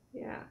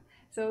 Yeah.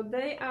 So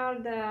they are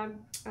the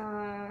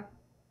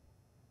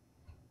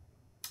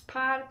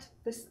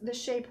the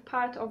shape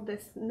part of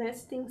this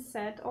nesting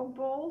set of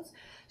balls.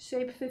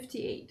 Shape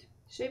 58.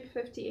 Shape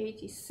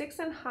 58 is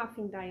 6.5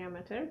 in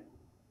diameter,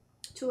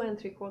 2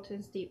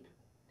 3/4 deep.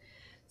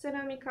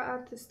 Ceramika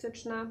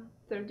Artystyczna,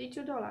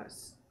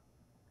 $32.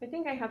 I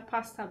think I had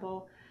pasta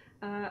ball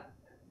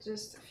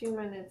just a few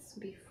minutes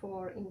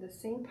before in the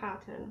same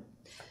pattern.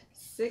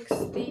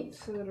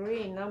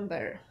 63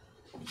 number.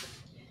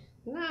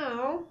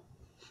 Now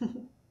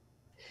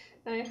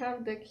I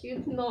have the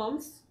cute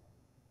gnomes.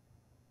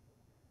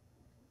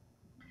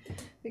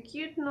 The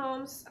cute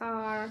gnomes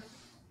are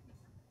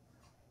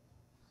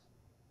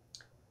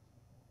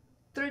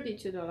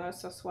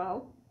 $32 as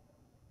well.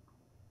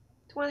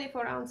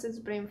 24 ounces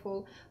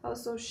brimful,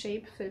 also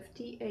shape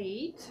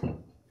 58.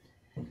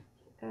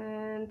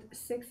 And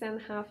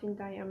 6.5 in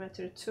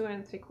diameter, 2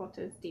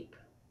 3/4 deep.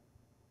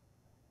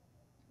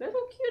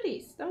 Little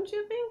cuties, don't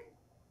you think?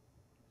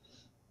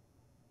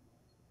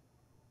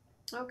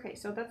 Okay,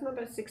 so that's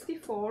number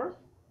 64.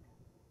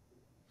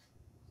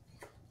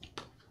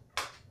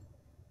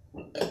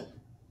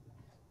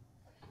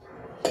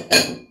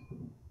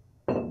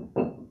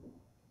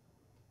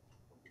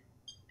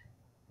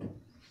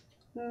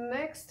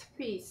 Next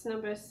piece,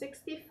 number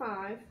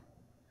 65,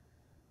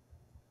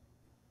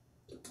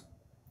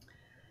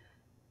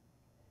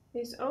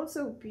 is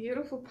also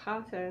beautiful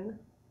pattern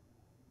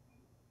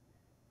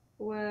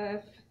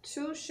with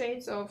 2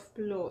 shades of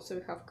blue. So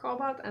we have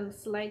cobalt and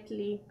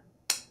slightly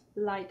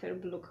lighter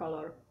blue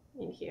color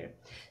in here.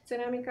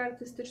 Ceramika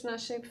Artystyczna,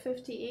 shape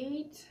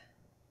 58,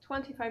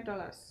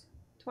 $25.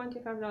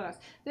 $25.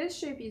 This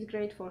shape is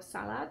great for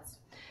salads,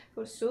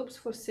 for soups,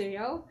 for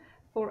cereal,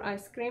 for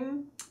ice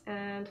cream,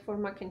 and for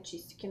mac and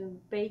cheese. You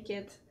can bake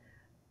it,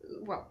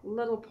 well,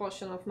 little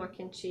portion of mac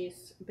and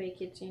cheese,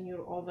 bake it in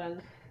your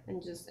oven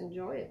and just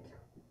enjoy it.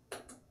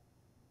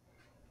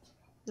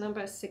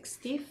 Number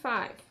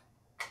 65.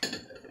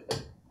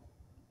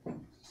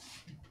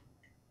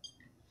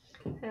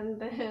 And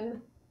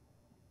then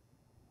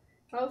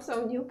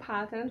also new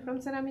pattern from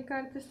Ceramika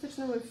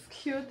Artystyczna with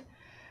cute,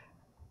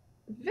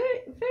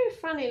 very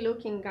funny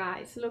looking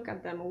guys. Look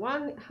at them.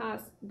 One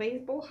has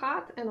baseball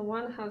hat and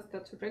one has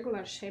that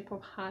regular shape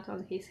of hat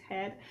on his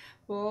head.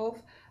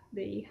 Both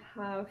they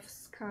have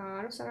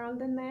scarves around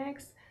the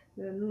necks,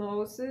 the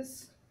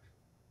noses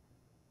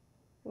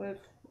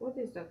with, what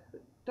is that?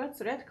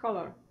 That's red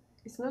color.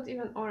 It's not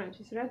even orange,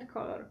 it's red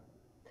color.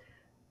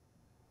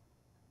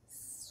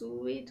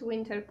 Sweet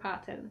winter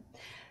pattern.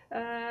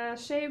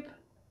 Shape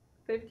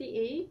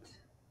 58,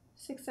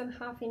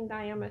 6.5 in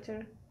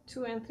diameter,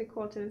 2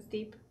 3/4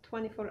 deep,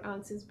 24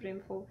 ounces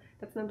brimful.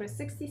 That's number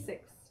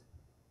 66,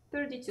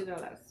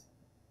 $32.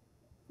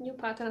 New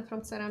pattern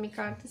from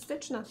Ceramika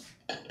Artystyczna.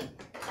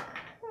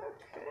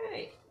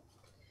 Okay,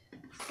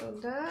 so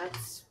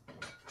that's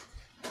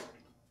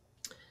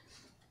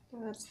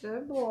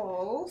the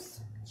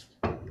balls.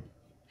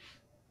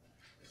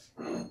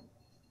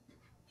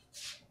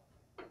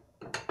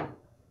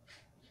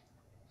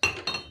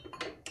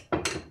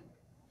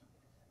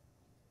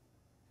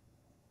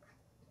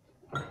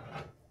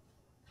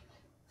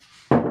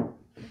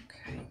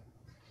 Okay.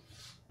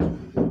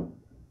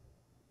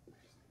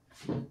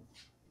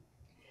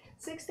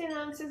 16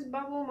 ounces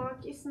bubble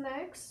mark is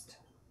next.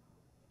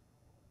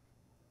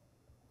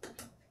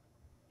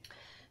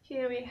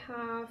 Here we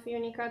have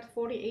Unicat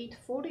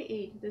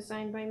 4848,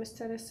 designed by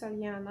Mr.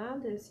 Saliana.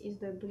 This is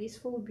the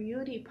Blissful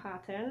Beauty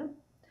pattern.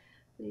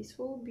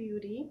 Blissful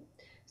Beauty,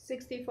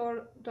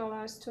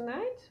 $64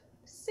 tonight.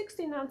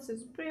 16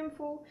 ounces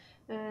brimful,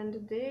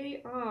 and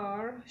they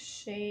are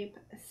shape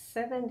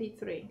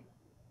 73.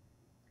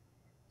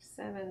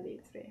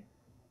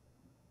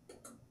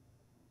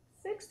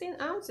 16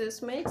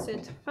 ounces makes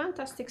it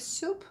fantastic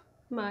soup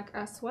mac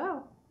as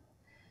well.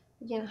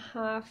 You can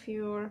have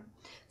your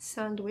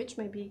sandwich,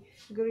 maybe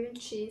grilled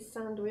cheese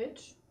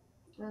sandwich,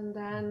 and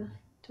then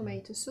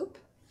tomato soup,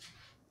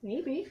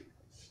 maybe.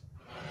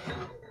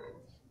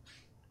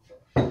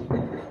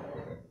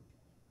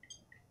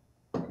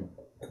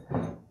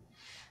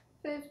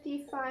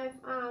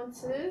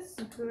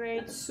 $55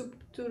 great soup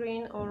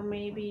tureen, or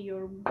maybe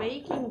your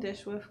baking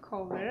dish with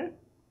cover.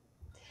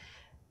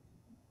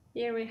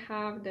 Here we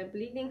have the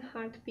bleeding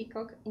heart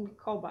peacock in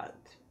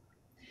cobalt.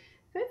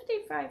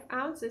 55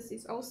 ounces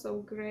is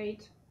also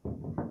great,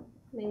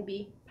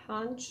 maybe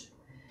punch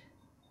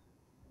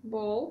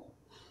bowl.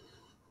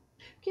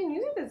 You can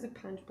use it as a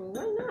punch bowl,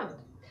 why not?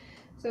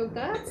 So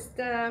that's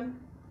the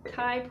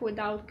type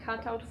without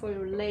cutout for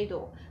your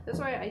ladle. That's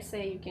why I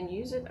say you can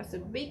use it as a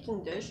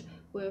baking dish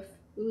with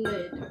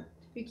lid.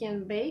 You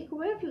can bake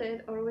with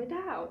lid or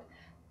without.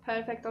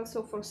 Perfect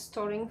also for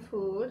storing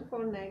food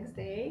for next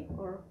day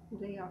or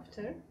day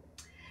after.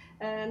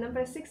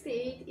 Number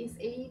 68 is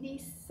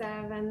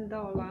 $87.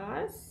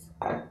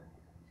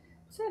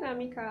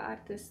 Ceramika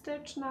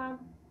artystyczna.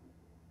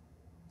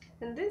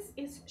 And this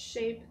is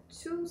shape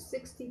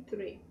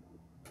 263.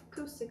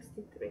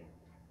 263.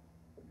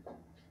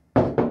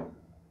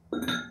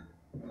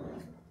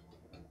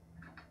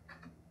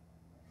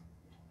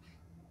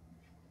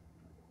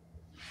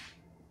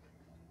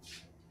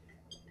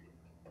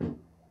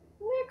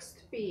 Next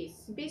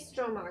piece,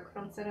 Bistro Mug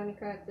from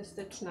Ceramika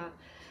Artystyczna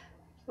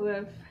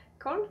with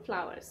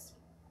cornflowers.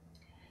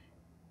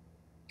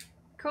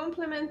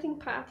 Complementing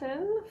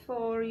pattern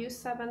for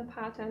U7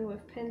 pattern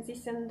with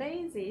pansies and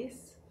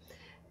daisies.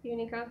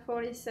 Unicode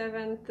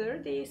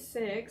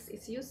 4736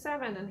 is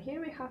U7, and here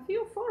we have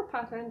U4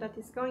 pattern that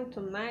is going to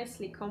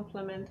nicely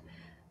complement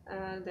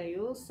the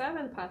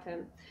U7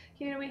 pattern.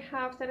 Here we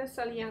have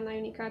Teresaliana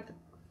Unicode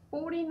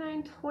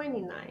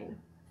 4929.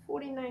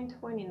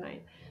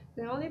 4929.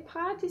 The only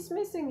part is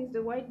missing is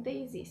the white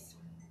daisies,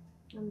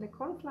 and the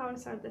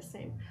cornflowers are the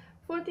same.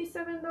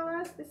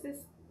 $47. This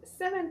is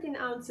 17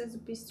 ounces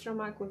Bistro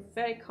Mug with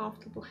very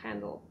comfortable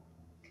handle.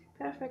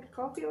 Perfect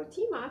coffee or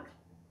tea mug.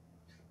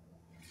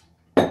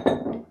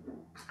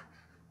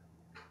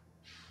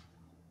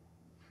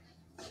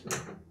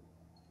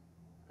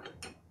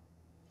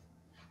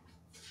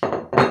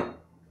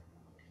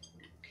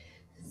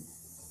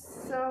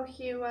 So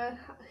here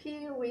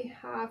we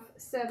have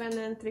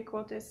 7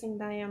 3/4 in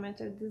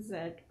diameter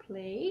dessert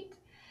plate.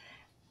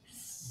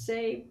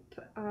 Shape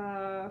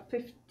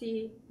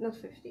 50, not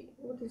 50,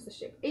 what is the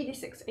shape?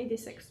 86.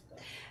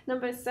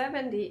 Number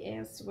 70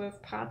 is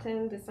with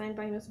pattern designed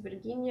by Miss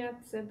Virginia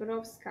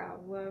Zebrowska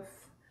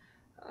with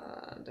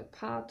the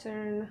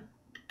pattern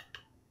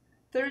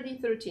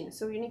 3013.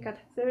 So Unicode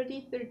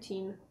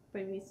 3013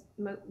 by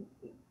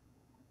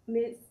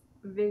Miss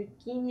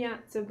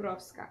Virginia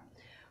Zebrowska.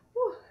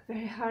 Ooh,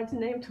 very hard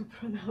name to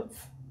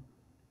pronounce.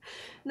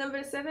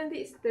 Number 70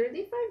 is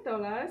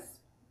 $35.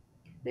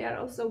 They are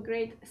also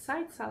great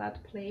side salad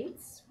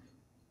plates,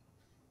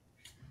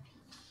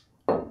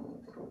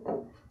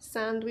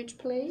 sandwich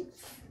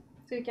plates,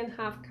 so you can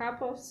have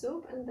cup of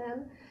soup and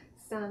then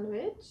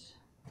sandwich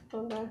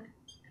on the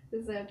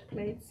dessert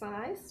plate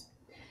size.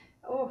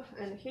 Oh,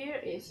 and here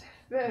is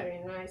very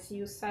nice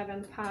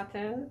U7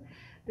 pattern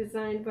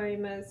designed by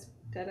Ms.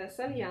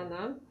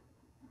 Teresaliana.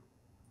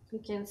 You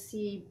can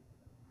see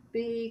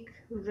big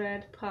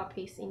red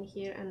poppies in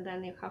here, and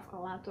then you have a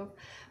lot of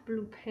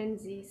blue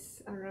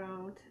pansies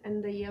around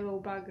and the yellow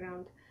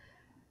background.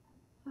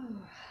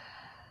 Oh.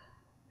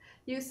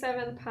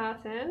 U7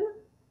 pattern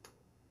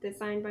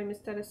designed by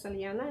Mr.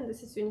 Teresaliana, and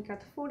this is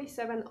Unicode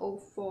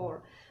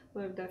 4704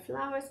 with the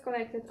flowers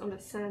collected on a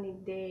sunny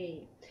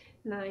day.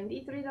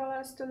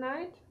 $93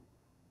 tonight.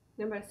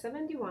 Number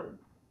 71.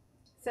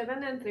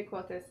 7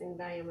 3/4 in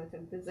diameter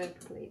dessert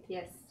plate,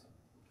 yes.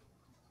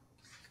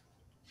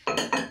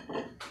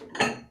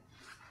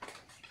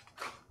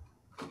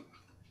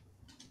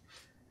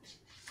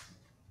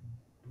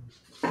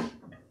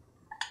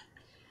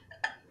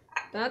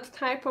 That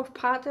type of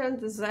pattern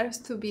deserves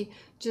to be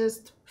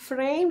just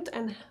framed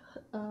and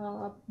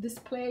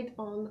displayed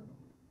on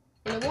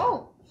the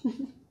wall.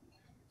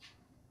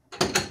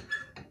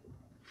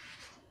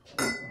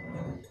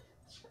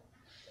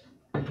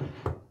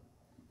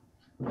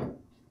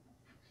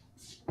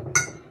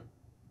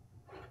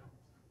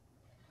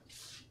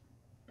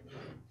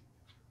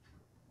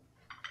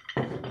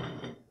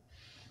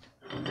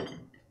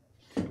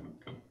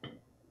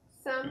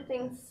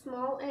 Something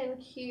small and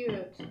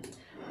cute.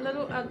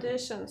 Little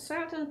addition,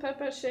 salt and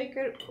pepper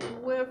shaker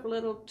with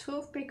little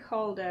toothpick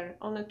holder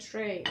on a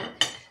tray.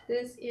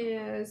 This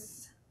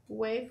is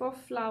wave of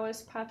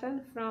flowers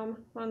pattern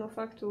from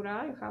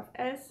Manufactura. You have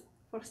S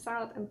for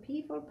salt and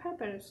P for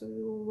pepper, so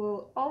you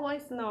will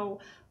always know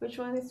which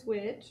one is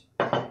which.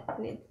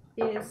 And it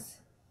is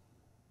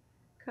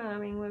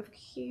coming with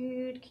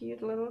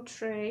cute little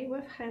tray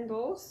with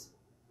handles.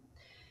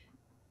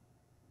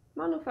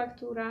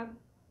 Manufactura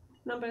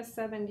Number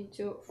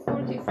 72,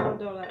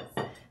 $44.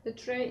 The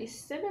tray is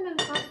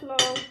 7.5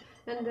 long,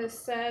 and the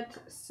set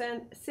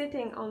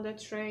sitting on the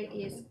tray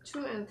is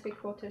 2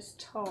 3/4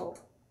 tall.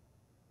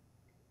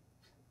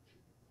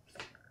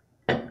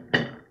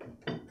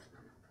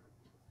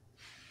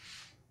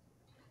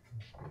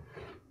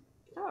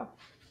 Oh,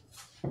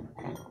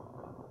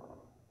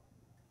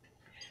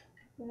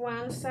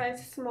 one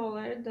size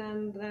smaller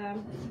than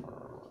the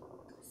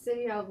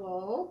cereal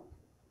bowl.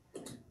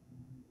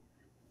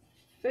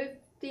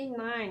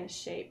 59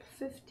 shape.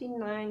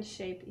 59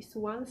 shape is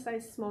one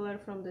size smaller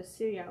from the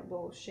cereal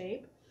bowl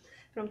shape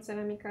from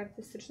Ceramika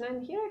Artystyczna.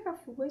 And here I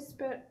have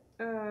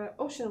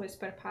Ocean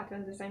Whisper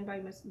pattern designed by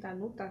Ms.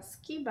 Danuta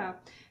Skiba,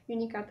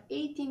 unique at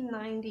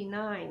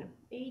 1899.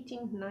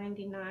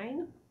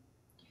 1899.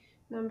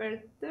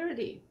 Number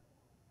 30.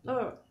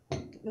 Oh,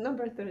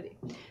 number 30.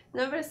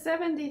 Number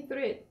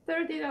 73,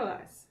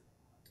 $30.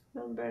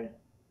 Number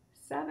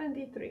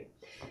 73.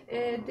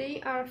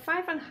 They are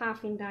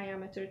 5.5 in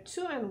diameter,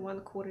 2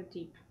 1/4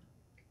 deep.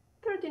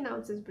 13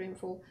 ounces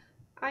brimful.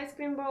 Ice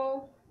cream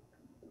bowl,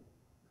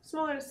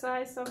 smaller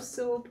size of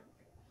soup,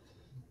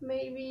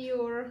 maybe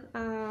your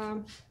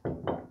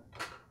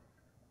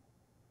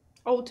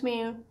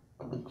oatmeal.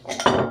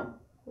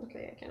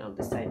 Okay, I cannot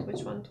decide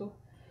which one to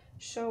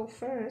show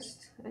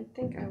first. I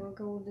think I will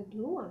go with the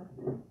blue one.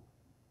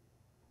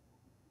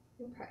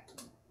 Okay.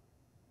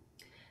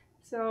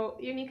 So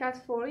unique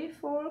at 48,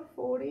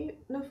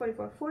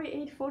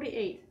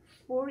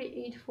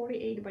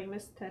 48 by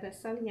Miss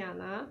Teresa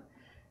Liana.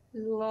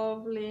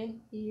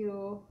 Lovely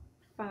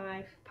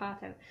U5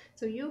 pattern.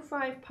 So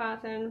U5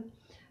 pattern,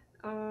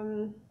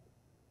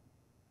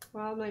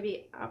 well,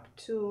 maybe up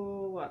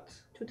to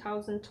what,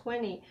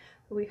 2020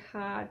 we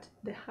had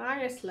the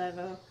highest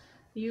level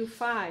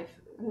U5.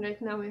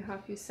 Right now we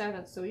have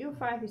U7, so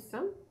U5 is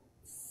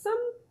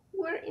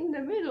somewhere in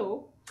the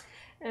middle,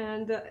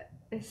 and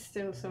it's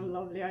still so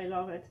lovely. I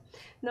love it.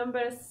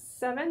 Number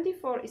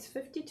 74 is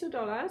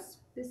 $52.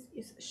 This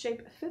is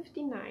shape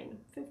 59.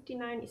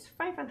 59 is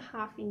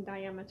 5.5 in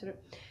diameter,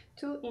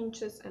 2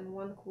 inches and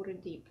 1/4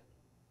 deep.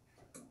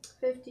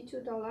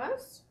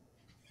 $52.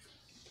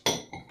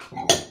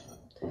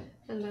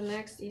 And the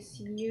next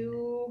is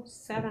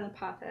U7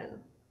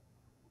 pattern.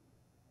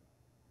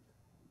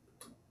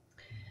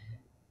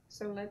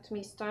 So let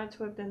me start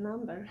with the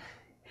number.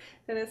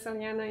 Teresa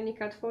Liana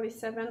unique at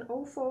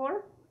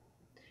 4704.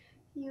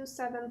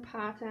 U7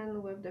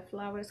 pattern with the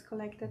flowers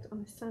collected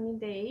on a sunny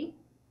day.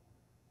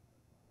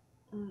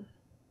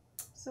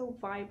 So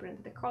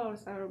vibrant. The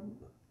colors are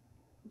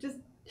just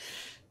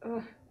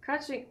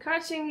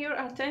catching your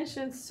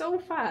attention so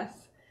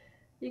fast.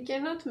 You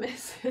cannot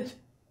miss it.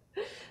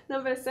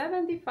 Number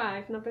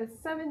 75. Number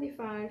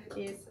 75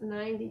 is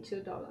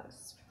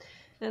 $92.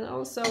 And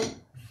also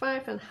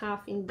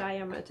 5.5 in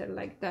diameter,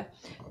 like the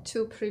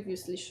two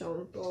previously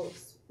shown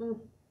bowls.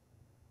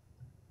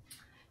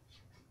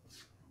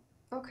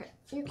 Okay,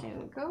 you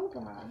can go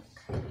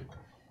back,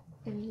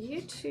 and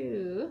you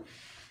too.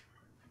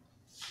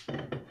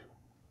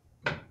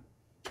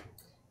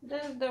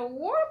 Then the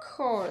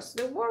workhorse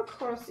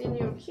in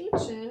your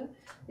kitchen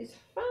is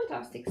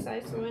fantastic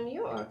size when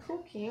you are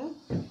cooking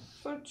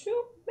for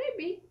 2,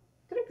 maybe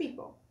 3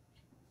 people.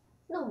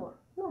 No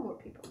more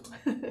people.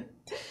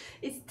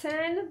 It's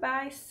 10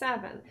 by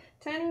 7,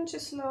 10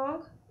 inches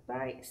long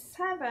by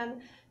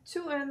 7,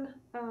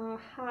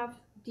 2.5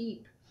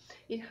 deep.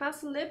 It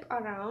has lip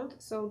around,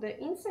 so the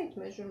inside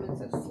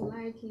measurements are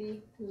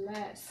slightly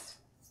less.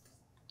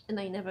 And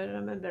I never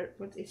remember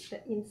what is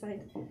the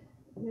inside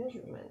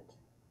measurement.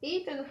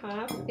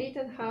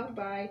 8.5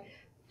 by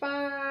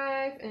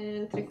 5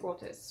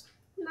 3/4.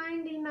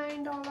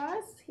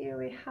 $99. Here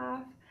we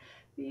have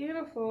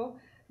beautiful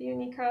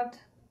unique at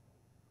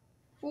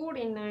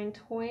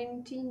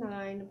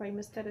 49.29 by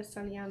Ms.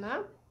 Teresa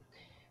Liana.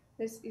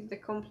 This is the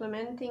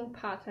complementing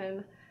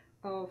pattern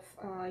of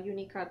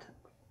unique at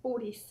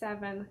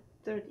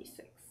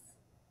 47.36.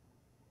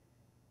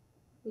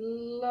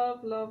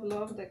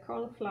 Love the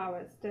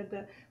cornflowers.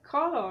 The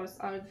colors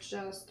are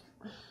just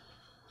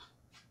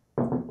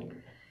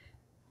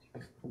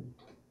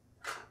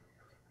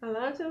a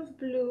lot of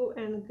blue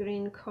and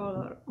green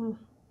color.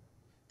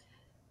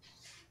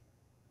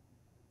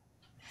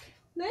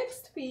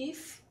 Next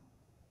piece.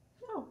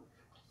 Oh,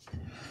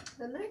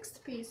 the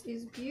next piece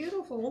is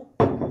beautiful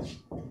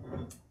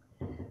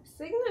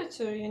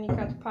signature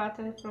unique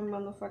pattern from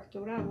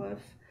Manufaktura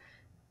with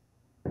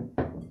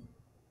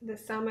the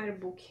summer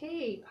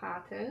bouquet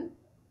pattern.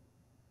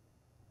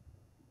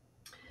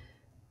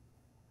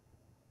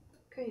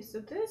 Okay, so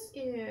this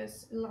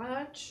is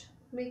large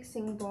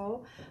mixing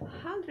bowl,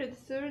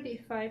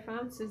 135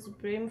 ounces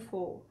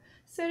brimful,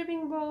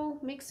 serving bowl,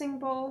 mixing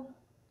bowl.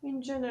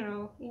 In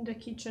general, in the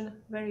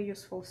kitchen, very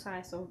useful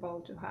size of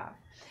bowl to have.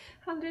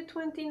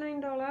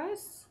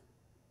 $129.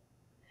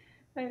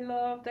 I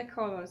love the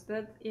colors.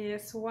 That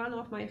is one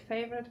of my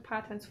favorite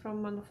patterns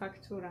from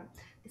Manufaktura.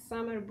 The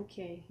summer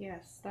bouquet.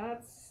 Yes,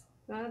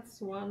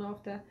 that's one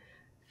of the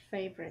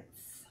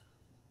favorites.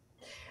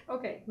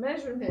 Okay,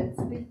 measurements,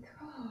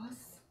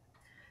 because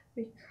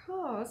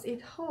because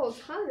it holds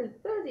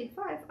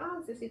 135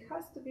 ounces. It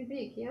has to be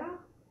big, yeah?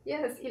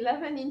 Yes,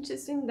 11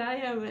 inches in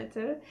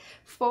diameter,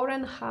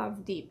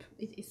 4.5 deep.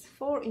 It is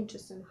 4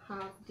 inches and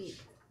half deep.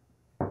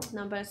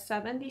 Number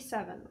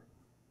 77.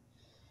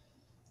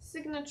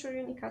 Signature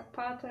unicat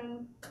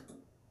pattern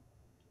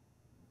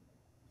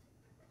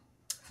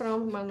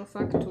from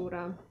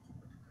Manufaktura.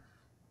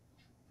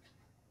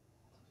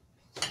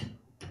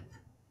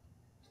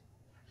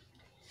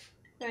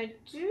 I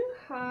do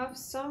have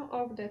some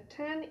of the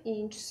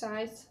 10-inch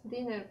size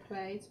dinner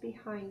plates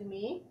behind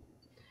me,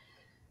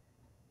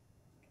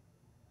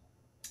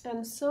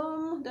 and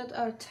some that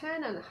are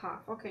 10.5.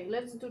 Okay,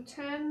 let's do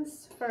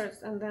 10s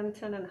first and then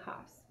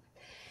 10.5s.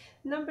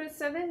 Number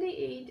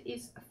 78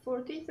 is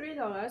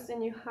 $43,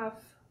 and you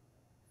have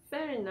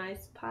very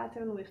nice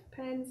pattern with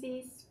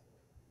pansies.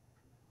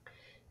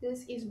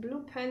 This is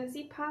blue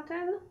pansy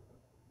pattern,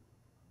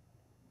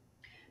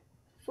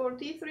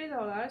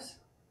 $43.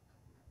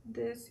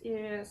 This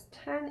is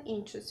 10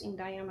 inches in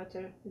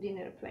diameter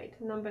dinner plate,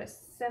 number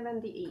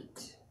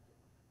 78.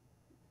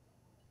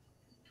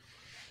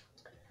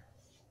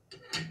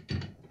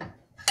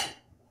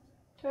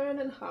 Turn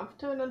and half,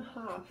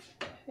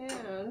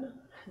 and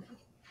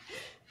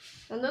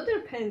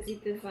another pansy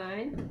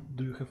design.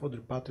 Do you have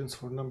other patterns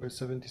for number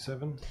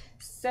 77?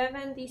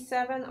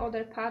 77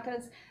 other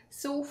patterns.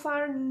 So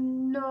far,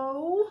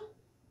 no.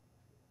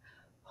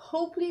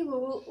 Hopefully we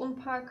will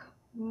unpack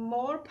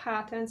more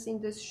patterns in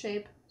this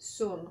shape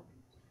soon.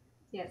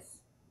 Yes,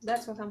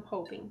 that's what I'm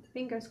hoping.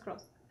 Fingers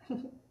crossed.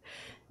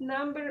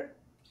 Number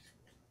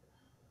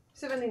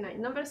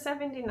 79. Number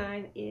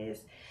 79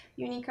 is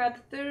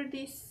Unicat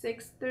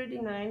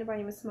 3639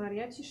 by Ms.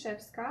 Maria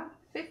Ciszewska,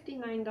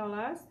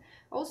 $59.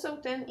 Also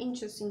 10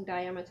 inches in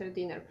diameter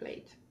dinner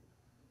plate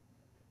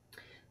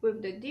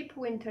with the deep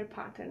winter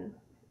pattern.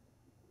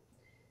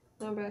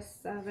 Number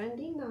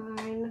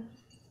 79.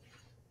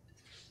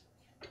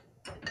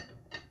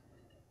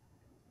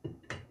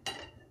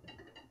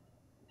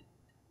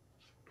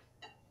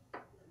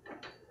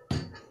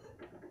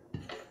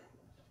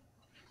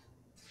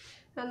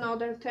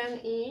 Another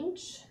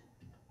 10-inch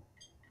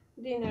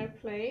dinner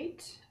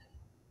plate.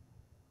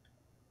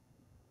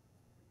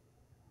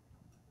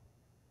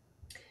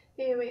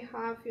 Here we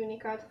have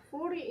Unicat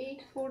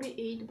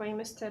 4848 by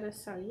Mr.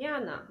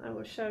 Saliana. I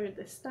will show you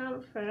the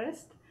stamp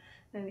first.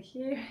 And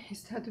here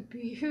is that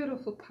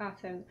beautiful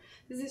pattern.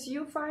 This is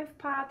U5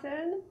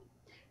 pattern,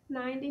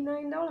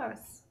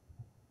 $99.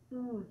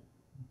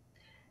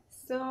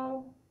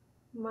 So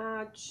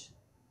much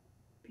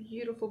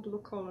beautiful blue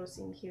colors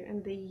in here,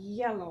 and the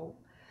yellow.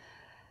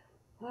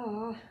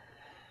 Oh,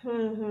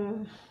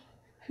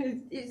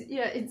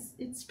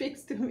 it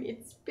speaks to me.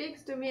 It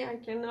speaks to me. I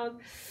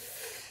cannot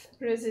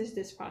resist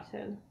this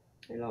pattern.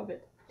 I love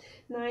it.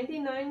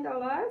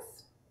 $99,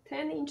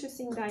 10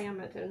 inches in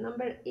diameter,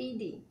 number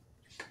 80.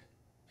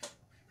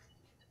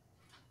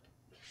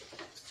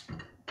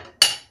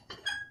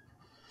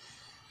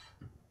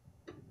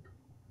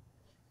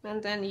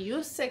 And then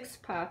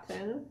U6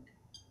 pattern,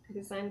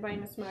 designed by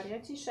Ms. Maria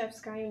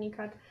Ciszewska,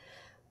 Unicat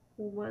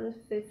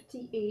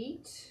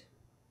 158.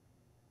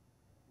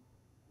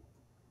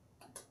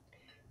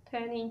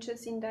 10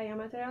 inches in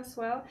diameter as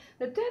well.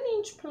 The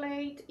 10-inch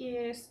plate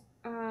is,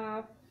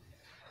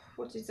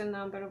 what is the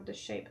number of the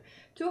shape?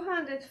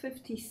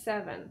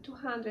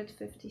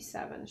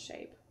 257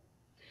 shape.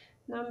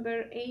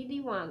 Number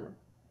 81.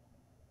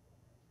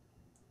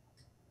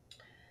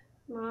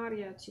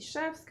 Maria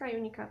Ciszewska,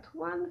 Unicat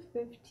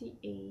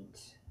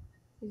 158.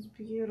 It's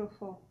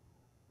beautiful.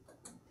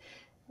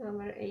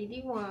 Number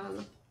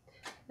 81.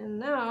 And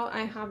now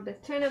I have the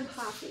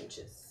 10.5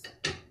 inches.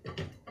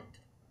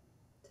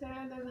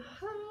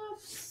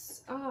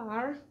 10.5s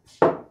are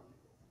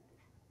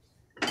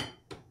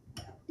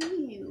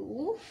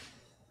you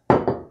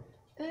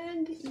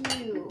and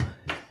you.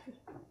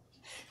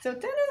 So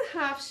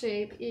 10.5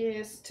 shape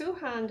is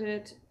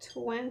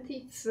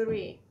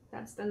 223.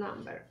 That's the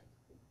number.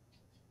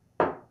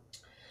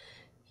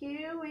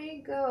 Here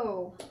we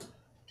go.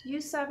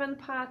 U7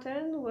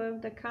 pattern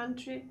with the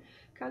country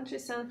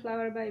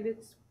sunflower by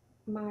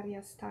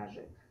Maria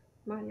Starzyk.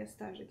 Maria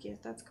Starzyk, yes,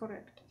 that's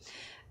correct.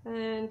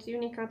 And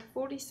Unicat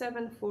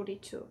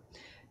 4742.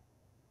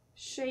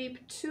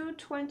 Shape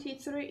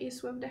 223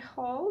 is with the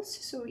holes,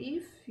 so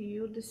if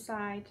you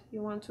decide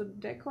you want to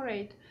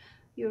decorate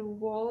your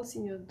walls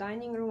in your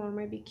dining room or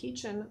maybe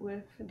kitchen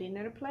with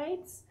dinner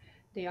plates,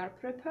 they are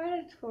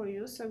prepared for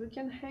you, so we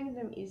can hang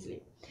them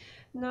easily.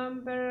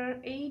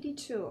 Number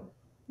 82.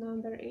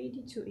 Number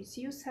 82 is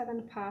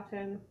U7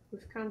 pattern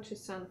with country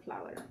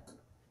sunflower.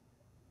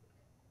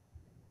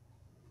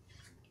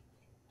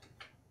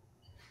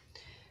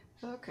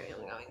 Okay,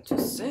 I'm going to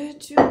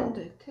set you on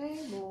the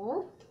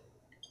table.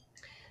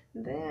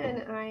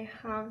 Then I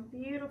have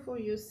beautiful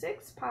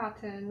U6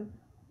 pattern.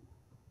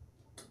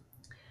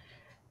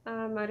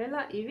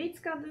 Maryla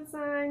Iwicka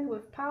design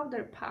with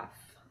powder puff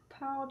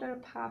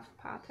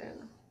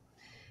pattern.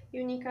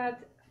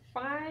 Unicat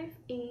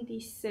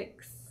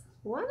 586.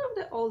 One of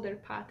the older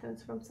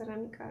patterns from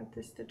Ceramika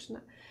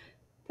Artystyczna.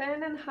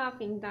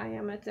 10.5 in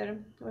diameter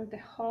with the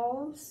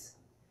holes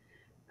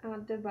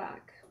at the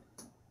back.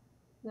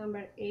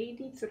 Number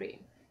 83.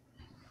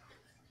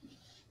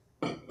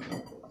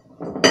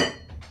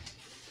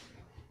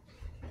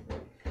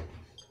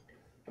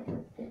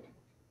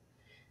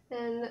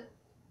 And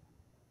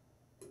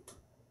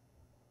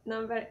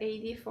number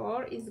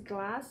 84 is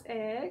glass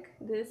egg.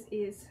 This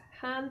is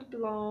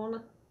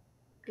hand-blown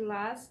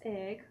glass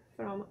egg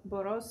from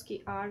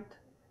Borowski Art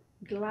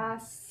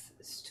Glass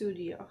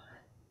Studio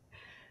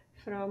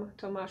from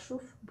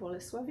Tomaszów,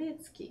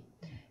 Bolesławiecki.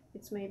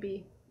 It's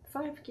maybe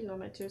 5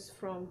 kilometers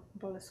from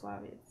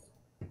Bolesławiec.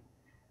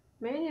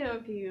 Many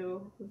of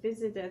you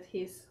visited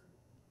his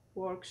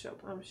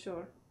workshop, I'm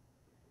sure.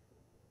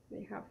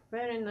 They have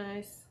very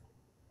nice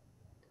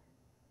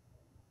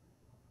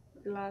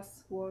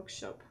glass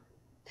workshop.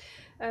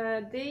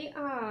 They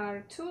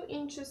are 2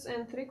 inches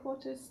and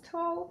 3/4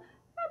 tall,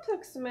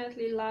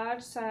 approximately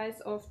large size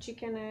of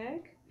chicken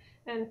egg,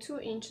 and 2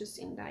 inches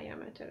in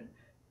diameter.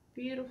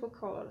 Beautiful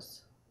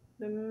colors.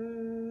 The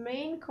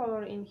main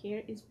color in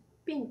here is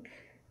pink.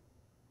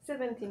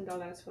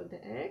 $17 for the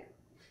egg.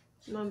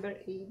 Number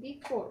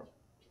 84.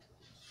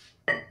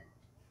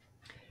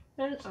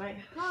 And I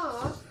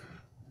have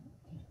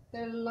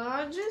the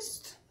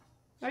largest.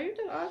 Are you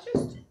the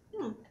largest?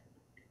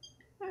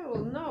 I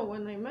will know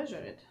when I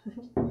measure it.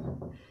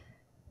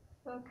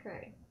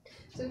 Okay,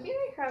 so here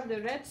I have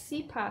the Red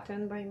Sea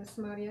pattern by Miss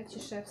Maria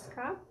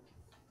Ciszewska,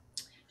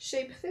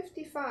 shape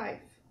 55.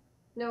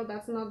 No,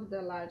 that's not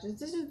the largest.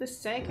 This is the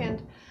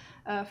second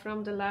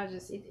from the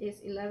largest. It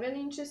is 11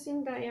 inches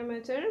in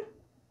diameter,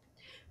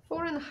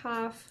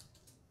 4.5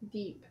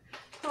 deep,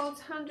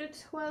 holds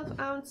 112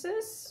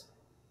 ounces.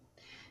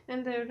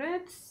 And the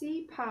Red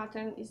Sea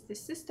pattern is the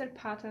sister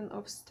pattern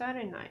of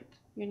Starry Night,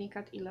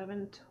 Unicat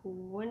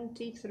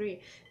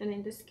 1123, and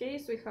in this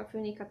case we have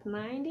Unicat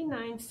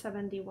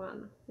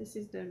 9971. This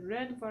is the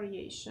red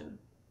variation.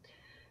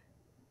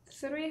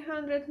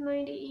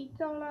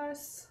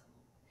 $398.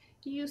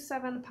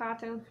 U7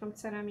 pattern from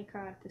Ceramika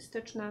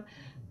Artystyczna.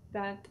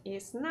 That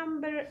is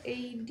number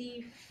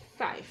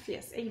 85.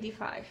 Yes,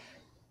 85.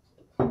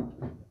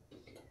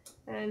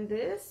 And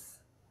this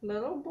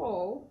little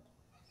ball,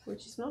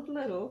 which is not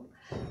little,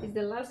 is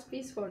the last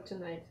piece for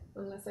tonight,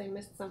 unless I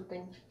missed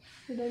something.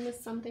 Did I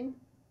miss something?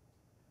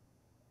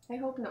 I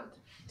hope not.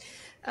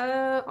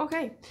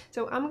 Okay,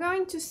 so I'm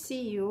going to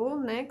see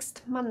you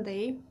next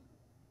Monday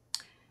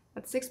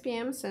at 6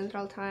 p.m.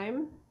 Central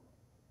Time.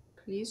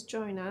 Please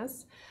join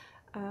us.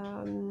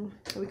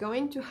 We're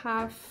going to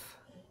have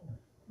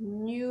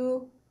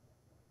new,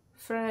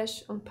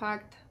 fresh,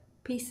 unpacked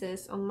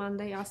pieces on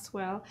Monday as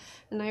well,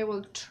 and I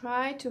will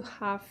try to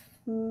have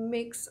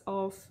mix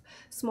of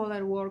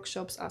smaller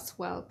workshops as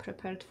well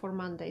prepared for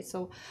Monday.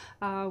 So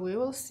we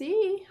will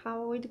see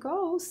how it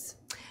goes.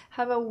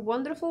 Have a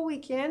wonderful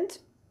weekend.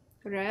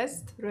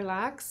 Rest,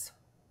 relax,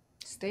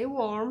 stay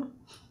warm,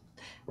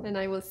 and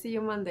I will see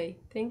you Monday.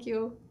 Thank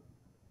you.